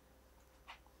සමානයි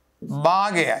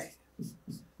භාගයයි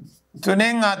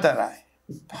 3න් 4යි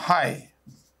පයි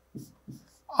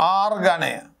r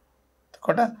ඝනය.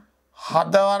 එතකොට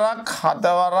 7 වරක්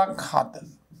 7 වරක් 7.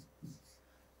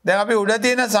 දැන් අපි උඩ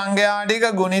තියෙන සංඛ්‍යා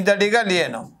ටික ගුණිත ටික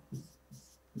ලියනවා.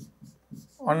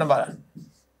 ඔන්න බලන්න.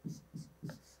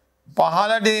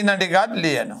 පහළ තියෙන ටිකත්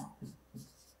ලියනවා.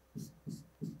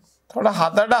 එතකොට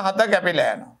 7ට 7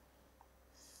 කැපිලා යනවා.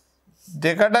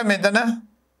 දෙකට මෙතන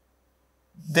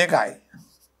 2යි.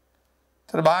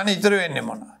 එතකොට බලන්න ඉතුරු වෙන්නේ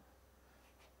මොනවද?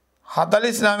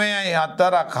 49යි 7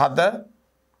 වරක් 7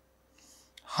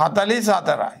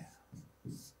 44යි.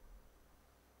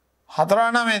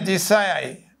 4 9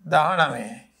 36යි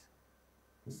 19යි.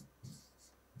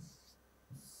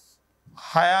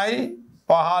 6යි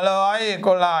 15යි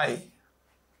 11යි.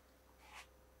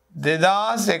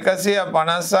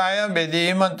 2156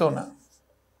 බෙදීම 3.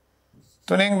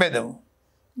 3න් බෙදමු.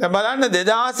 දැන් බලන්න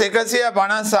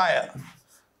 2156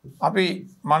 අපි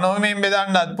මනෝමයෙන්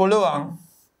බෙදන්නත් පුළුවන්.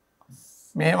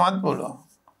 මෙහෙමත් පුළුවන්.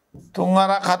 3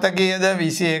 වරක් 7 කීයද?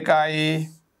 21යි.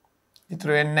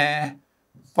 ඉතුරු වෙන්නේ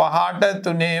 5ට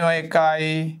 3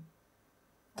 1යි.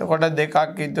 එතකොට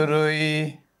 2ක්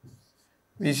ඉතුරුයි.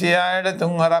 26ට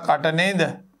 3 වරක් 8 නේද?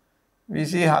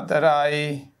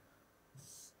 24යි.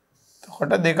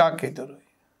 එතකොට 2ක් ඉතුරුයි.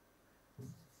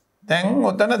 දැන්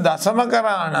උතන දශම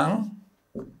කරා නම්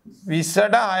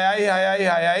 20ට 6යි 6යි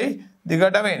 6යි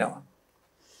දිගටම එනවා.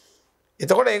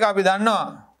 එතකොට ඒක අපි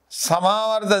දන්නවා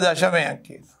සමාවර්ත දශමයක්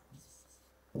කියලා.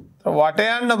 වට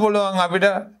යන්න පුළුවන් අපිට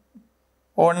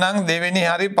ඕනනම් දෙවෙනි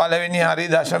හරි පළවෙනි හරි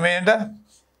දශමයට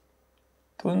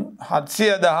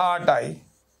 718යි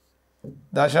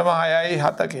 0.6යි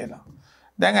 7 කියලා.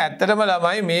 දැන් ඇත්තටම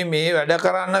ළමයි මේ වැඩ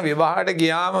කරන්න විභාගයට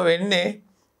ගියාම වෙන්නේ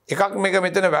එකක් මේක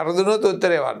මෙතන වැරදුනොත්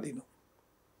උත්තරේ වර්ධිනවා.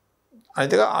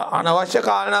 අනිත් එක අනවශ්‍ය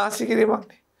කාලනාස්ති කිරීමක්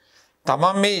නේ.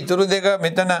 තමන් මේ ඉතුරු දෙක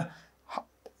මෙතන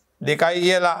 2යි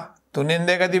කියලා 3න්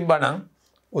 2 තිබ්බනම්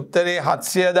උත්තරේ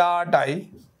 718යි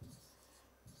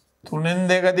 3න්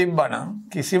 2 තිබ්බනම්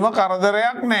කිසිම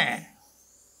කරදරයක් නැහැ.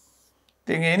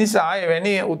 ඉතින් ඒ නිසා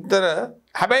එවැනි උත්තර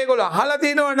හැබැයි ඒගොල්ලෝ අහලා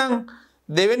තිනව නම්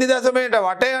දෙවෙනි දශමයට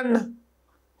වට යන්න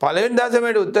පළවෙනි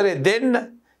දශමයට උත්තරේ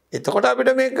දෙන්න. එතකොට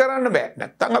අපිට මේක කරන්න බෑ.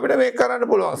 නැත්තම් අපිට මේක කරන්න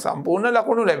පුළුවන්. සම්පූර්ණ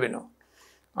ලකුණු ලැබෙනවා.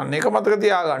 අන්න ඒක මතක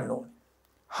තියාගන්න ඕනේ.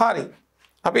 හරි.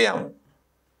 අපි යමු.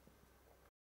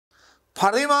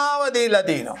 පරිමාව දීලා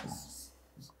තිනවා.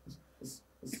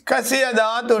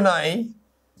 113යි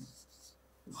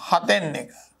 7න්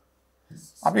 1.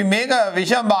 අපි මේක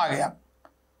විෂම භාගයක්.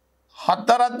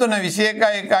 4 3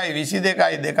 21යි 1යි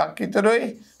 22යි 2ක්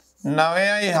ඉතුරුයි.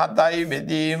 9යි 7යි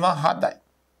බෙදීම 7යි.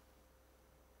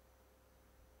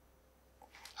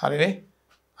 හරිනේ?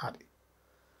 හරි.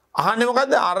 අහන්නේ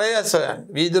මොකද්ද? අරය සොයන්න.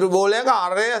 වීදුරු බෝලයක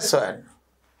අරය සොයන්න.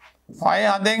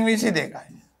 5 7න්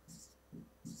 22යි.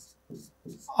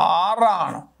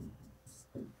 ආරාණ.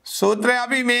 සූත්‍රය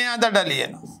අපි මේ අතට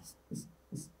ලියනවා.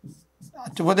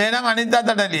 අච්චුපදේ නම් අනිත්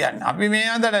අතට ලියන්න. අපි මේ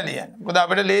අතට ලියන්න. මොකද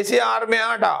අපිට ලේසි ආර්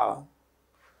මෙහාට ආවා.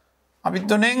 අපි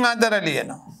 3න් 4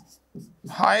 ලියනවා.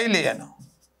 6 ලියනවා.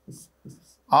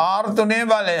 ආර් 3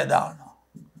 බලය දානවා.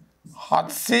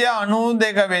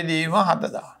 792 බෙදීම 7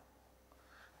 දානවා.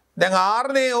 දැන්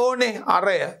ආර් නේ ඕනේ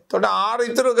අරය. එතකොට ආර්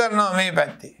ඉතුරු කරනවා මේ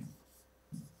පැත්තේ.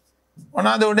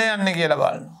 මොනවාද උඩ යන්නේ කියලා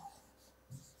බලනවා.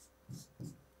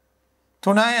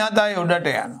 3යි 7යි උඩට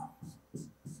යනවා.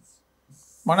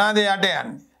 මොනවාද යට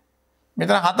යන්නේ?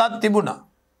 මෙතන 7ක් තිබුණා.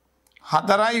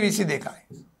 4යි 22යි.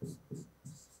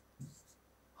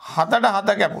 7ට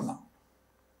 7 කැපුණා.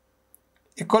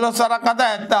 11 වරක්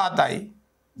 7 77යි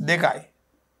 2යි.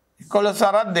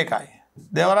 11 වරක් 2යි.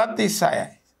 දෙවරක් 36යි.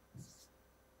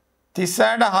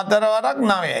 36ට 4 වරක්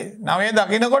 9යි. 9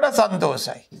 දකින්නකොට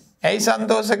සන්තෝෂයි. ඇයි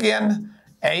සන්තෝෂ කියන්නේ?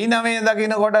 ඇයි 9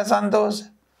 දකින්නකොට සන්තෝෂ?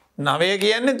 9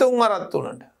 කියන්නේ 3 වරක්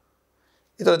 3ට.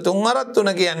 ඒතර 3 වරක්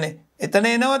 3 කියන්නේ එතන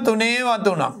එනවා 3ව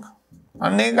 3ක්.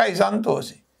 අන්න ඒකයි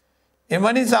සන්තෝෂේ. එම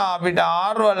නිසා අපිට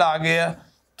R වල අගය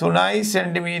 3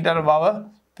 සෙන්ටිමීටර බව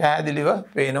පැහැදිලිව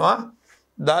පේනවා.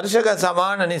 දර්ශක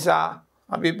සමාන නිසා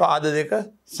අපි පාද දෙක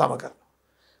සම කරනවා.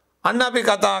 අන්න අපි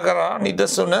කතා කරා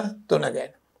නිදසුන 3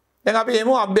 ගැන. දැන් අපි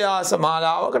එමු අභ්‍යාස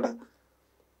මාලාවකට.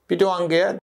 පිටු අංකය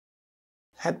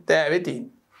 70 තියෙන.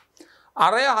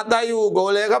 අරය 7යි වූ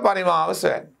ගෝලයක පරිමාව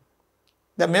සොයන්න.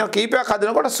 දැන් මේක කීපයක්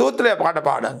හදනකොට සූත්‍රය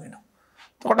කටපාඩම් වෙනවා.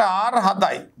 එතකොට R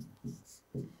 7යි.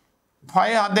 පය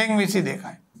 7න්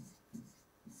 22යි.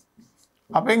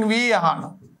 අපෙන් V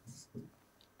අහනවා.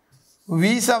 V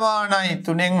සමානයි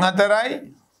 3න් 4යි.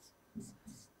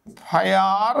 පය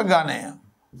R ඝනය.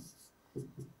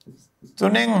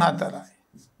 3න් 4යි.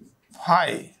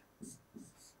 පය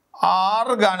R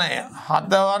ඝනය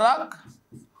 7 වරක්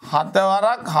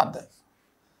 7.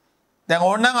 දැන්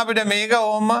ඕනනම් අපිට මේක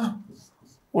ඕම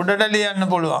උඩට ලියන්න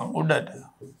පුළුවන් උඩට.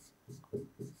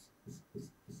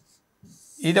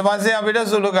 ඊට පස්සේ අපිට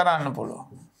සුළු කරන්න පුළුවන්.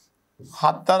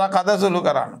 7ක් 7 සුළු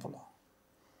කරන්න පුළුවන්.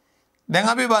 දැන්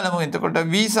අපි බලමු එතකොට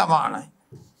V සමානයි.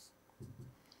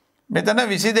 මෙතන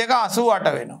 22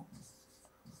 88 වෙනවා.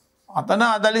 අතන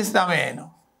 49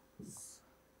 එනවා.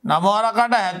 9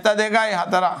 වරකට 72යි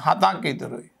 7ක්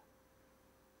ඉතුරුයි.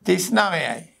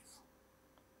 39යි.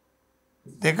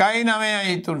 2යි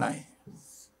 9යි 3යි.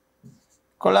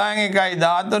 11න් 1යි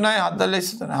 13යි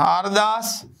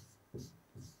 43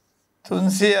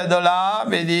 4312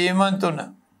 බෙදීම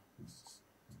 3.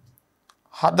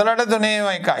 4ට 3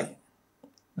 1යි.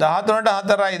 13ට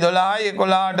 4යි 12යි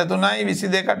 11ට 3යි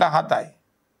 22ට 7යි.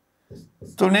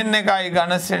 3න් 1යි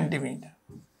ඝන සෙන්ටිමීටර.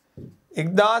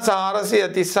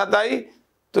 1437යි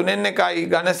 3න් 1යි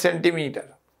ඝන සෙන්ටිමීටර.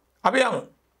 අපි යමු.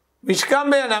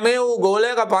 විස්කම්භය 9 වූ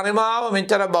ගෝලයක පරිමාව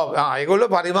මෙච්චර බව. ඒගොල්ලෝ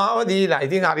පරිමාව දීලා.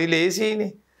 ඉතින් හරි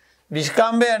ලේසියිනේ.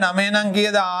 විස්කම්භය 9 නම්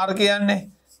කීයද R කියන්නේ?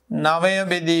 9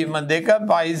 බෙදීම 2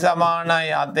 පයි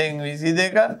සමානයි 7න්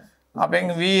 22. අපෙන්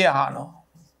V අහනවා.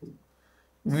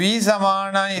 V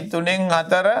සමානයි 3න්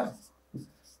 4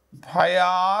 පය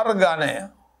R ඝනය.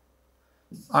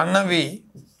 අන්න V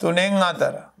 3න්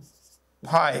 4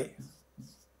 පයි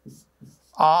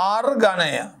R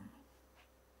ඝනය.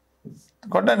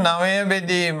 කොට 9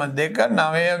 බෙදීම 2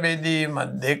 9 බෙදීම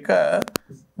 2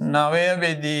 9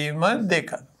 බෙදීම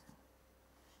 2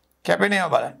 කැපෙනවා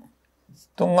බලන්න.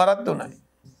 3 වරක් 3යි.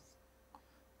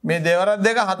 මේ දෙවරක් 2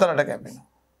 4ට කැපෙනවා.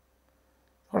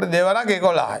 කොට දෙවරක්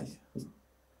 11යි.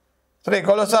 ඒතර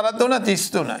 11 වරක් 3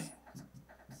 33යි.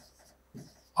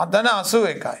 අතන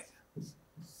 81යි.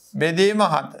 බෙදීම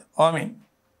 7. ඔමින්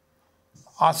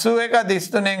 81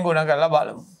 33න් ගුණ කරලා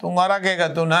බලමු. 3 වරක්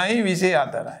 1 3යි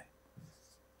 24යි.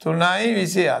 3යි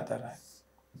 24යි.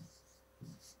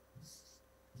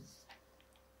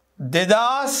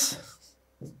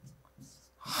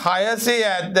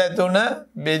 2673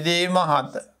 බෙදීම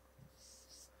 7.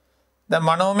 දැන්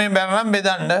මනෝමය බැලනම්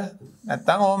බෙදන්න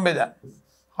නැත්තම් ඕම් බෙදන්න.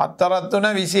 7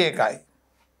 3 21යි.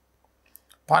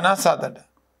 57ට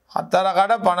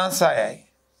 4කට 56යි.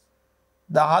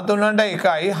 13ට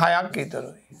 1යි 6ක්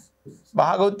ඉතුරුයි.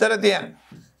 භාග උත්තර තියන්න.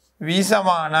 V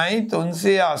සමානයි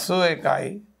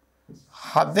 381යි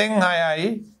 7න්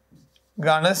 6යි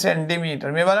ඝන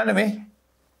සෙන්ටිමීටර. මේ බලන්න මේ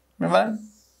බලන්න.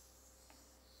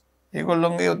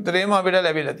 ඒගොල්ලොන්ගේ උත්තරේම අපිට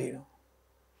ලැබිලා තියෙනවා.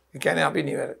 ඒ කියන්නේ අපි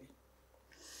නිවැරදි.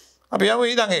 අපි යමු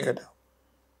ඊළඟ එකට.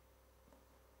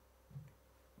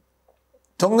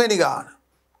 තුන්වෙනි ගාන.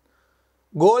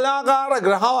 ගෝලාකාර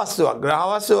ග්‍රහ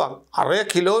වස්තුවක් අරය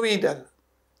කිලෝමීටර්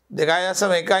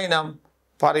 2.1 නම්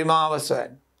පරිමාව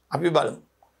සොයන්න. අපි බලමු.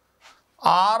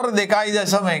 R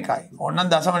 2.1. ඕනනම්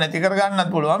දශම නැති කර ගන්නත්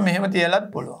පුළුවන්. මෙහෙම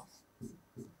තියලත් පුළුවන්.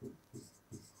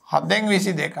 7න්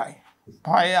 22යි.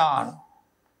 පය ආන.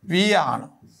 V ආන.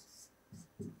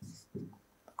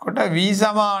 කොට V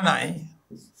සමානයි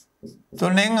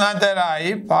 3න්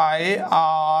 4යි පය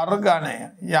R ඝනය.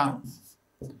 යම්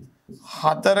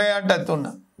 4 යට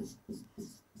 3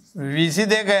 22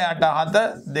 යට 7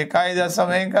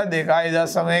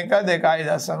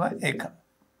 2.1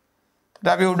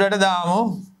 අපි උඩට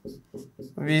දාමු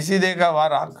 22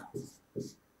 වරක්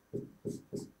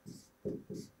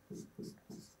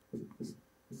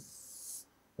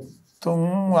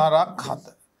 3 වරක්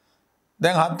 7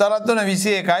 දැන් 7 3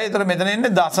 21යි. ඒතර මෙතන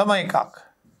එන්නේ දශම එකක්.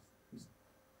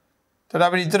 ඒතර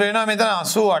අපිට ඉතුරු වෙනවා මෙතන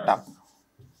 88ක්.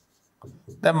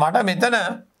 දැන් මට මෙතන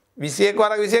 21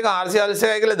 වරක් 21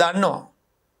 441යි කියලා දන්නවා.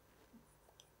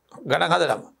 ගණන්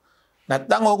හදලම.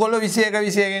 නැත්තම් ඕගොල්ලෝ 21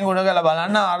 21න් ගුණ කරලා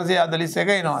බලන්න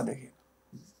 441 එනවාද කියලා.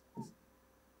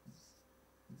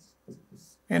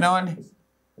 එනවනේ.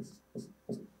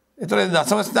 ඒතර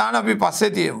දශම ස්ථාන අපි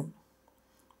පස්සේ තියමු.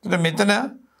 ඒතර මෙතන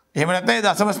එහෙම නැත්නම් ඒ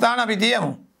දශම ස්ථාන අපි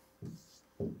තියමු.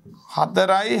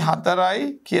 4යි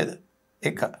 4යි කීයද?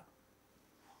 1.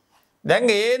 දැන්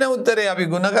ඒන උත්තරේ අපි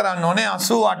ගුණ කරන්න ඕනේ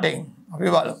 88න්. අපි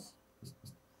බලමු.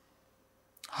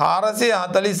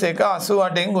 441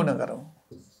 88න් ගුණ කරමු.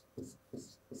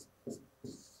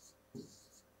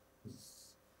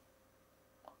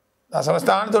 දශම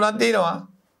ස්ථාන 3ක්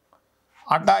තියෙනවා.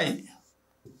 8යි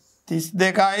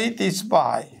 32යි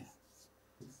 35යි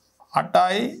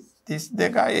 8යි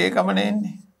 32යි ඒකම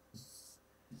නෙන්නේ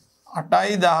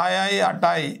 8යි 10යි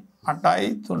 8යි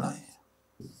 8යි 3යි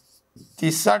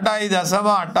 38යි දශම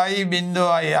 8යි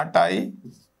බිංදුවයි 8යි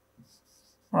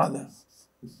මොනවද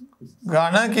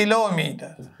ඝන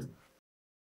කිලෝමීටර්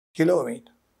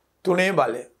තුනේ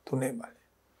බලය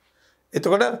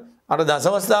එතකොට අර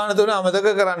දශම ස්ථාන තුන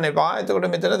අමතක කරන්න එපා. එතකොට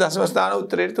මෙතන දශම ස්ථාන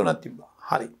උත්තරේට 3ක් තිබ්බා.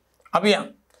 හරි. අපි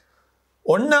යන්.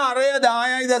 ඔන්න අරය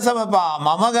 10.5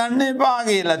 මම ගන්න එපා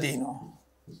කියලා තිනවා.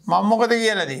 මම මොකද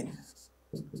කියලා තියෙන්නේ?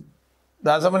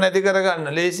 දශම නැති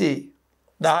කරගන්න ලේසි.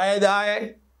 10යි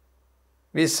 10යි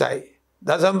 20යි.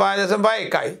 දශම 5.5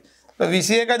 1යි.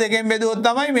 21 දෙකෙන් බෙදුවොත්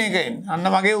තමයි මේක එන්නේ. අන්න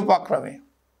මගේ උපක්‍රමය.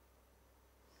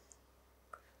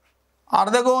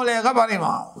 අර්ධගෝලයක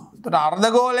පරිමාව. එතකොට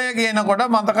අර්ධගෝලය කියනකොට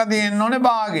මතක තියෙන්න ඕනේ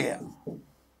භාගය.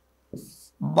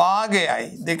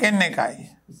 භාගයයි දෙකෙන් එකයි.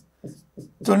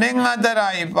 3න්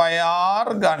 4යි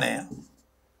πr ඝනය.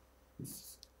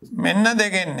 මෙන්න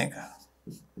දෙකෙන් එක.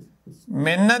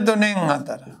 මෙන්න 3න්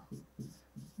 4.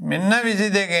 මෙන්න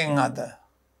 22න් 4.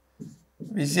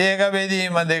 21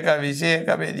 බෙදීම 2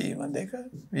 21 බෙදීම 2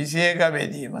 21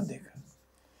 බෙදීම 2.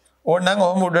 ඕනනම්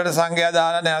ඔහොම උඩට සංඛ්‍යා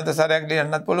දාලා නැවත සැරයක්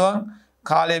ලියන්නත් පුළුවන්.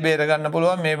 කාලය බේර ගන්න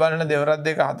පුළුවන්. මේ බලන දෙවරක්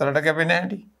දෙක 4ට කැපෙන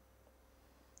හැටි.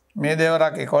 මේ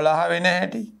දෙවරක් 11 වෙන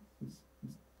හැටි.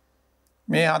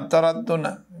 මේ 7 වරක්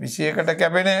 3 21ට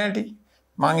කැපෙන හැටි.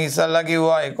 මං ඉස්සල්ලා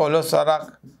කිව්වා 11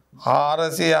 වරක්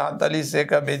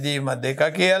 441 බෙදීම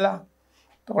 2 කියලා.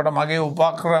 එතකොට මගේ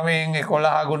උපක්‍රමයෙන්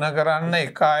 11 ගුණ කරන්න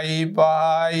 1යි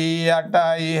 5යි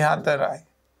 8යි 4යි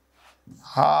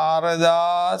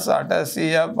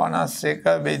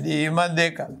 4851 බෙදීම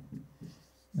 2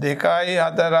 2යි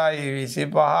 4යි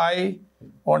 25යි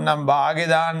ඕනම් භාගෙ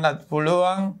දාන්නත්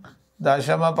පුළුවන්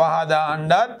දශම 5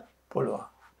 දාන්නත් පුළුවන්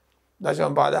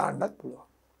දශම 5 දාන්නත් පුළුවන්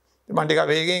මම ටික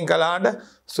වේගයෙන් කළාට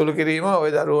සුළු කිරීම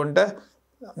ওই දරුවන්ට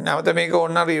නැවත මේක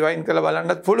ඕන රිවයින් කරලා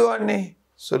බලන්නත් පුළුවන් නේ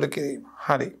සුළු කිරීම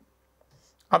හරි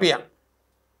අපි යන්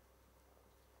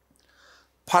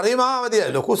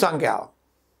පරිමාවදී ලොකු සංඛ්‍යාවක්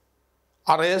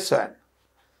අරය සොයන්න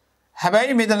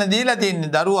හැබැයි මෙතන දීලා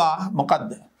තියෙන්නේ දරුවා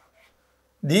මොකද්ද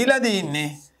දීලා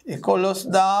තියෙන්නේ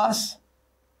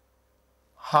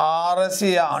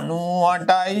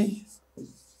 11498යි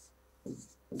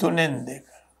 3න් 2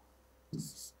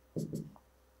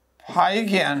 5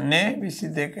 කියන්නේ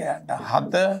 22ට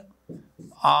 7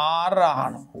 R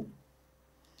අහනවා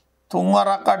 3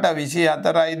 වරකට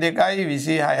 24යි 2යි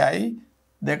 26යි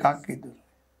 2ක් ඉතුරුයි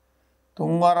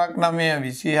 3 වරක් 9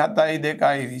 27යි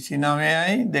 2යි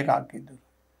 29යි 2ක් ඉතුරුයි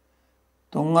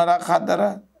 3 වරක්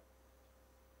 4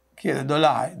 කියලා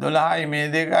 12යි 12යි මේ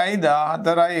 2යි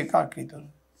 14යි 1ක්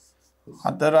ඉතුරුයි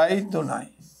 4යි 3යි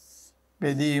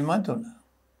බෙදීම 3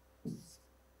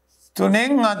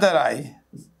 3න් 4යි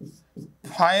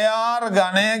 5R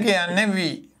ඝනය කියන්නේ v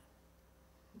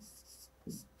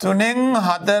 3න්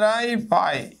 4යි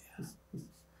 5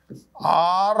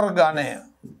 R ඝනය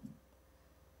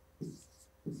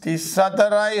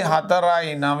 34යි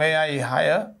 4යි 9යි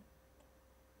 6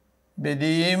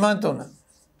 බෙදීම 3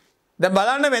 දැන්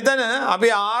බලන්න මෙතන අපි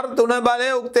R3 බලය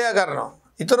උක්තය කරනවා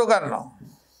ඉතුරු කරනවා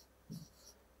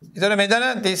ඉතින් මෙතන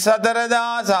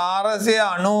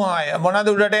 34496 මොනවද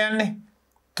උඩට යන්නේ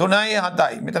 3යි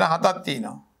 7යි මෙතන 7ක්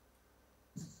තියෙනවා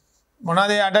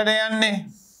මොනවද යටට යන්නේ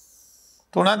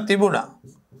 3ක් තිබුණා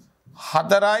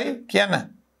 4යි කියන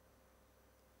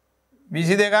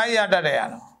 22යි යටට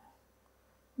යනවා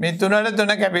මේ 3ට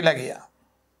 3 කැපිලා ගියා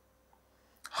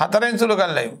 4ෙන් සුළු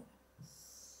කරලා යමු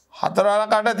 4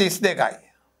 වරකට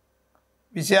 32යි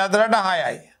 24ට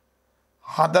 6යි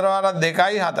 4 වරක්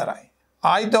 2යි 4යි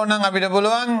ආයිත් ඕනනම් අපිට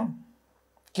පුළුවන්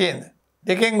කේන්ද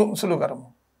දෙකෙන් සුළු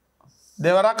කරමු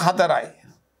දෙවරක් 4යි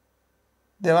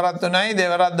දෙවරක් 3යි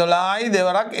දෙවරක් 12යි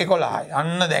දෙවරක් 11යි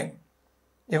අන්න දැන්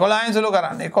 11න් සුළු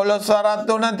කරන්න 11 වරක්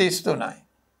 3 33යි.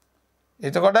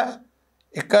 එතකොට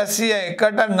 101ට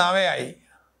 9යි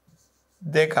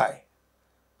 2යි.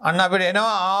 අන්න අපිට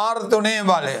එනවා R3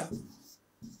 බලය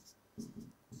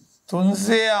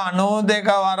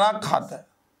 392 වරක් 7.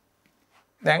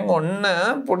 දැන් ඔන්න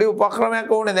පොඩි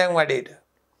උපක්‍රමයක් ඕනේ දැන් වැඩේට.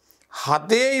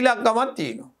 7 ඉලක්කමක්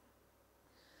තියෙනවා.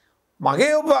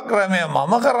 මගේ උපක්‍රමය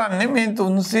මම කරන්නේ මේ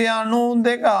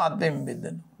 392 7න්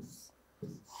බෙදනවා.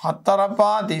 4 පහ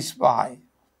 35යි.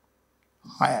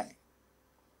 6යි.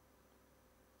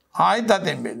 ආයි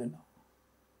 7න් බෙදනවා.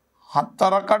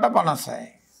 4කට 56යි.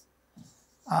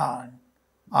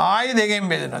 ආයි 2න්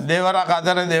බෙදනවා. දෙවරක්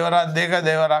 4 දෙවරක් 2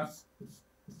 දෙවරක්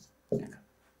 1.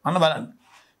 අන්න බලන්න.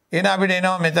 එන අපිට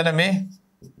එනවා මෙතන මේ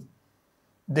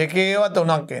දෙකේව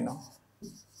 3ක් එනවා.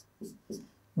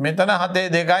 මෙතන 7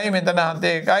 2යි මෙතන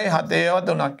 7 1යි 7ඒව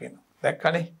 3ක් එනවා.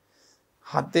 දැක්කනේ?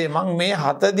 7 මං මේ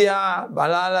 7 දිහා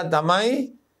බලලා තමයි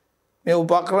මේ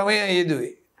උපක්‍රමය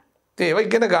යෙදුවේ. ඒව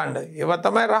ඉගෙන ගන්න. ඒව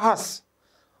තමයි රහස්.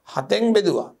 7න්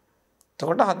බෙදුවා.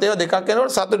 එතකොට 7ඒව 2ක්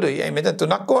එනකොට සතුටුයි. අයි මෙතන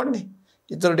 3ක් ඕනේ.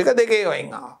 ඊටු ටික දෙකේ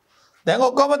වයින් ආවා. දැන්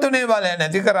ඔක්කොම 3 බලය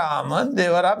නැති කරාම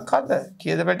දෙවරක් 7.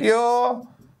 කීයද පැටියෝ?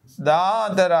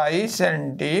 14යි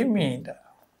සෙන්ටිමීටර.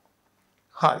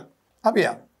 හරි. අපි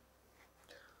යමු.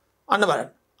 අන්න බලන්න.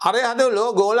 අර හදව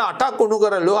ලෝහ ගෝල 8ක් උණු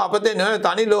කර ලෝහ අපතේ නෙවෙයි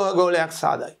තනි ලෝහ ගෝලයක්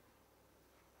සාදයි.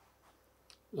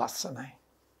 ලස්සනයි.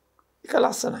 ඒක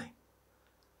ලස්සනයි.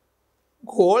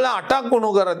 ගෝල 8ක් උණු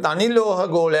කර තනි ලෝහ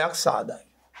ගෝලයක් සාදයි.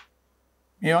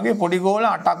 මේ වගේ පොඩි ගෝල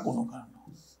 8ක් උණු කරනවා.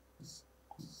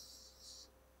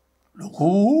 ලොකු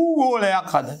ගෝලයක්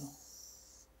හදනවා.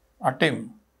 8ෙන්.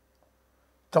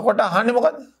 එතකොට අහන්නේ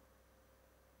මොකද?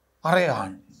 අරේ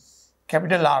අහන්නේ.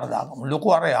 Capital R දාගමු. ලොකු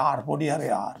අරේ R පොඩි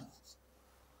අරේ R.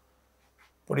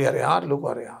 පොඩි අරේ R ලොකු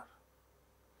අරේ R.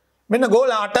 මෙන්න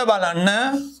ගෝල 8 බලන්න.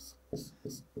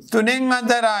 3න්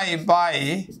 4යි පයි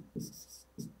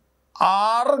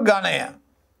R ඝනය.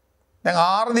 දැන්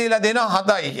R දීලා දෙනවා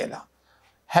 7යි කියලා.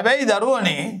 හැබැයි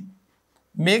දරුවනේ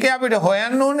මේක අපිට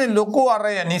හොයන්න ඕනේ ලොකු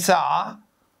අරය නිසා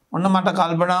ඔන්න මට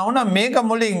කල්පනා වුණා මේක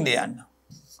මුලින් දෙන්න.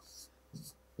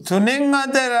 3න්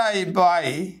 4යි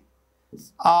පයි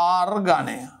R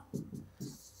ඝනය.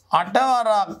 8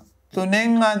 වරක්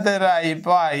 3න් 4යි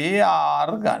පයි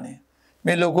R ඝනය.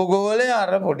 මේ ලොකු ගෝලේ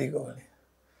අර පොඩි ගෝලේ.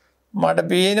 මට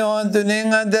පේනවා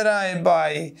 3න් 4යි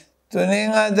පයි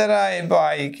 3න් 4යි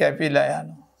පයි කැපිලා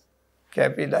යනවා.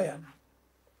 කැපිලා යනවා.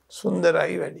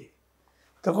 සුන්දරයි වැඩි.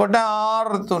 එතකොට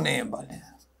R3 බලය.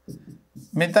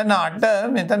 මෙතන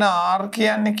 8 මෙතන R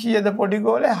කියන්නේ කීයද පොඩි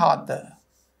ගෝලේ 7.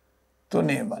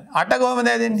 3 බලය. 8 කොහමද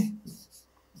හැදෙන්නේ?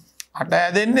 8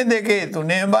 හැදෙන්නේ 2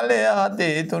 3 බලය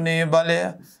 7 3 බලය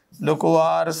ලොකු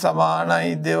R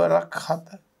සමානයි දෙවරක්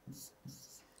 7.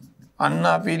 අන්න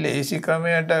අපි ලේසි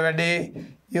ක්‍රමයට වැඩේ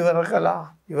ඉවර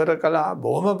කළා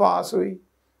බොහොම පාසුයි.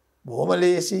 බොහොම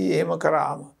ලේසි එහෙම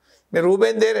කරාම. මේ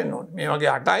රූපෙන් තේරෙන්න ඕනේ. මේ වගේ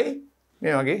 8යි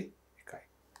මේ වගේ 1යි.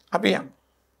 අපි යමු.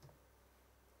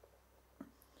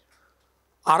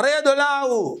 අරය 12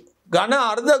 වූ ඝන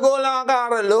අර්ධ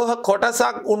ගෝලාකාර ලෝහ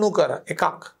කොටසක් උණු කර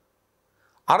එකක්.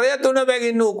 අරය 3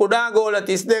 බැගින් වූ කුඩා ගෝල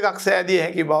 32ක් සෑදිය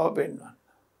හැකි බව පෙන්වන්න.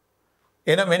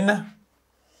 එන මෙන්න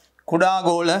කුඩා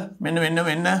ගෝල මෙන්න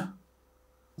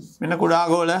කුඩා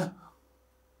ගෝල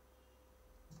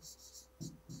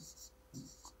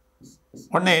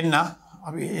ඔන්න එන්න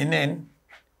අපි එන්න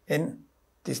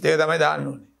 32 තමයි දාන්න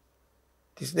ඕනේ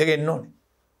 32 එන්න ඕනේ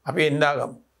අපි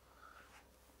එන්දාගමු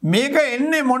මේක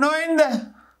එන්නේ මොනවෙන්ද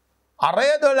අරය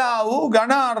 12 වූ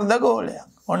ඝන අර්ධ ගෝලයක්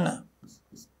ඔන්න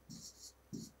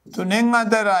 3න්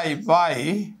 4යි පයි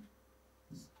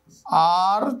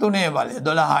R3 බලය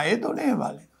 12යි 3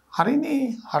 බලය හරිනේ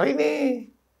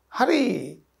හරි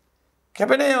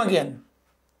කැපෙනවා කියන්නේ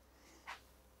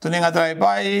 3න් 4යි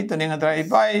පයි 3න් 4යි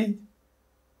පයි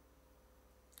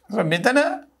මෙතන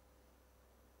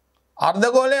අර්ධ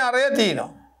ගෝලයේ අරය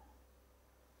තියෙනවා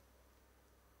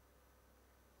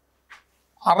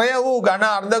අරය වූ ඝන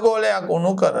අර්ධ ගෝලයක්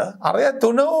උණු කර අරය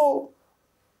 3 වූ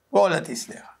ගෝල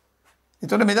 32.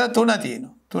 එතකොට මෙතන 3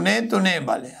 තියෙනවා 3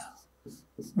 බලය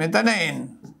මෙතන n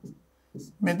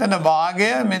මෙතන භාගය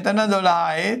මෙතන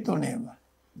 12යි 3 බලය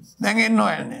දැන් එන්න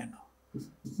ඕනේ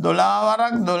 12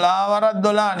 වරක්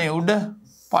 12 නේ උඩ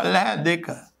පල්ලෙහා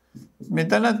 2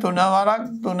 මෙතන 3 වරක්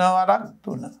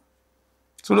 3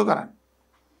 සුළු කරන්න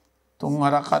 3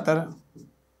 වරක් 4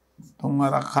 3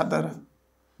 වරක් 4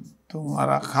 3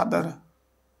 වරක් 4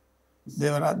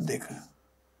 දෙවරක් 2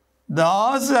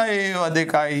 16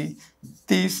 2යි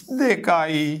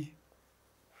 32යි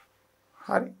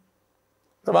හරි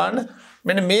බලන්න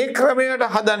මෙන්න මේ ක්‍රමයට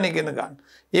හදන්න ඉගෙන ගන්න.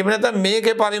 එහෙම නැත්නම්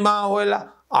මේකේ පරිමාණ හොයලා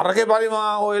අරකේ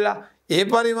පරිමාණ හොයලා ඒ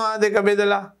පරිමාණ දෙක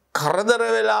බෙදලා කරදර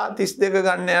වෙලා 32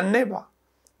 ගන්න යන්න එපා.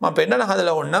 මම පෙන්නන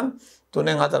හදලා ඕන්නම්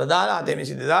 3න් 4 දාලා 7න්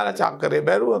 22 දාලා චක්‍රේ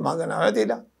බැරුව මග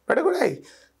නැවතිලා වැඩ කොටයි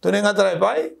 3න් 4යි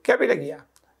පහයි කැපිලා ගියා.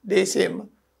 දේශේම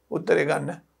උත්තරේ ගන්න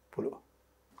පුළුවන්.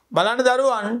 බලන්න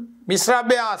දරුවන් මිශ්‍ර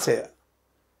අභ්‍යාසය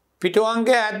පිටු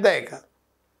අංකය 71.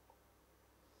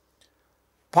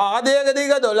 පාදයක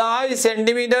දිග 12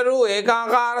 සෙන්ටිමීටර වූ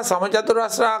ඒකාකාර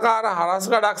සමචතුරස්‍රාකාර හරස්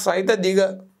කඩක් සහිත දිග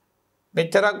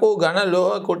මෙච්චරක් වූ ඝන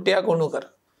ලෝහ කුට්ටියක් උණු කර.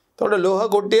 එතකොට ලෝහ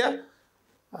කුට්ටිය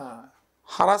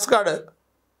හරස් කඩ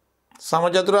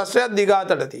සමචතුරස්‍රයක් දිග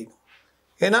අතට තියෙනවා.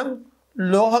 එහෙනම්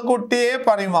ලෝහ කුට්ටියේ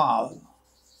පරිමාව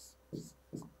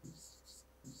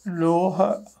ලෝහ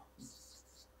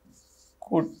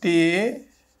කුට්ටියේ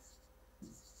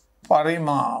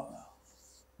පරිමාව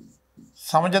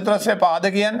සමචතුරස්‍රයේ පාද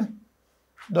කියන්නේ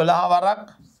 12 වරක්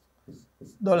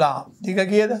 12 දිග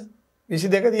කීයද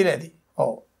 22 දීලා ඇති.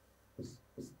 ඔව්.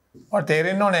 ඔය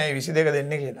තේරෙන්න ඕනේ ඇයි 22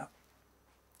 දෙන්නේ කියලා.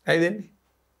 ඇයි දෙන්නේ?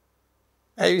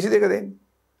 ඇයි 22 දෙන්නේ?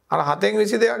 අර 7න්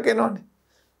 22ක් එනවනේ.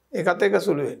 ඒකත් එක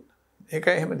සුළු වෙන්න.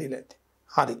 ඒකයි එහෙම දීලා ඇති.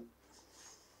 හරි.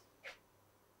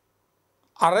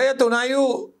 අරය 3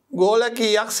 ගෝල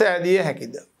කීයක් සෑදිය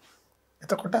හැකිද?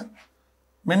 එතකොට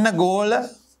මෙන්න ගෝල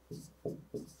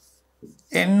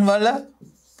n වල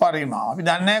පරිමාව. අපි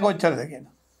දන්නේ නැහැ කොච්චරද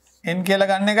කියලා. n කියලා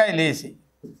ගන්න එකයි ලේසි.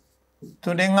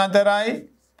 3න් 4යි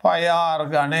පය r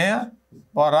ඝණය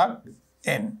වරක්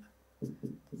n.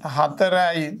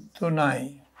 4යි 3යි.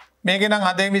 මේකේ නම්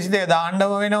 7න් 22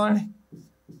 දාන්නම වෙනවනේ.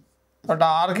 එතකොට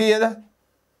r කීයද?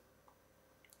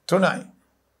 3යි.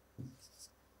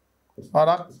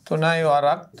 වරක් 3යි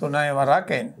වරක් 3යි වරක්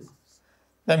n.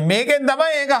 දැන් මේකෙන්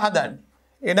තමයි ඒක හදන්නේ.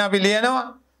 එන අපි ලියනවා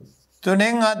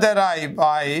 3න් 4යි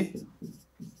පයි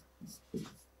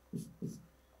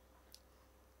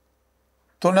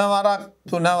 3 වරක්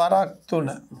 3 වරක්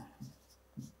 3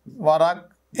 වරක්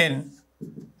n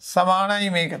සමානයි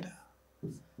මේකට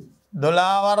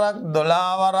 12 වරක්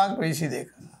 12 වරක්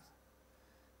 22.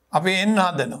 අපි n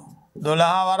හදනවා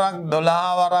 12 වරක්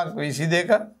 12 වරක්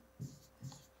 22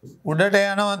 උඩට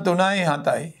යනවා 3යි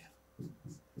 7යි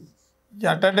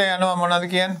යටට යනවා මොනවද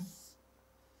කියන්නේ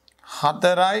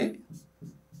 4යි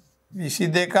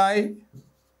 22යි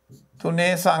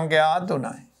 3 සංඛ්‍යා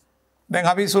 3යි. දැන්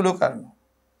අපි සුළු කරනවා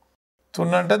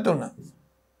 3ට 3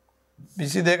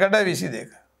 22ට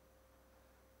 22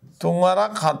 3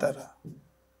 වරක් 4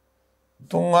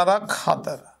 3 වරක්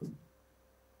 4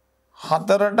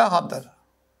 4ට 4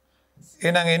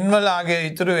 එහෙනම් n වලගේ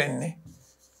ඉතුරු වෙන්නේ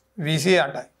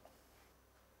 28යි.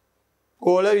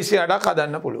 ගෝල 28ක්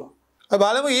හදන්න පුළුවන්.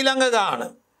 බලමු ඊළඟ ගාන.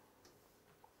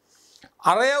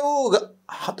 අරය වූ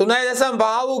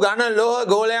 3.5 වූ ඝන ලෝහ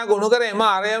ගෝලයක් උණු කර එම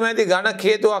අරයම ඇති ඝන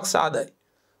කේතුවක් සාදයි.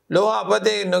 ලෝහ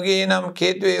අපතේ නොගියේ නම්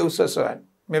කේතුවේ උස සොයන්න.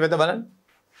 මේ වෙත බලන්න.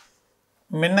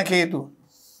 මෙන්න කේතුව.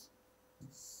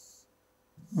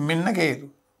 මෙන්න කේතුව.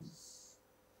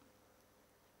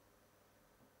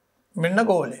 මෙන්න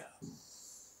ගෝලය.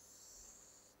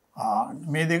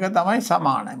 මේ දෙක තමයි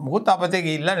සමානයි. මොකද අපතේ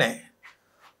ගිහිල්ලා නැහැ.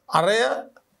 අරය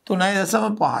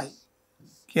 3.5යි.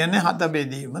 කියන්නේ 7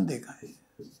 බෙදීම 2යි.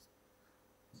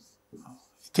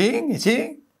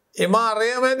 ඉතින් එම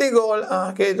අරයම ඇති ගෝල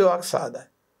කේතුවක් සාදයි.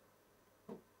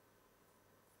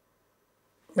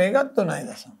 මේකත්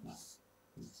 3.5.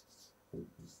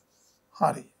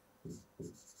 හරි.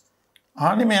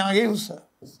 මෙයාගේ උස.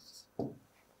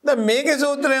 දැන් මේකේ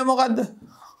සූත්‍රය මොකද්ද?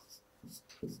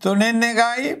 3න්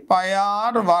 1යි පය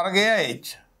r වර්ගය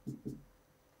h.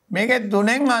 මේකේ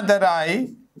 3න් 4යි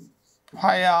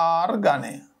පය r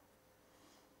ඝණය.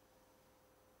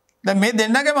 දැන් මේ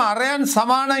දෙන්නගේම අරයන්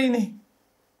සමානයිනේ.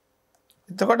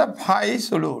 එතකොට පයි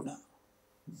සුළු වුණා.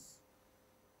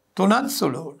 3ත්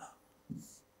සුළු වුණා.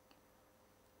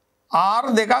 r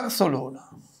දෙකක් සුළු වුණා.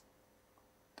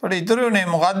 එතකොට ඉතුරු වෙන්නේ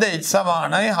මොකද්ද? h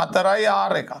සමානයි 4යි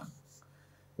r එකක්.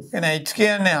 එන h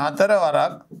කියන්නේ 4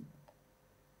 වරක්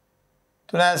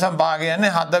 3.5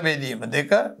 කියන්නේ 7 බෙදීම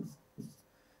 2.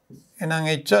 එහෙනම්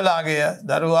h වලගේ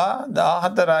දරුවා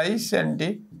 14යි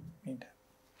සෙන්ටිමීටර්.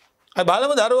 අපි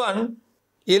බලමු දරුවන්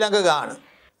ඊළඟ ගාන.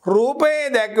 රූපයේ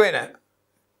දැක්වෙන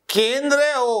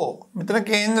කේන්ද්‍රය O. මෙතන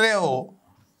කේන්ද්‍රය O.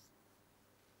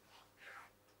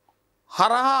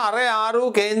 හරහා අරය ආරු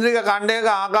කේන්ද්‍රික ඛණ්ඩයක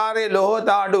ආකාරයේ ලෝහ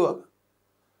තාඩුව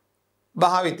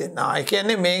භාවිතෙන්. ඒ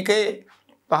කියන්නේ මේකේ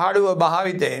පහඩුව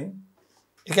භාවිතයෙන්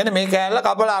ඒ කියන්නේ මේ කෑල්ල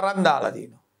කපලා අරන් දාලා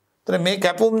තියෙනවා. ඒතර මේ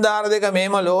කැපුම් දාර දෙක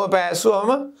මේම ලෝහ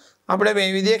පෑස්සුවම අපිට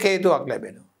මේ විදිහේ කේතුවක්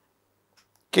ලැබෙනවා.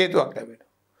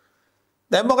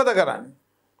 දැන් මොකද කරන්නේ?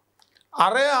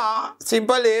 අරය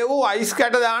සිම්පල් ඒ වූ අයිස්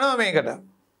කැට දානවා මේකට.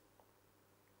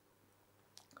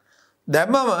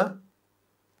 දැම්මම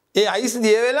ඒ අයිස්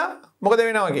දිය වෙලා මොකද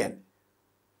වෙනවා කියන්නේ?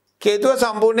 කේතුව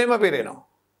සම්පූර්ණයෙන්ම පිරෙනවා.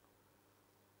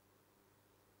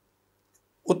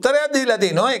 උත්තරයක් දීලා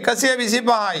තිනවා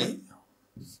 125යි.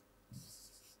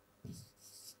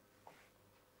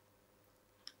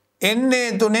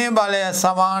 එන්නේ තුනේ බලය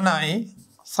සමානයි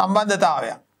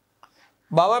සම්බන්ධතාවයක්.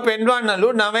 බව පෙන්වන්නලු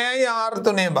 9යි R3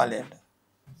 බලයට.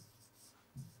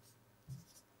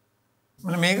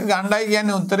 මේක ගණ්ඩායි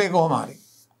කියන්නේ උත්තරේ කොහොම හරි.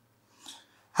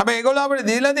 හැබැයි ඒගොල්ලෝ අපිට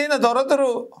දීලා තියෙන තොරතුරු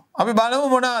අපි බලමු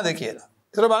මොනවාද කියලා.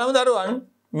 ඒතර බලමු දරුවන්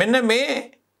මෙන්න මේ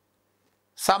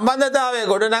සම්බන්ධතාවය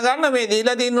ගොඩනගන්න මේ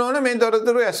දීලා තියෙන ඕන මේ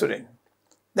තොරතුරු ඇසුරෙන්.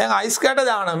 දැන් අයිස් කැට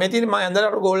දානවා. මේ තියෙන මම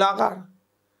ඇඳලා ගෝලාකාර.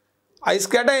 අයිස්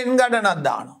කැට එන් ගණනක්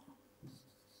දානවා.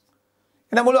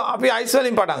 එන මුල අපි අයිස්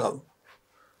වලින් පටන් ගමු.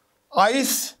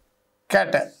 අයිස්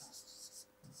කැට.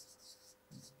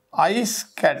 අයිස්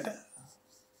කැට.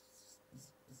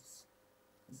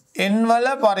 එන් වල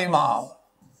පරිමාව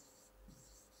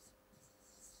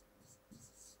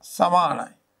සමානයි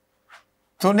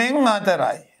 3න්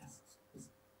 4යි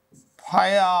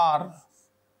 5R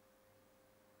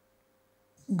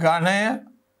ඝනය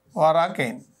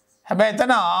වරකින්. හැබැයි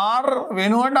එතන R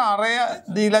වෙනුවට අරය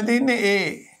දීලා තින්නේ A.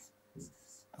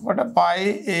 එතකොට pi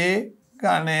A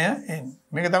ඝනය n.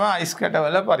 මේක තමයි අයිස්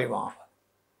කැටවල පරිමාව.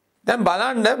 දැන්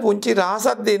බලන්න පුංචි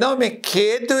රහසක් දෙනවා මේ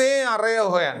කේතුවේ අරය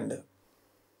හොයන්න.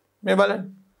 මේ බලන්න.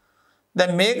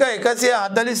 දැන් මේක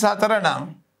 144 නම්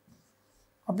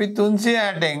අපි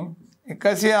 360න්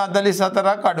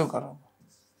 144ක් අඩු කරමු.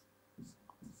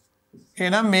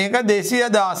 එහෙනම් මේක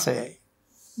 216යි.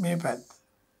 මේ පැත්ත.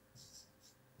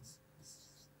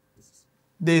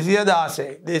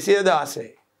 216.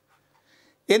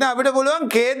 එහෙනම් අපිට පුළුවන්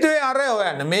කේතුවේ අරය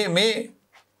හොයන්න.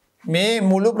 මේ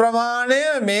මුළු ප්‍රමාණය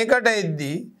මේකට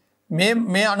එද්දී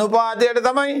මේ අනුපාතයට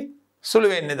තමයි සුළු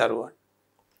වෙන්නේ දරුවන්.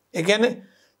 ඒ කියන්නේ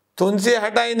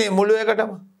 360යි නේ මුළු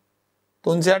එකටම.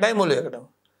 360යි මුළු එකටම.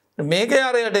 මේකේ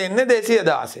අරයට එන්නේ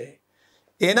 216.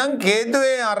 එහෙනම්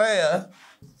කේතුවේ අරය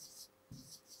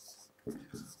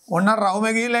ඔන්න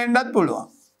රවුමේ ගිහිල්ලා එන්නත් පුළුවන්.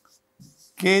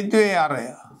 කේතුවේ අරය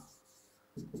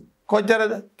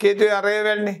කොච්චරද? කේතුවේ අරය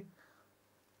වෙන්නේ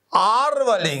R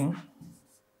වලින්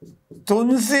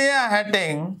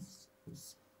 360න්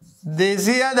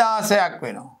 216ක්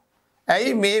වෙනවා.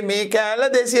 ඇයි මේ කෑල්ල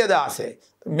 216.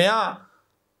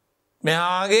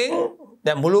 මෙයාගෙන්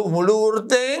දැන් මුළු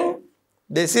වෘත්තයෙන්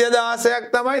 216ක්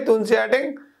තමයි 360න්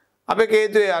අපේ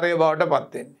කේතුවේ අරය බවට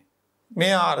පත් වෙන්නේ.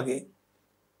 මේ ආර්ගේ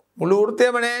මුළු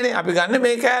වෘත්තයම නෑනේ. අපි ගන්න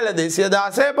මේ කෑල්ල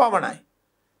 216 පමණයි.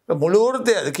 මුළු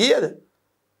වෘත්තයද කීයද?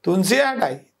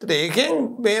 360යි. ඒත් ඒකෙන්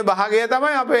මේ භාගය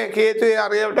තමයි අපේ කේතුවේ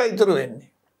අරයට ඉතුරු වෙන්නේ.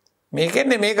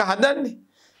 මේකෙන්නේ මේක හදන්නේ.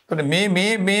 ඒත්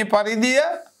මේ පරිධිය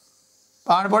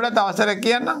පාන පොඩට අවසර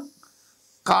කියන්නම්.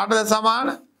 කාටද සමාන?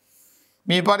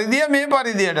 මේ පරිධිය මේ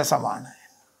පරිධියට සමානයි.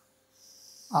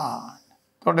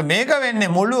 එතකොට මේක වෙන්නේ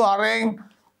මුළු අරයෙන්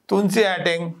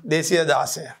 360න්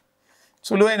 216.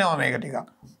 සුළු වෙනවා මේක ටිකක්.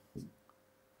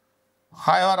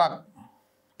 6 වරක්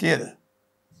කීයද?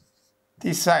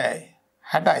 36යි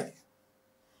 60යි.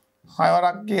 6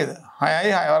 වරක් කීයද?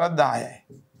 6යි 6 වරක් 10යි.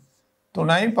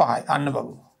 3යි 5යි. අන්න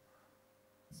බබු.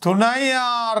 3යි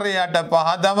R යට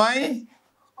 5 තමයි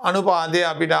අනුපාතය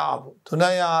අපිට ආපු.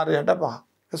 3යි R යට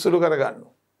 5. සුළු කරගන්න.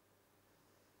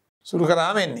 සුළු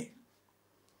කරාම එන්නේ.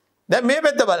 දැන් මේ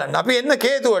පැත්ත බලන්න. අපි එන්න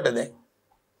කේතුවට දැන්.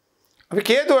 අපි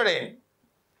කේතුවට එන්නේ.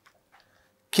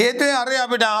 කේතුවේ අරය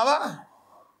අපිට ආවා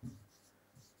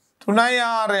 3යි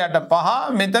R යට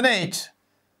 5 මෙතන H.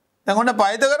 දැන් ඔන්න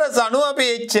පයිතගොරස් අණුව අපි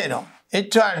H එනවා.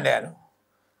 H වන්න යනවා.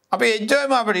 අපි H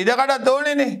වෙම අපිට ඉඩ කඩක්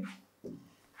ඕනේනේ.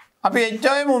 අපි H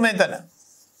වෙමු මෙතන.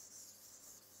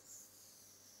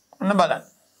 ඔන්න බලන්න.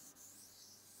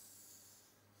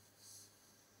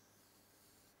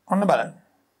 ඔන්න බලන්න.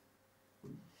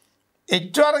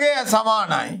 H වර්ගය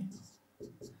සමානයි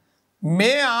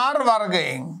මේ R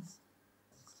වර්ගයෙන්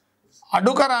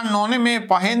අඩු කරන්න ඕනේ මේ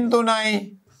 5න් 3යි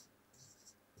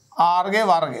R ගේ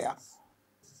වර්ගයක්.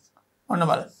 ඔන්න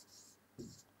බලන්න.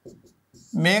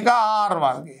 මේක R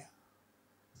වර්ගය.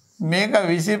 මේක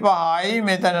 25යි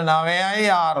මෙතන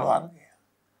 9යි R වර්ගය.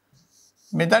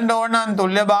 මෙතනට ඕන නම්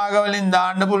තුල්‍ය භාග වලින්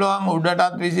දාන්න පුළුවන්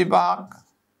උඩටත් 25ක්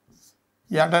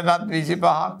යටටත් 25ක්.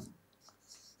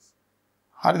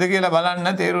 හරිද කියලා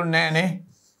බලන්න තේරුන්නේ නැහැ නේ.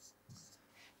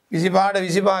 25ට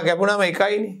 25 කැපුණාම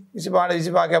එකයිනේ. 25ට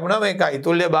 25 කැපුණාම එකයි.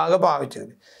 තුල්‍ය භාග පාවිච්චි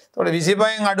කරේ. එතකොට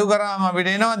 25න් අඩු කරාම අපිට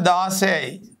එනවා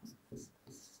 16යි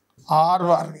R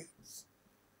වර්ගය.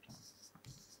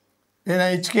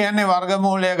 එහෙනම් H කියන්නේ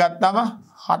වර්ගමූලය ගත්තම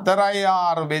 4යි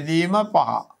R බෙදීම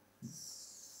 5.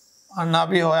 අන්න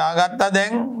අපි හොයාගත්තා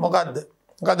දැන් මොකද්ද?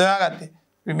 මොකද හොයාගත්තේ?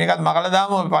 අපි මේකත් මකලා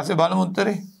දාමු අපි පස්සේ බලමු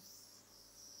උත්තරේ.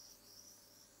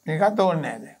 මේකත් ඕනේ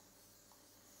නැහැ දැන්.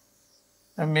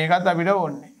 මේකත් අපිට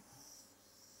ඕනේ.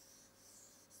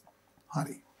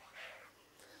 හරි.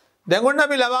 දැන් ඔන්න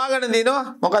අපි ලබාගෙන දිනවා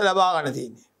මොකද ලබාගෙන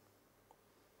තියෙන්නේ?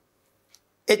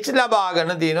 h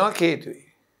ලබාගෙන දිනවා කේතුවේ.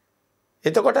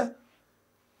 එතකොට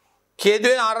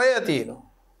කේතුවේ අරය තියෙනවා.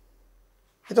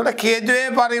 එතකොට කේතුවේ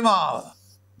පරිමාව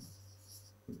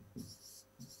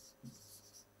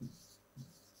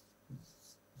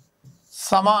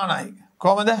සමානයි.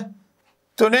 කොහමද?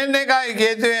 3න් 1යි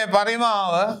කේතුවේ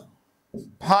පරිමාව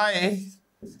පයි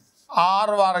r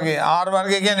වර්ගය. r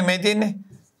වර්ගය කියන්නේ මේ තින්නේ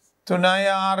 3i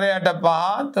r යට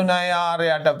 5 3i r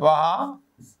යට 5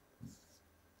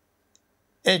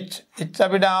 h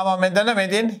අපිට ආවා මෙතන මේ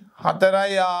තින්නේ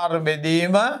 4i r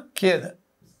බෙදීම කීයද?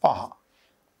 5.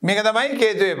 මේක තමයි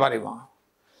කේතුවේ පරිමාව.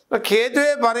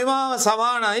 කේතුවේ පරිමාව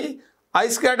සමානයි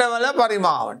අයිස් කැටවල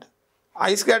පරිමාවට.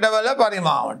 අයිස් කැටවල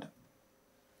පරිමාවට.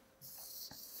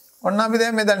 ඔන්න අපි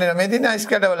දැන් මෙතන ඉන්න මේ තින්නේ අයිස්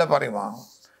කැටවල පරිමාව.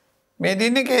 මේ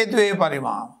තින්නේ කේතුවේ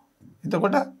පරිමාව.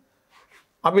 එතකොට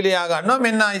අපි ලියා ගන්නවා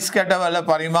මෙන්න අයිස් කැටවල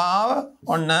පරිමාව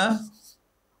ඔන්න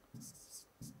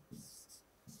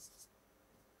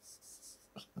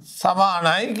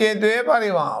සමානයි කේතුවේ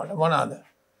පරිමාවට. මොනවාද?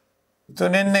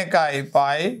 3න් 1යි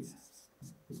පයි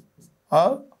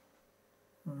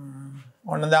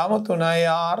ඔන්න දාමු 3i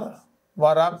r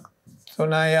වරක්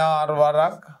 3i r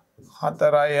වරක්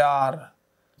 4i r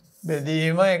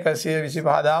බෙදීම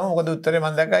 125 දාමු. මොකද උත්තරේ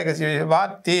මම දැක්කා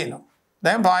 125ක් තියෙනවා.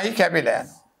 දැන් පයි කැපිලා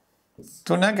යනවා.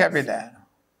 3 කැපිලා යනවා.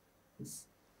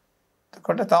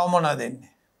 එතකොට තව මොනවද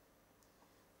දෙන්නේ?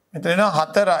 මෙතන එනවා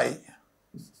 4යි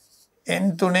n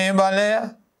 3 බලය a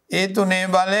 3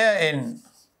 බලය n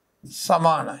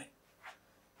සමානයි.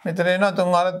 මෙතන එනවා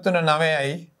 3 අර 3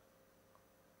 9යි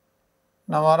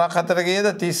 9 අර 4 කීයද?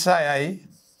 36යි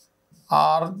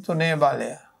r 3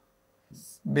 බලය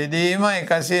බෙදීම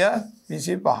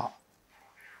 125.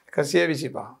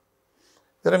 125.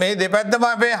 එතන මේ දෙපැත්තම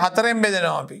අපේ 4ෙන්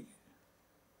බෙදනවා අපි.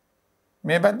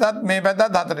 මේ පැත්තත්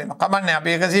 4ෙන්. කමන්නේ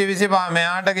අපි 125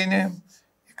 මෙහාට ගෙනියමු.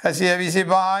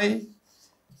 125යි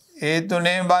a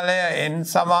 3 බලය n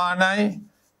සමානයි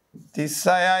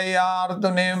 36යි r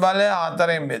 3 බලය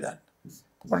 4ෙන් බෙදන්න.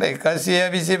 එතකොට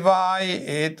 125යි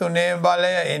a 3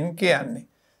 බලය n කියන්නේ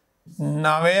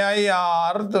 9යි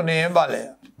r 3 බලය.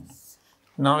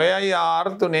 9යි r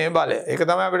 3 බලය. ඒක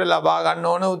තමයි අපිට ලබා ගන්න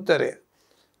ඕන උත්තරය.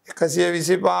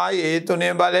 125යි a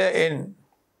 3 බලය n.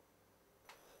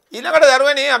 ඊළඟට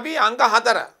දරුවනේ අපි අංක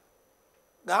 4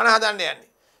 ගාන හදන්න යන්නේ.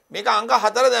 මේක අංක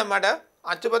 4 දැම්මට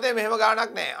අච්චුපතේ මෙහෙම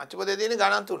ගාණක් නැහැ. අච්චුපතේ තියෙන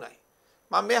ගණන් 3යි.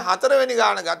 මම මේ 4 වෙනි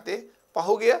ගාණ ගත්තේ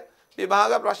පහුගිය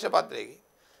විභාග ප්‍රශ්න පත්‍රයකින්.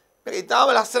 මේක ඉතාම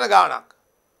ලස්සන ගාණක්.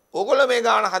 ඕගොල්ලෝ මේ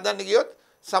ගාණ හදන්න ගියොත්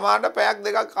සමහරට පැයක්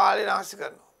දෙකක් කාලේ නාස්ති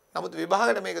කරනවා. නමුත්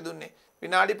විභාගයට මේක දුන්නේ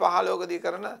විනාඩි 15කදී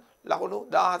කරන ලකුණු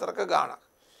 14ක ගාණක්.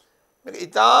 මේක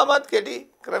ඉතාමත් කෙටි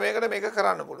ක්‍රමයකට මේක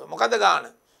කරන්න පුළුවන්. මොකද ගාණ?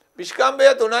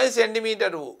 විස්කම්භය 3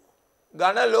 සෙන්ටිමීටර වූ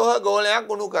ඝන ලෝහ ගෝලයක්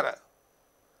උණු කර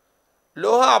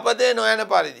ලෝහ අපතේ නොයන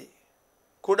පරිදි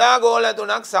කුඩා ගෝල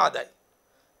 3ක් සාදයි.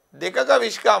 දෙකක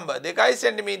විස්කම්භ 2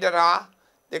 සෙන්ටිමීටර හා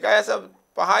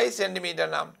 2.5 සෙන්ටිමීටර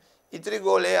නම් ඉතිරි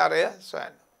ගෝලයේ අරය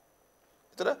සොයන්න.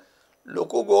 ඒතර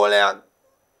ලොකු ගෝලයක්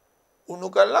උණු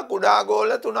කරලා කුඩා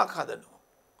ගෝල 3ක් හදනවා.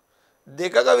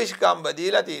 දෙකක විස්කම්භ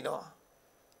දීලා තිනවා.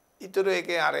 ඉතුරු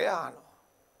එකේ අරය අහනවා.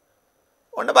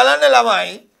 ඔන්න බලන්න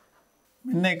ළමයි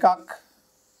මෙන්න එකක්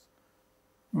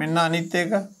මෙන්න අනිත්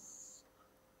එක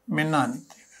මෙන්න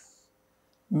අනිත් එක.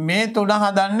 මේ තුන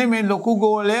හදන්නේ මේ ලොකු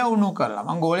ගෝලය උණු කරලා.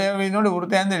 මම ගෝලය විදිනකොට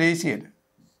වෘතයන්ද ලේසියට.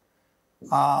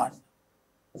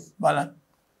 බලන්න.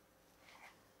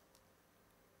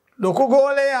 ලොකු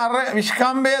ගෝලයේ අර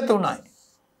විස්කම්භය 3යි.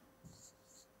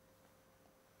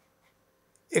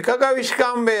 එකක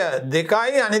විස්කම්භය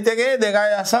 2යි අනිත් එකේ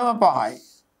 2.5යි.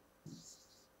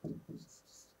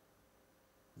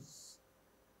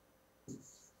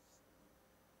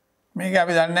 මේක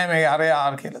අපි දන්නේ මේක අරය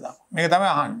r කියලා දාමු. මේක තමයි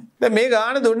අහන්නේ. දැන් මේ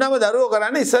ගාන දුන්නාම දරුවෝ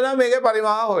කරන්නේ ඉස්සෙල්ලා මේකේ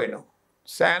පරිමාව හොයනවා.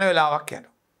 සෑහෙන වෙලාවක්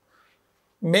යනවා.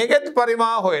 මේකෙත්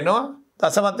පරිමාව හොයනවා.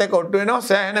 දශමත් එක්ක ඔට්ටු වෙනවා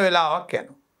සෑහෙන වෙලාවක්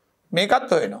යනවා.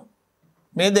 මේකත් හොයනවා.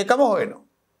 මේ දෙකම හොයනවා.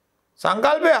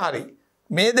 සංකල්පය හරි.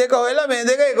 මේ දෙක හොයලා මේ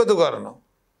දෙක එකතු කරනවා.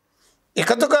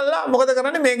 එකතු කළා මොකද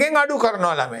කරන්නේ? මේකෙන් අඩු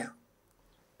කරනවා ළමයා.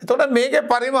 එතකොට මේකේ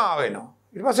පරිමාව වෙනවා.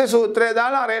 ඊට පස්සේ සූත්‍රය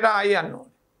දාලා අරයට ආයි යන්න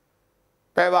ඕනේ.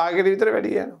 පැය භාගයකට විතර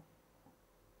වැඩි යනවා.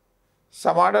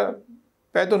 සමහර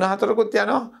පැය 3-4කුත්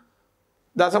යනවා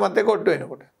දශමත් එක්ක ඔට්ටු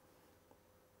වෙනකොට.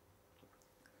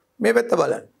 මේ පැත්ත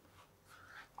බලන්න.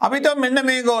 අපිට මෙන්න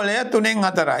මේ ගෝලය 3න්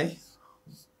 4යි.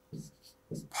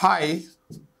 පයි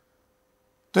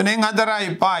 3න් 4යි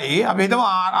පයි අපි හිතමු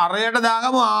අරයට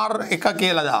දාගමු r1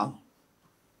 කියලා දාමු.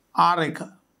 r1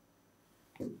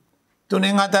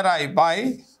 3න් 4යි පයි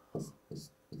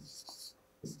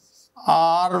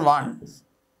R1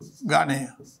 ගණය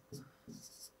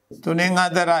 3න්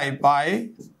 4යි පයි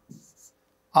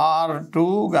R2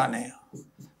 ගණය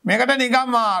මේකට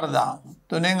නිකම්ම R දාමු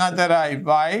 3න් 4යි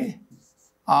පයි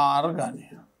R ගණය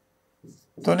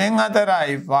 3න්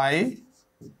 4යි පයි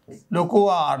ලොකු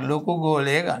R ලොකු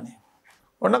ගෝලයේ ගණය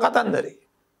ඔන්න කතන්දරේ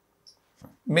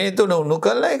මේ තුන උණු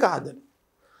කරලා එක හදන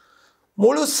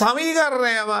මුළු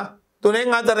සමීකරණයම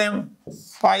 3න් 4න්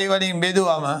පයි වලින්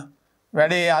බෙදුවම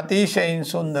වැඩේ අතිශයින්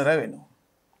සුන්දර වෙනවා.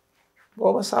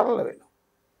 බොහොම සරල වෙනවා.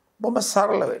 බොහොම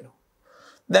සරල වෙනවා.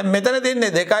 දැන් මෙතන තින්නේ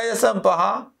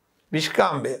 2.5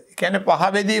 විස්කම්භය. ඒ කියන්නේ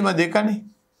පහ බෙදීම දෙකනේ.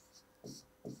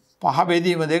 පහ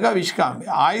බෙදීම දෙක විස්කම්භය.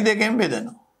 ආයි දෙකෙන්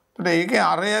බෙදනවා. එතකොට ඒකේ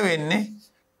අරය වෙන්නේ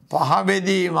පහ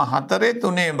බෙදීම 4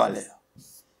 3 බලය.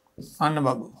 අන්න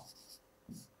බබු.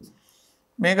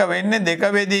 මේක වෙන්නේ දෙක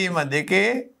බෙදීම 2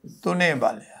 3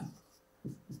 බලය.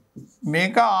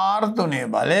 මේක R3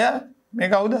 බලය මේ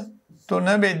කවුද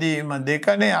 3 බෙදීම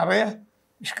 2නේ අරය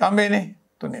ස්කම්භයනේ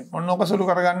 3 මොන ඔක සුළු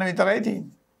කරගන්න විතරයි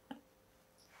තියෙන්නේ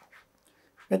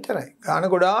මෙච්චරයි ගාන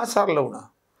ගොඩාක් සරල වුණා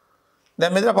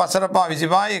දැන් මෙතන පස්සට පහ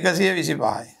 25යි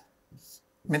 125යි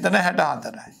මෙතන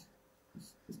 64යි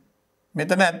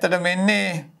මෙතන ඇත්තටම එන්නේ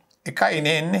 1යි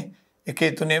නේ එන්නේ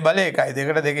 1 3 බලය 1යි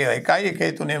 2ට 2 1යි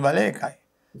 1 3 බලය 1යි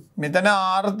මෙතන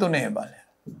R3 බලය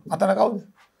අතන කවුද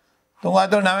 3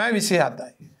 4 9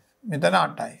 27යි මෙතන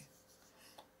 8යි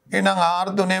එහෙනම්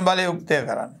R3 බලය යුක්තය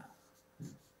කරන්න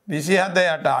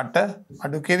 27ට 8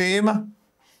 අඩු කිරීම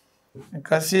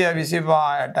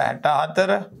 125ට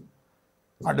 64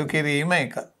 අඩු කිරීම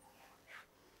 1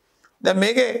 දැන්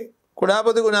මේකේ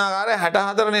කුඩාපොදු ගුණාකාරය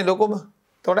 64 නේ ලොකුම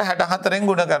එතකොට 64න්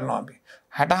ගුණ කරනවා අපි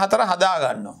 64 හදා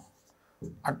ගන්නවා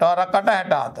 8 වරක් 8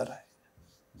 64යි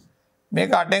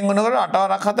මේක 8න් ගුණ කරලා 8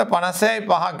 වරක් 7 56යි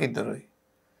 5ක් ඉතුරුයි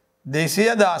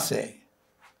 216යි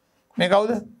මේ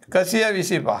කවුද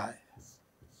 125යි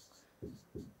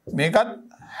මේකත්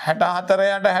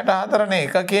 64ට 64 නේ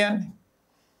එක කියන්නේ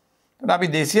එතකොට අපි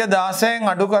 216න්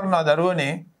අඩු කරනවා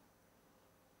දරුවනේ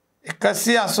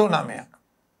 189ක්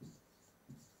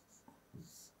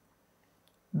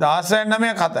 16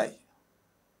 9ක් 7යි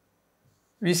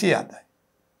 27යි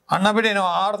අන්න අපිට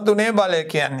එනවා R3 බලය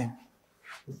කියන්නේ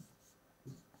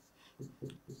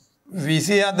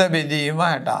 27 බෙදීම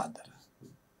 64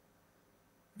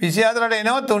 24ට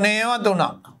එනවා 3ේම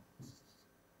 3ක්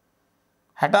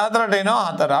 64ට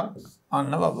එනවා 4ක්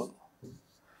අන්න බබු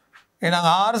එහෙනම්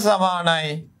R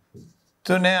සමානයි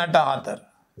 3ට 4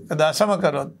 එක දශම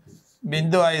කරොත්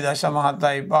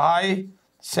 0.75යි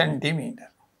සෙන්ටිමීටර්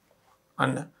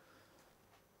අන්න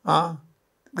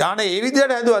ගාන ඒ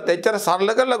විදිහට හැදුවත් එච්චර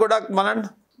සරල කරලා ගොඩක් බලන්න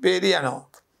පේරි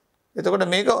යනවා එතකොට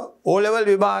මේක O level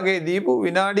විභාගයේ දීපු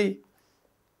විනාඩි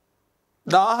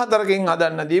 14කින්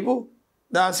හදන්න දීපු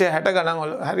 1660 ගණන්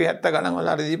වල හරි 70 ගණන් වල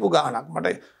හරි දීපු ගානක් මට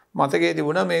මතකයේ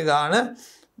තිබුණා මේ ගාන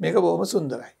මේක බොහොම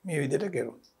සුන්දරයි මේ විදිහට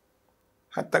කෙරුණා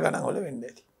 70 ගණන් වල වෙන්න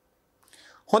ඇති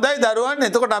හොඳයි දරුවන්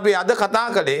එතකොට අපි අද කතා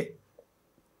කළේ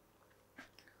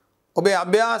ඔබේ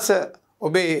අභ්‍යාස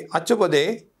ඔබේ අච්චුපදේ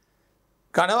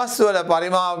ඝනවස්තු වල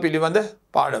පරිමාව පිළිබඳ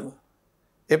පාඩම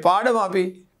ඒ පාඩම අපි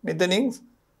මෙතනින්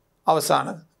අවසන්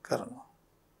කරනවා